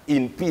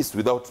in peace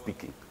without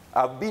speaking.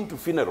 I've been to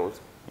funerals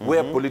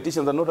where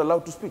politicians are not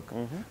allowed to speak.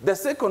 The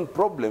second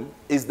problem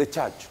is the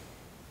church.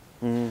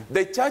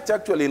 The church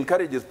actually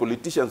encourages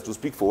politicians to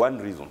speak for one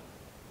reason.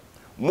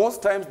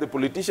 Most times the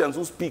politicians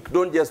who speak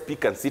don't just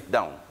speak and sit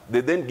down. They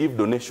then give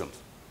donations.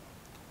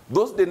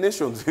 Those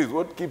donations is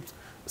what keeps,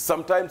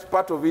 sometimes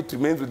part of it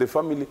remains with the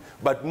family,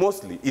 but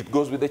mostly it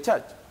goes with the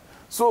church.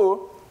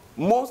 So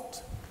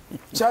most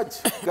church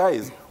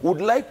guys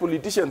would like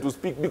politicians to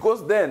speak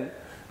because then,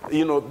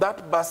 you know,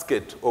 that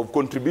basket of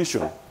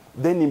contribution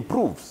then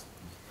improves.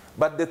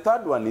 But the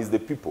third one is the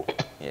people.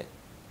 Yeah.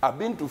 I've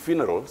been to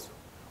funerals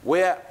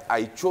where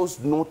I chose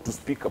not to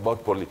speak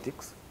about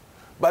politics,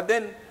 but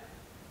then,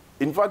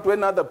 in fact,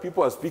 when other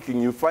people are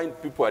speaking, you find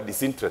people are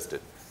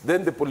disinterested.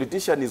 Then the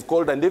politician is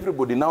called and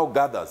everybody now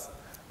gathers.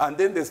 And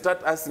then they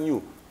start asking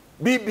you,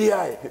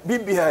 BBI,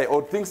 BBI,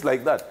 or things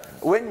like that.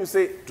 When you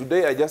say,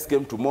 today I just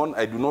came to mourn,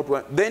 I do not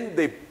want, then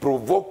they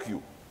provoke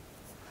you.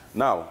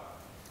 Now,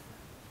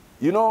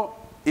 you know,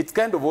 it's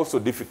kind of also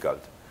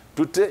difficult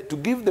to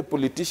give the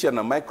politician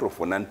a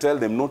microphone and tell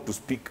them not to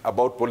speak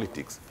about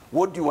politics.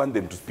 What do you want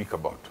them to speak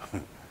about?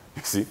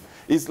 You see,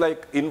 it's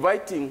like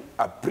inviting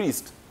a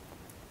priest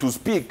to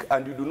speak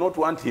and you do not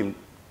want him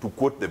to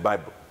quote the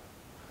Bible.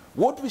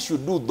 What we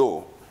should do,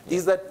 though,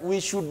 is that we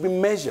should be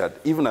measured,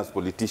 even as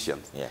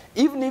politicians. Yeah.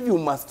 Even if you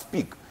must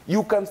speak,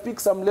 you can speak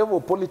some level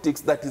of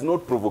politics that is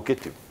not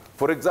provocative.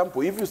 For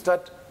example, if you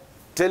start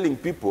telling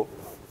people,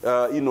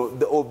 you know,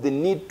 of the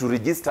need to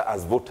register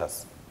as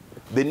voters,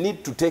 the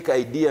need to take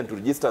ID and to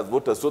register as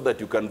voters so that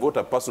you can vote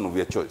a person of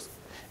your choice.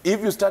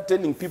 If you start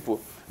telling people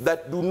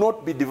that do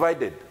not be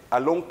divided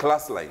along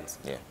class lines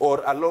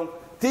or along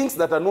things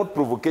that are not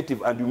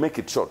provocative and you make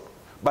it short.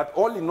 But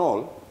all in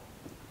all,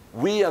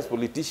 we as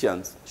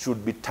politicians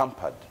should be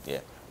tempered.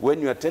 Yeah.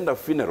 When you attend a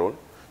funeral,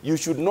 you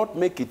should not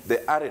make it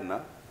the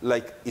arena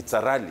like it's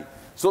a rally,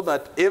 so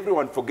that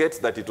everyone forgets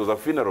that it was a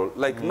funeral.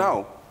 Like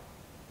now,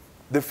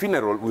 the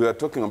funeral we were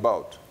talking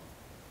about,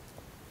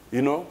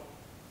 you know,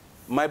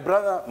 my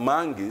brother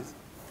Mangis,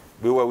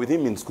 we were with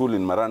him in school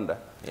in Maranda.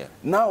 Yeah.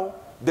 Now,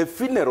 the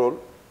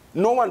funeral,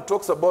 no one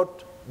talks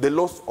about the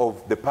loss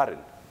of the parent.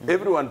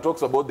 Everyone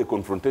talks about the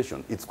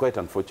confrontation. It's quite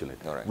unfortunate.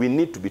 All right. We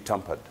need to be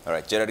tempered. All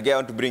right, Gerard Gay, I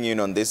want to bring you in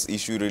on this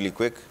issue really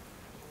quick.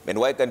 And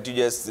why can't you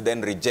just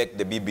then reject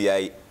the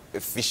BBI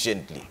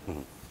efficiently?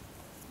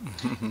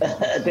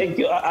 Thank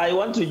you. I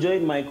want to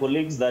join my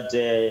colleagues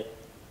that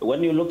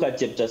when you look at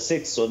Chapter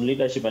 6 on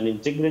leadership and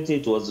integrity,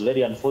 it was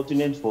very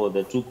unfortunate for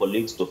the two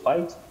colleagues to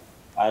fight.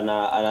 And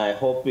I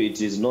hope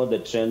it is not the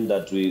trend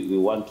that we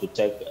want to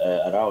take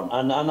around.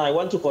 And I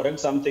want to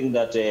correct something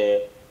that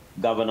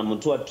Governor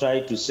Mutua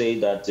tried to say,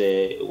 that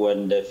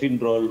when the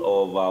funeral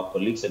of our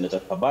colleague Senator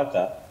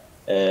Kabaka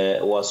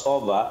was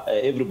over,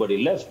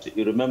 everybody left.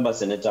 You remember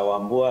Senator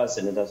Wambua,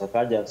 Senator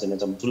Sakaja, and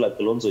Senator Mutula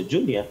Kilonzo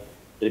Jr.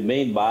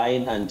 remained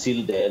behind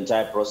until the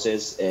entire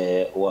process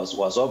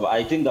was over.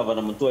 I think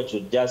Governor Mutua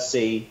should just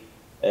say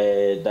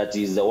that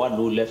he's the one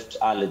who left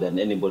earlier than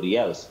anybody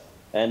else.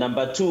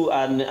 Number two,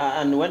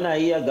 and when I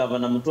hear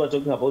Governor Mutua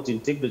talking about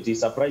integrity, it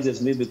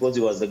surprises me because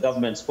he was the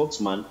government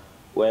spokesman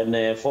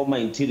when former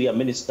Interior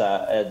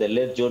Minister, the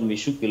late John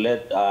Mishuki,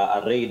 led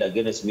a raid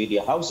against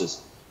media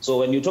houses. So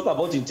when you talk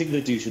about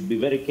integrity, you should be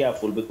very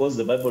careful, because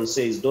the Bible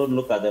says, don't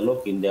look at the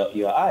lock in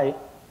your eye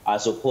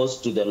as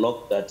opposed to the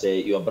lock that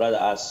your brother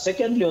has.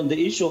 Secondly, on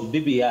the issue of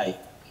BBI,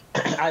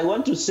 I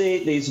want to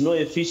say there is no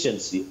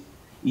efficiency,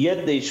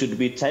 yet there should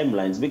be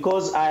timelines,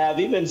 because I have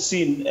even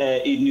seen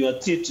in your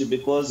tweet,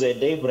 because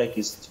Daybreak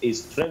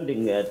is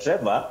trending,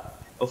 Trevor,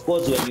 of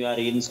course, when you are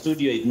in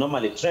studio, it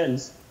normally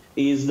trends,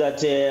 is that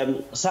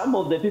some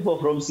of the people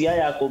from CI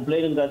are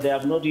complaining that they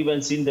have not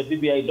even seen the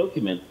BBI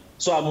document.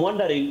 So I'm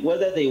wondering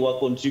whether they were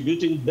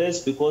contributing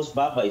best because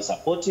Baba is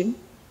supporting,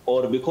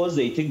 or because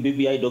they think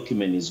BBI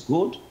document is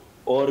good,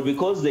 or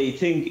because they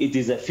think it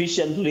is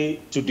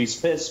efficiently to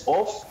dispense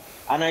off.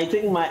 And I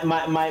think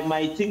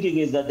my thinking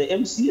is that the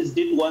MCS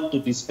did want to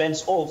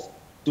dispense off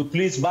to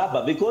please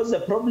Baba, because the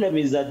problem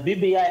is that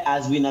BBI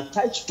has been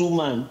attached too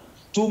much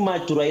to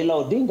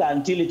Raila Odinga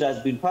until it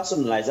has been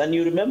personalized. And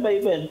you remember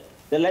even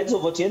the likes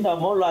of Otienda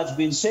Amolo has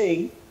been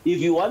saying, if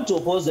you want to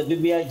oppose the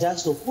BBI,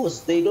 just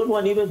oppose. They don't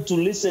want even to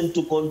listen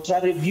to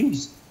contrary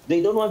views.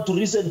 They don't want to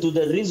listen to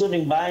the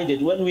reasoning behind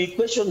it. When we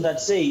question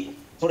that, say,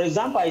 for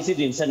example, I sit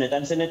in Senate,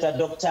 and Senator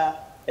Dr.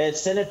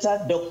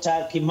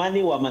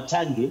 Kimani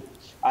Wamatangi,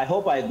 I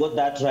hope I got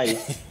that right,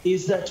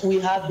 is that we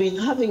have been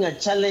having a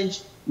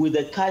challenge with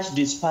the cash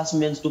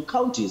disbursements to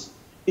counties.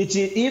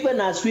 Even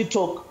as we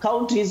talk,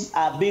 counties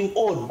are being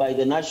owed by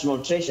the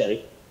National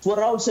Treasury for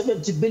around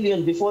 70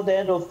 billion before the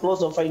end of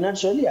close of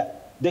financial year.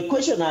 The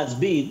question has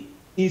been,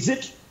 is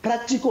it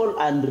practical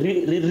and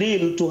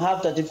real to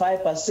have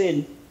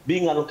 35%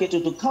 being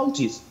allocated to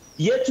counties?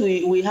 Yet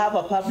we have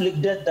a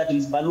public debt that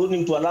is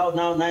ballooning to allow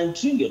now 9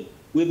 trillion.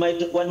 We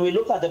might, when we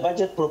look at the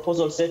budget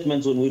proposal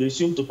statements when we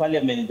resume to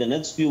Parliament in the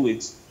next few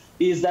weeks,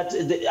 is that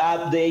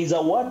there is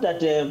a word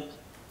that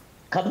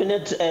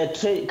Cabinet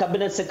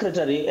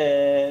Secretary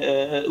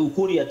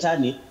Ukuri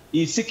Yatani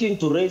is seeking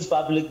to raise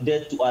public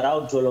debt to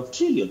around 12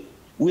 trillion.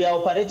 We are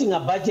operating a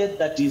budget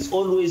that is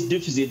always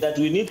deficit, that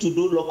we need to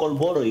do local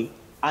borrowing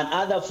and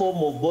other form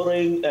of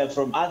borrowing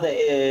from other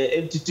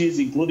entities,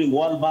 including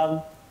World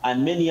Bank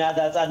and many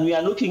others. And we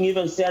are looking,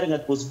 even staring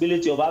at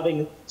possibility of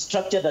having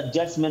structured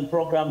adjustment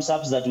programs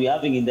such that we're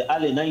having in the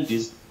early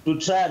 90s to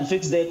try and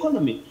fix the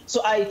economy.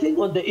 So I think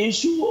on the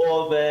issue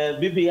of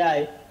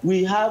BBI,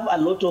 we have a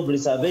lot of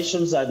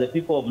reservations as the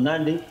people of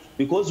Nandi,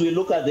 because we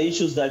look at the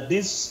issues that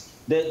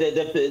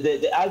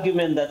the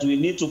argument that we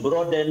need to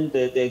broaden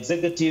the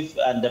executive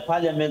and the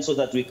parliament so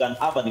that we can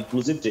have an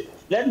inclusivity.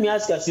 Let me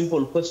ask a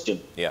simple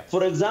question. Yeah.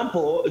 For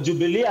example,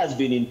 Jubilee has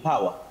been in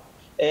power.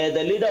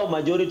 The leader of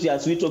majority,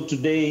 as we talk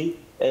today,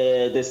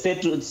 the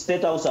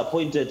State House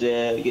appointed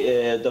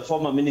the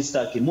former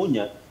Minister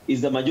Kimunya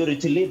is the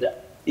majority leader.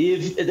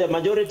 If the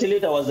majority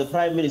leader was the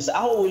prime minister,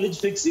 how will it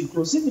fix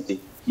inclusivity?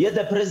 Yet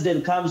the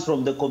president comes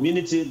from the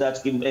community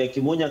that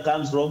Kimunya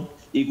comes from.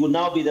 He could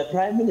now be the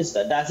prime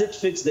minister. Does it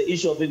fix the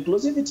issue of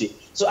inclusivity?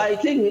 So I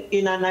think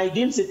in an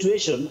ideal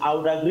situation, I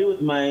would agree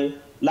with my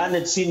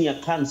learned senior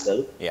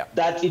counsel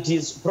that it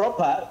is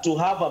proper to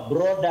have a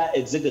broader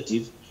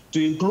executive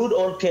to include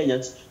all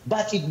Kenyans,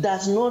 but it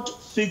does not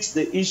fix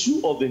the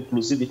issue of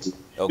inclusivity.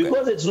 Okay.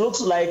 Because it looks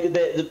like,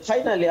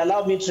 finally,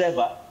 allow me,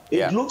 Trevor,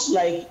 it looks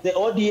like the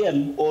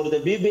ODM or the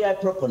BBI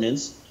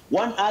proponents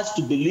want us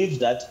to believe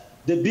that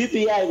the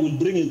BBI will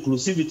bring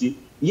inclusivity,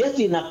 yet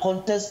in a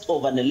contest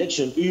of an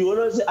election, you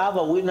always have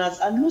a winners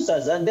and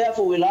losers, and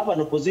therefore we'll have an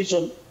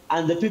opposition,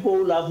 and the people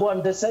will have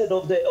won the side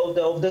of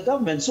the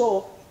government.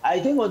 So I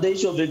think on the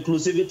issue of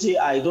inclusivity,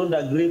 I don't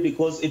agree,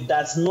 because it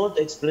does not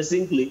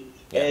expressly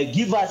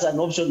give us an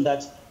option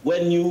that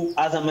when you,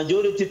 as a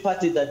majority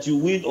party, that you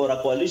win, or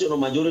a coalition or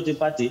majority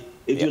party,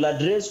 it will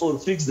address or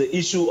fix the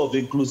issue of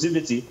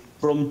inclusivity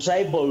from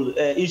tribal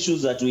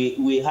issues that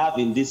we have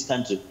in this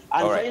country.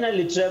 And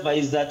finally, Trevor,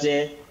 is that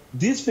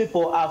these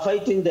people are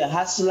fighting the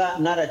hustler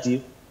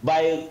narrative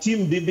by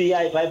Team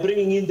BBI, by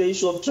bringing in the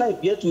issue of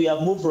tribe, yet we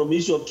have moved from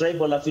issue of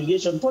tribal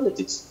affiliation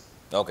politics.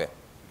 Okay.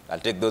 I'll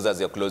take those as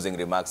your closing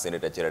remarks,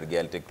 Senator Cherargei.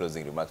 I'll take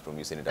closing remarks from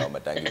you, Senator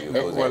Wamatangi.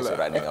 You're also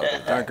running out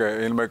of time.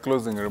 Okay, in my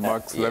closing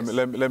remarks,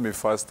 let me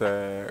first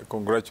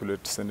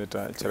congratulate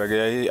Senator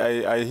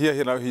Cherargei. I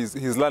hear now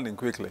he's learning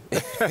quickly.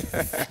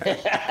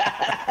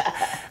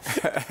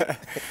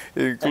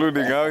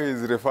 Including how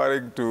he's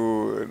referring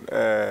to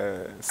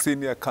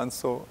senior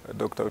counsel,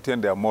 Dr.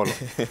 Otiende Amolo.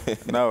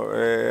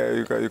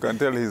 Now, you can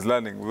tell he's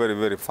learning very,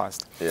 very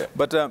fast. Yeah.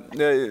 But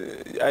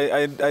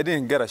I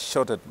didn't get a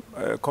shot at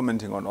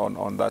commenting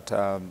on that,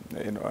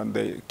 on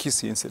the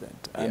Kisii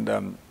incident.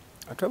 And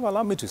Trevor,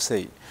 allow me to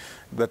say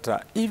that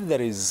if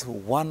there is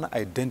one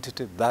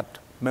identity that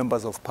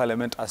members of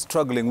parliament are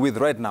struggling with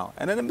right now,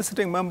 and any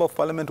sitting member of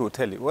parliament will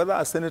tell you, whether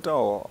a senator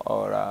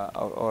or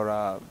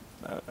a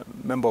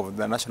member of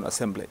the National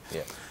Assembly,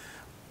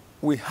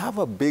 we have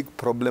a big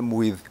problem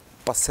with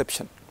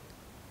perception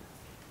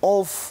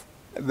of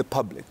the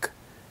public,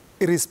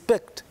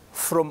 respect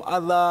from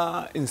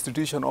other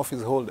institution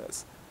office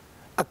holders,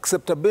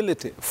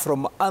 acceptability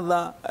from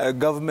other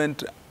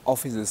government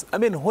offices. I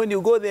mean, when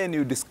you go there and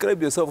you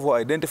describe yourself or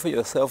identify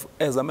yourself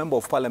as a member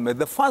of parliament,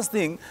 the first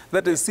thing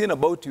that is seen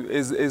about you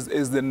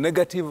is the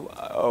negative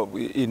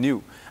in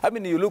you. I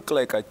mean, you look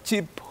like a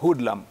cheap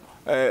hoodlum.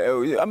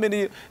 I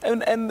mean,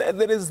 and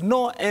there is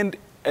no end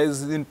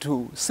as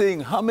into saying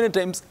how many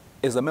times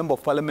is a member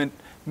of parliament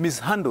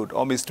mishandled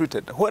or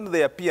mistreated when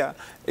they appear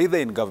either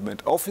in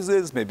government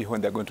offices, maybe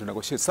when they're going to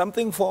negotiate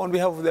something for on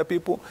behalf of their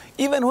people,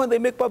 even when they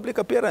make public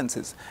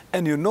appearances.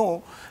 And you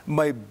know,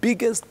 my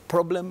biggest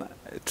problem,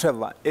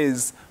 Trevor,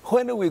 is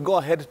when we go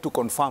ahead to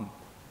confirm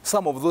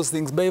some of those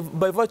things by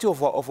virtue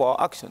of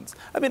our actions.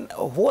 I mean,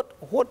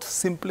 what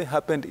simply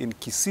happened in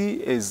Kisii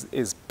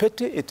is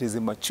petty, it is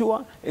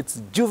immature,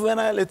 it's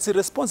juvenile, it's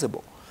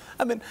irresponsible.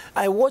 I mean,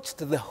 I watched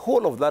the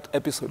whole of that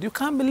episode. You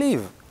can't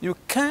believe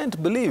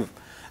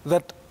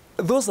that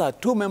those are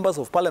two members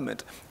of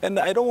parliament. And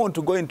I don't want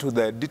to go into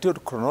the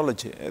detailed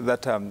chronology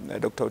that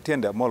Dr.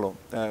 Otiende Amolo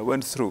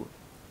went through.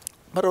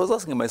 But I was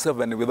asking myself,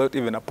 and without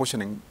even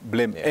apportioning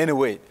blame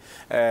anyway,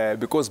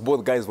 because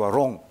both guys were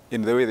wrong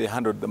in the way they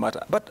handled the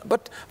matter.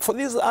 But for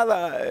this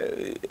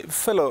other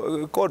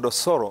fellow called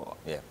Osoro,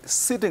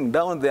 sitting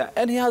down there,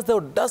 and he has the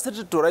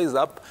audacity to rise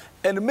up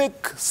and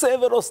make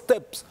several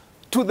steps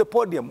to the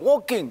podium,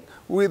 walking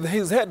with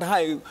his head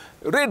high,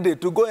 ready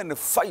to go and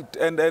fight.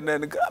 And I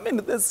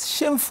mean, it's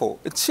shameful.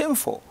 It's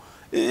shameful.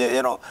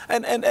 You know,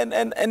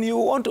 and you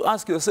want to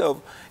ask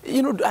yourself,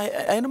 you know,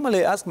 I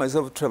normally ask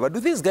myself, Trevor, do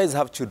these guys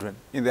have children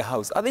in the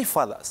house? Are they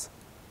fathers?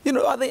 You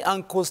know, are they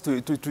uncles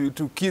to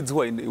kids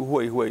who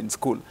are in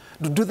school?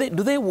 Do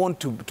they want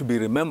to be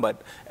remembered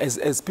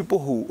as people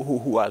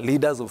who are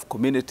leaders of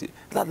community?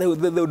 That they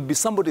would be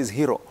somebody's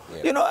hero.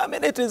 Yeah. You know, I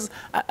mean, it is.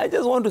 I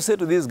just want to say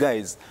to these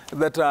guys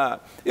that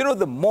you know,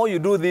 the more you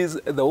do this,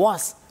 the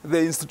worse the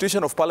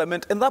institution of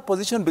parliament and that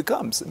position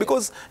becomes.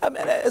 Because I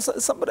mean,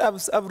 somebody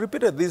I've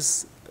repeated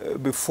this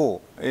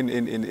before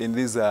in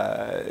this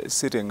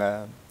sitting,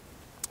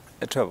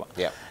 Trevor.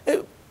 Yeah.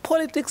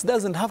 Politics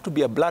doesn't have to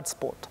be a blood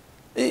sport.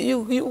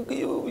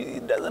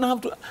 It doesn't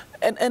have to,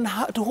 and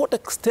to what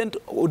extent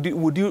would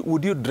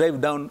you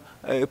drive down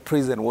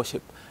praise and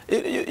worship?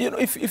 You know,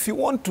 if you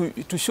want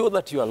to show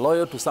that you are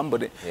loyal to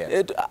somebody,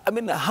 I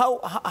mean,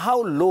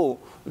 how low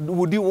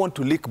would you want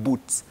to lick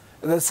boots?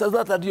 So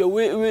that you're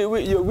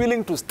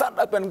willing to stand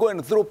up and go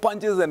and throw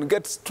punches and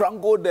get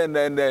strangled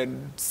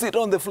and sit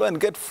on the floor and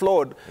get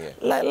floored,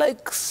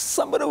 like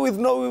somebody with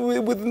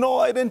no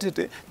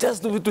identity,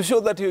 just to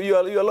show that you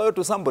are loyal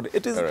to somebody.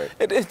 It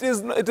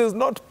is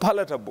not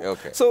palatable.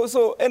 Okay.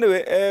 So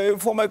anyway,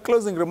 for my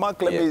closing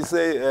remark, let me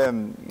say,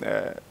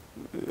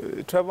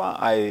 Trevor,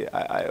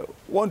 I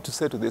want to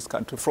say to this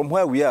country, from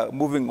where we are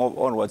moving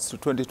onwards to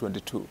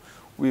 2022.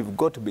 We've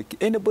got to be,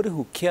 anybody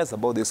who cares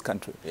about this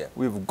country,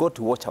 we've got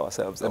to watch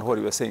ourselves and what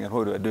we are saying and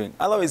what we are doing.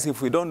 Otherwise, if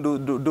we don't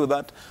do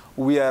that,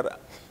 we are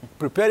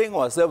preparing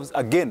ourselves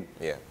again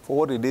for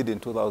what we did in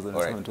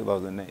 2007,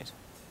 2008.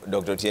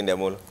 Dr. Otiende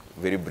Amolo,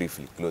 very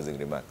briefly, closing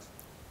remarks.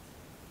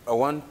 I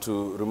want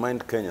to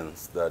remind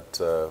Kenyans that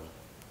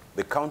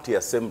the county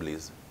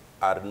assemblies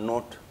are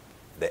not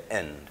the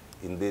end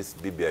in this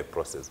BBI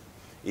process.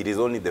 It is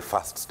only the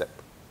first step.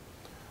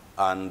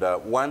 And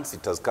once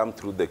it has come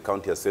through the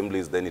county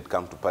assemblies, then it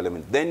comes to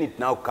parliament. Then it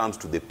now comes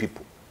to the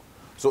people.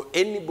 So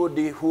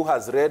anybody who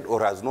has read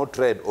or has not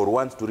read or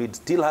wants to read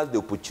still has the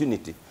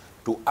opportunity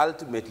to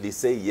ultimately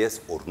say yes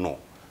or no.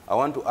 I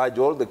want to urge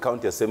all the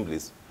county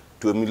assemblies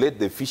to emulate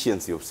the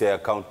efficiency of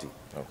Siaya County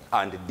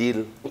and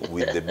deal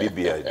with the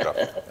BBI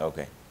draft.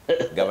 Okay.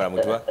 Governor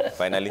Mutua,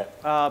 finally.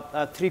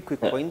 3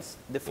 quick points.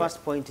 The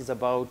first point is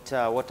about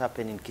what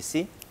happened in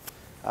Kisii.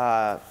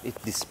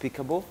 It's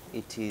despicable.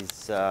 It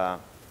is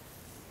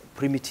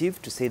primitive,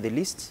 to say the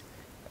least,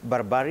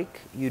 barbaric.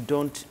 You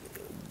don't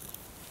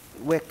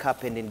wake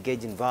up and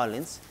engage in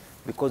violence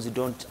because you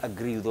don't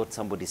agree with what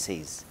somebody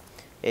says.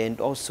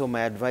 And also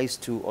my advice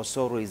to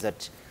Osoro is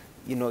that,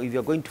 you know, if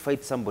you're going to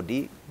fight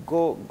somebody,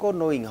 go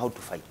knowing how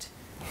to fight.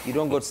 You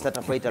don't go to start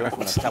a fight alafu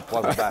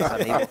unachapwa vibaya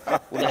sana hivyo.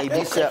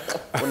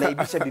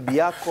 Unaibisha bibi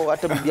yako,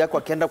 hata bibi yako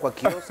akienda kwa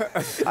kiosk,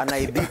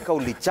 anaibika,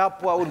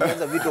 ulichapwa,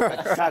 ulianza vitu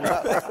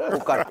ukachanga,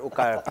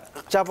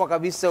 ukachapwa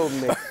kabisa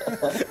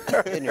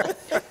Anyway.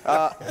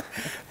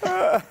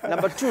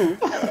 Number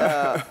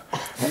 2,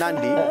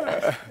 Nandi.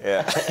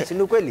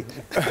 Sinu kweli.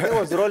 He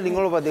was rolling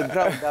all over the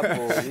ground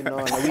hapo, you know,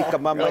 anawika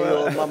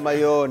mama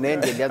yo,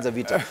 Nandi alianza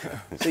vita.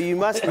 So you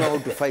must know how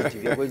to fight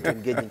if you're going to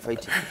engage in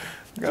fighting.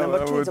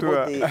 Number 2 is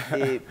about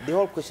the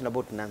whole question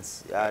about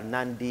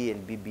Nandi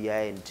and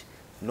BBI and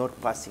not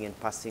passing and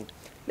passing.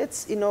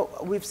 Let's, you know,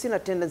 we've seen a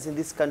tendency in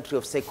this country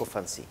of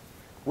sycophancy,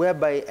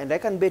 whereby, and I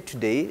can bet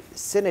today,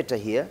 Senator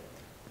here,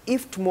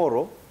 if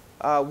tomorrow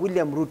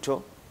William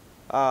Ruto,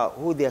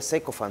 who they are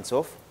sycophants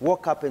of,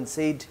 woke up and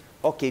said,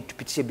 okay,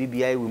 tupitishe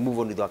BBI, we move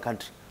on with our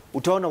country.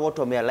 Utaona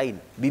watu wamealign,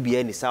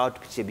 BBI ni sawa,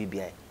 tupitishe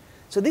BBI.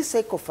 So this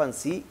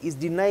sycophancy is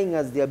denying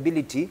us the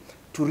ability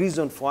to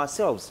reason for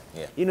ourselves.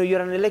 You know,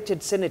 you're an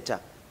elected senator,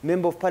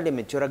 member of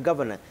parliament, you're a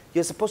governor.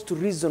 You're supposed to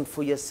reason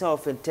for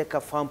yourself and take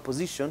a firm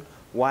position,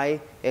 why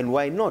and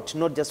why not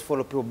just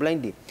follow people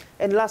blindly.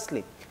 And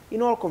lastly,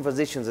 in all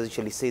conversations, as I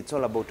usually say, it's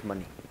all about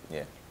money.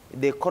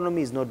 The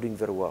economy is not doing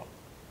very well.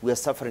 We are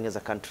suffering as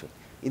a country.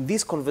 In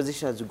these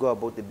conversations, as we go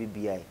about the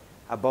BBI,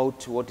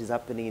 about what is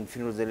happening in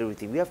funerals and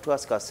everything, we have to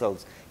ask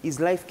ourselves, is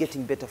life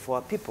getting better for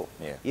our people?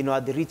 You know,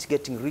 are the rich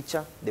getting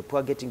richer, the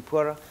poor getting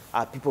poorer?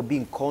 Are people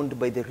being conned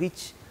by the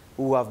rich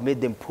who have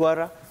made them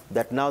poorer,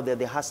 that now they're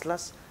the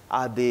hustlers?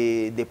 Are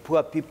the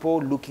poor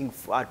people looking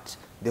at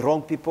the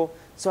wrong people?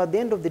 So at the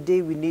end of the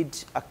day, we need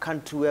a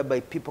country whereby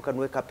people can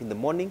wake up in the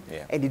morning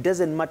and it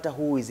doesn't matter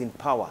who is in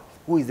power,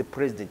 who is the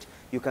president.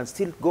 You can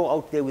still go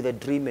out there with a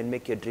dream and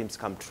make your dreams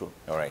come true.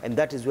 All right. And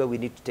that is where we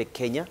need to take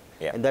Kenya.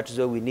 Yeah. And that is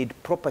where we need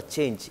proper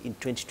change in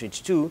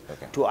 2022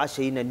 to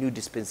usher in a new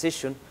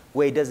dispensation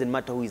where it doesn't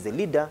matter who is the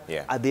leader.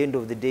 Yeah. At the end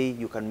of the day,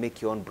 you can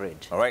make your own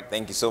bread. All right,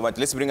 thank you so much.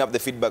 Let's bring up the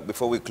feedback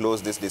before we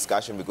close this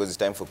discussion because it's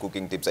time for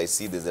cooking tips. I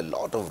see there's a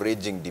lot of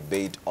raging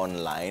debate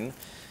online.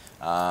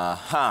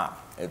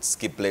 It's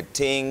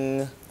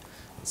Kipleting.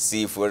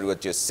 See if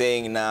what you're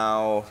saying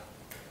now.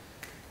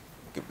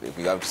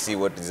 We have to see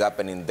what is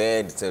happening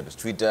there. It's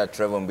Twitter,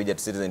 Trevor Mbija at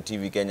Citizen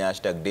TV Kenya,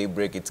 hashtag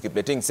Daybreak. It's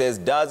Kipleting says,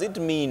 does it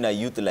mean a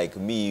youth like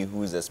me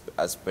whose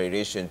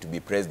aspiration to be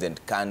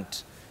president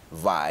can't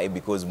vie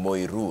because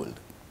Moi ruled?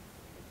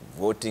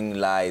 Voting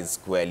lies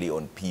squarely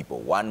on people.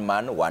 One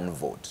man, one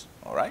vote.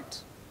 All right?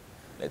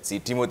 Let's see.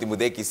 Timothy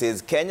Mudeki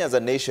says, Kenya as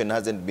a nation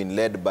hasn't been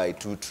led by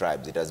two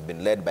tribes. It has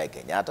been led by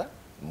Kenyatta,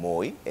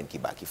 Moi, and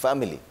Kibaki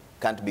family.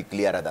 Can't be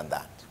clearer than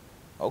that.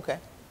 Okay.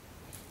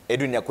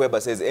 Edwin Nyakweba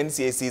says,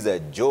 NCAC is a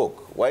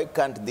joke. Why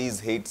can't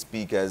these hate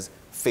speakers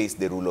face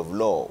the rule of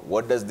law?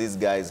 What does these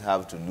guys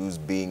have to lose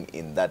being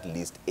in that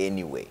list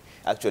anyway?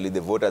 Actually,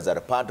 the voters are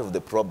part of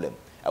the problem.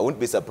 I wouldn't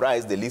be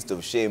surprised the list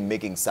of shame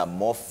making some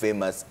more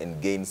famous and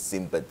gain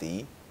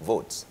sympathy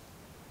votes.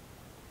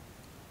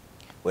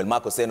 Well,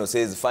 Marco Seno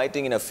says,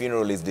 fighting in a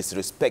funeral is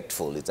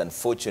disrespectful. It's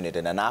unfortunate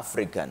and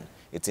un-African.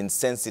 It's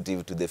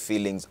insensitive to the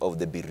feelings of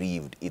the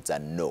bereaved. It's a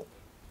no.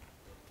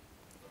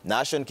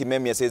 Nashon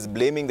Kimemia says,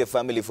 blaming the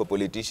family for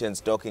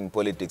politicians talking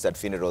politics at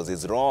funerals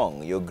is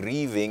wrong. You're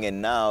grieving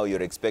and now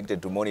you're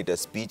expected to monitor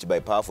speech by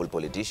powerful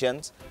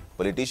politicians.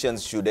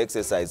 Politicians should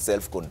exercise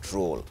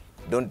self-control.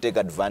 Don't take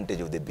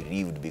advantage of the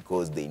bereaved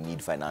because they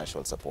need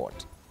financial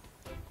support.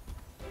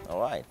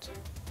 All right.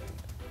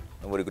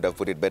 Nobody could have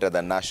put it better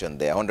than Nashon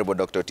there. Honorable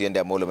Dr. Tiende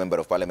Amolo, Member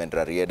of Parliament,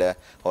 Rarieda.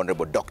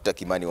 Honorable Dr.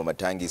 Kimani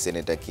Wamatangi,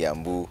 Senator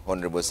Kiambu.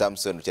 Honorable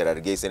Samson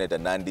Cherargei, Senator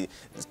Nandi.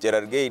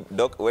 Cherargei,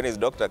 when is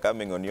Doctor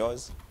coming on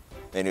yours?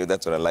 Anyway,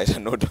 that's on a lighter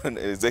note. On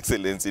His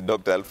Excellency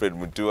Dr. Alfred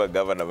Mutua,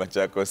 Governor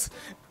Machakos.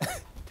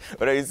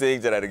 What are you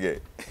saying, Cherargei?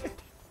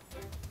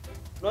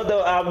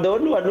 No, I'm the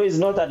only one who is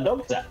not a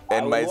doctor.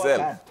 And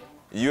myself.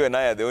 You and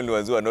I are the only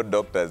ones who are not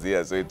doctors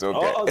here, so it's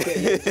okay. Oh,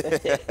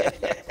 okay.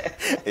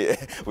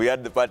 Yeah, we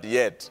had the party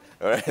yet.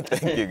 All right,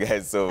 thank you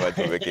guys so much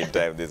for making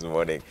time this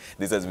morning.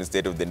 This has been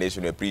State of the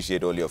Nation. We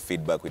appreciate all your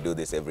feedback. We do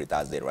this every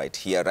Thursday right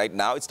here. Right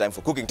now, it's time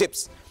for Cooking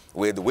Tips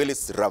with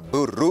Willis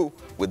Raburu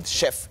with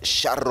Chef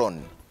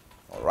Sharon.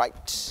 All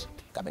right,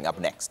 coming up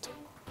next.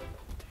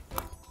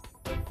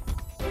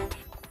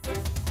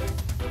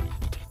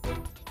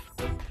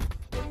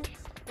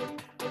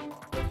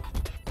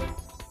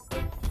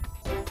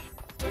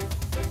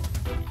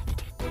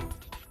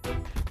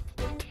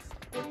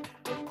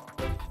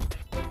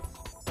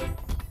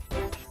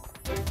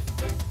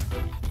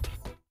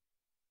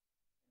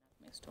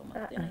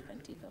 Then I can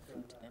take a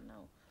fruit and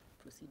now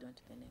proceed on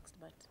to the next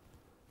part.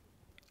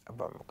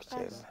 About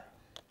kucheza.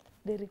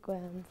 Dairy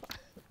kwanza.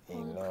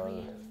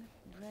 Cream,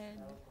 bread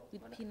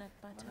with peanut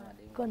butter.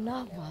 Go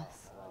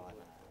nervous.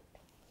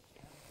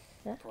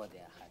 Pour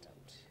their heart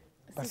out.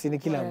 Basi ni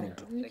kila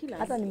mtu.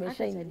 Hata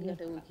nimeshaingia.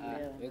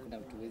 Kuna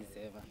vitu huwezi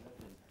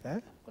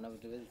sema. Kuna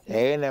vitu huwezi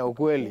sema. Na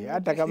ukweli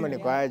hata kama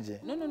niko aje.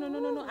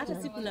 No.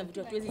 Hata si kuna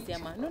vitu hatuwezi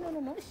sema. No.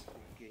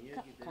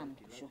 Come.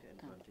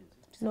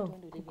 No,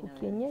 kuku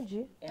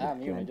kienyeji,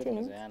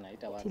 plantain,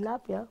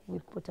 tilapia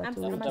with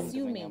potato. I'm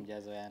assuming.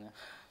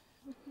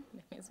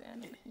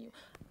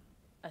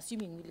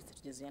 Assuming Willis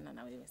tutazoeana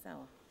na wewe,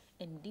 sawa?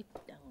 And deep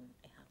down,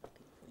 I have a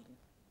thing for you.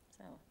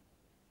 Sawa?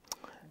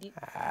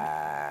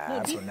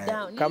 Deep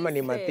down. Kama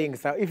ni mathing,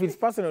 sawa. If it's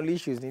personal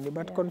issues,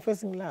 but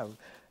confessing love,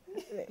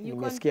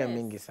 nimesikia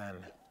mingi sana.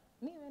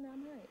 Me when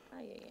I'm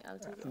right. I'll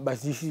take it.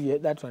 But you see,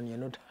 that one you're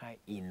not high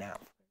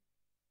enough.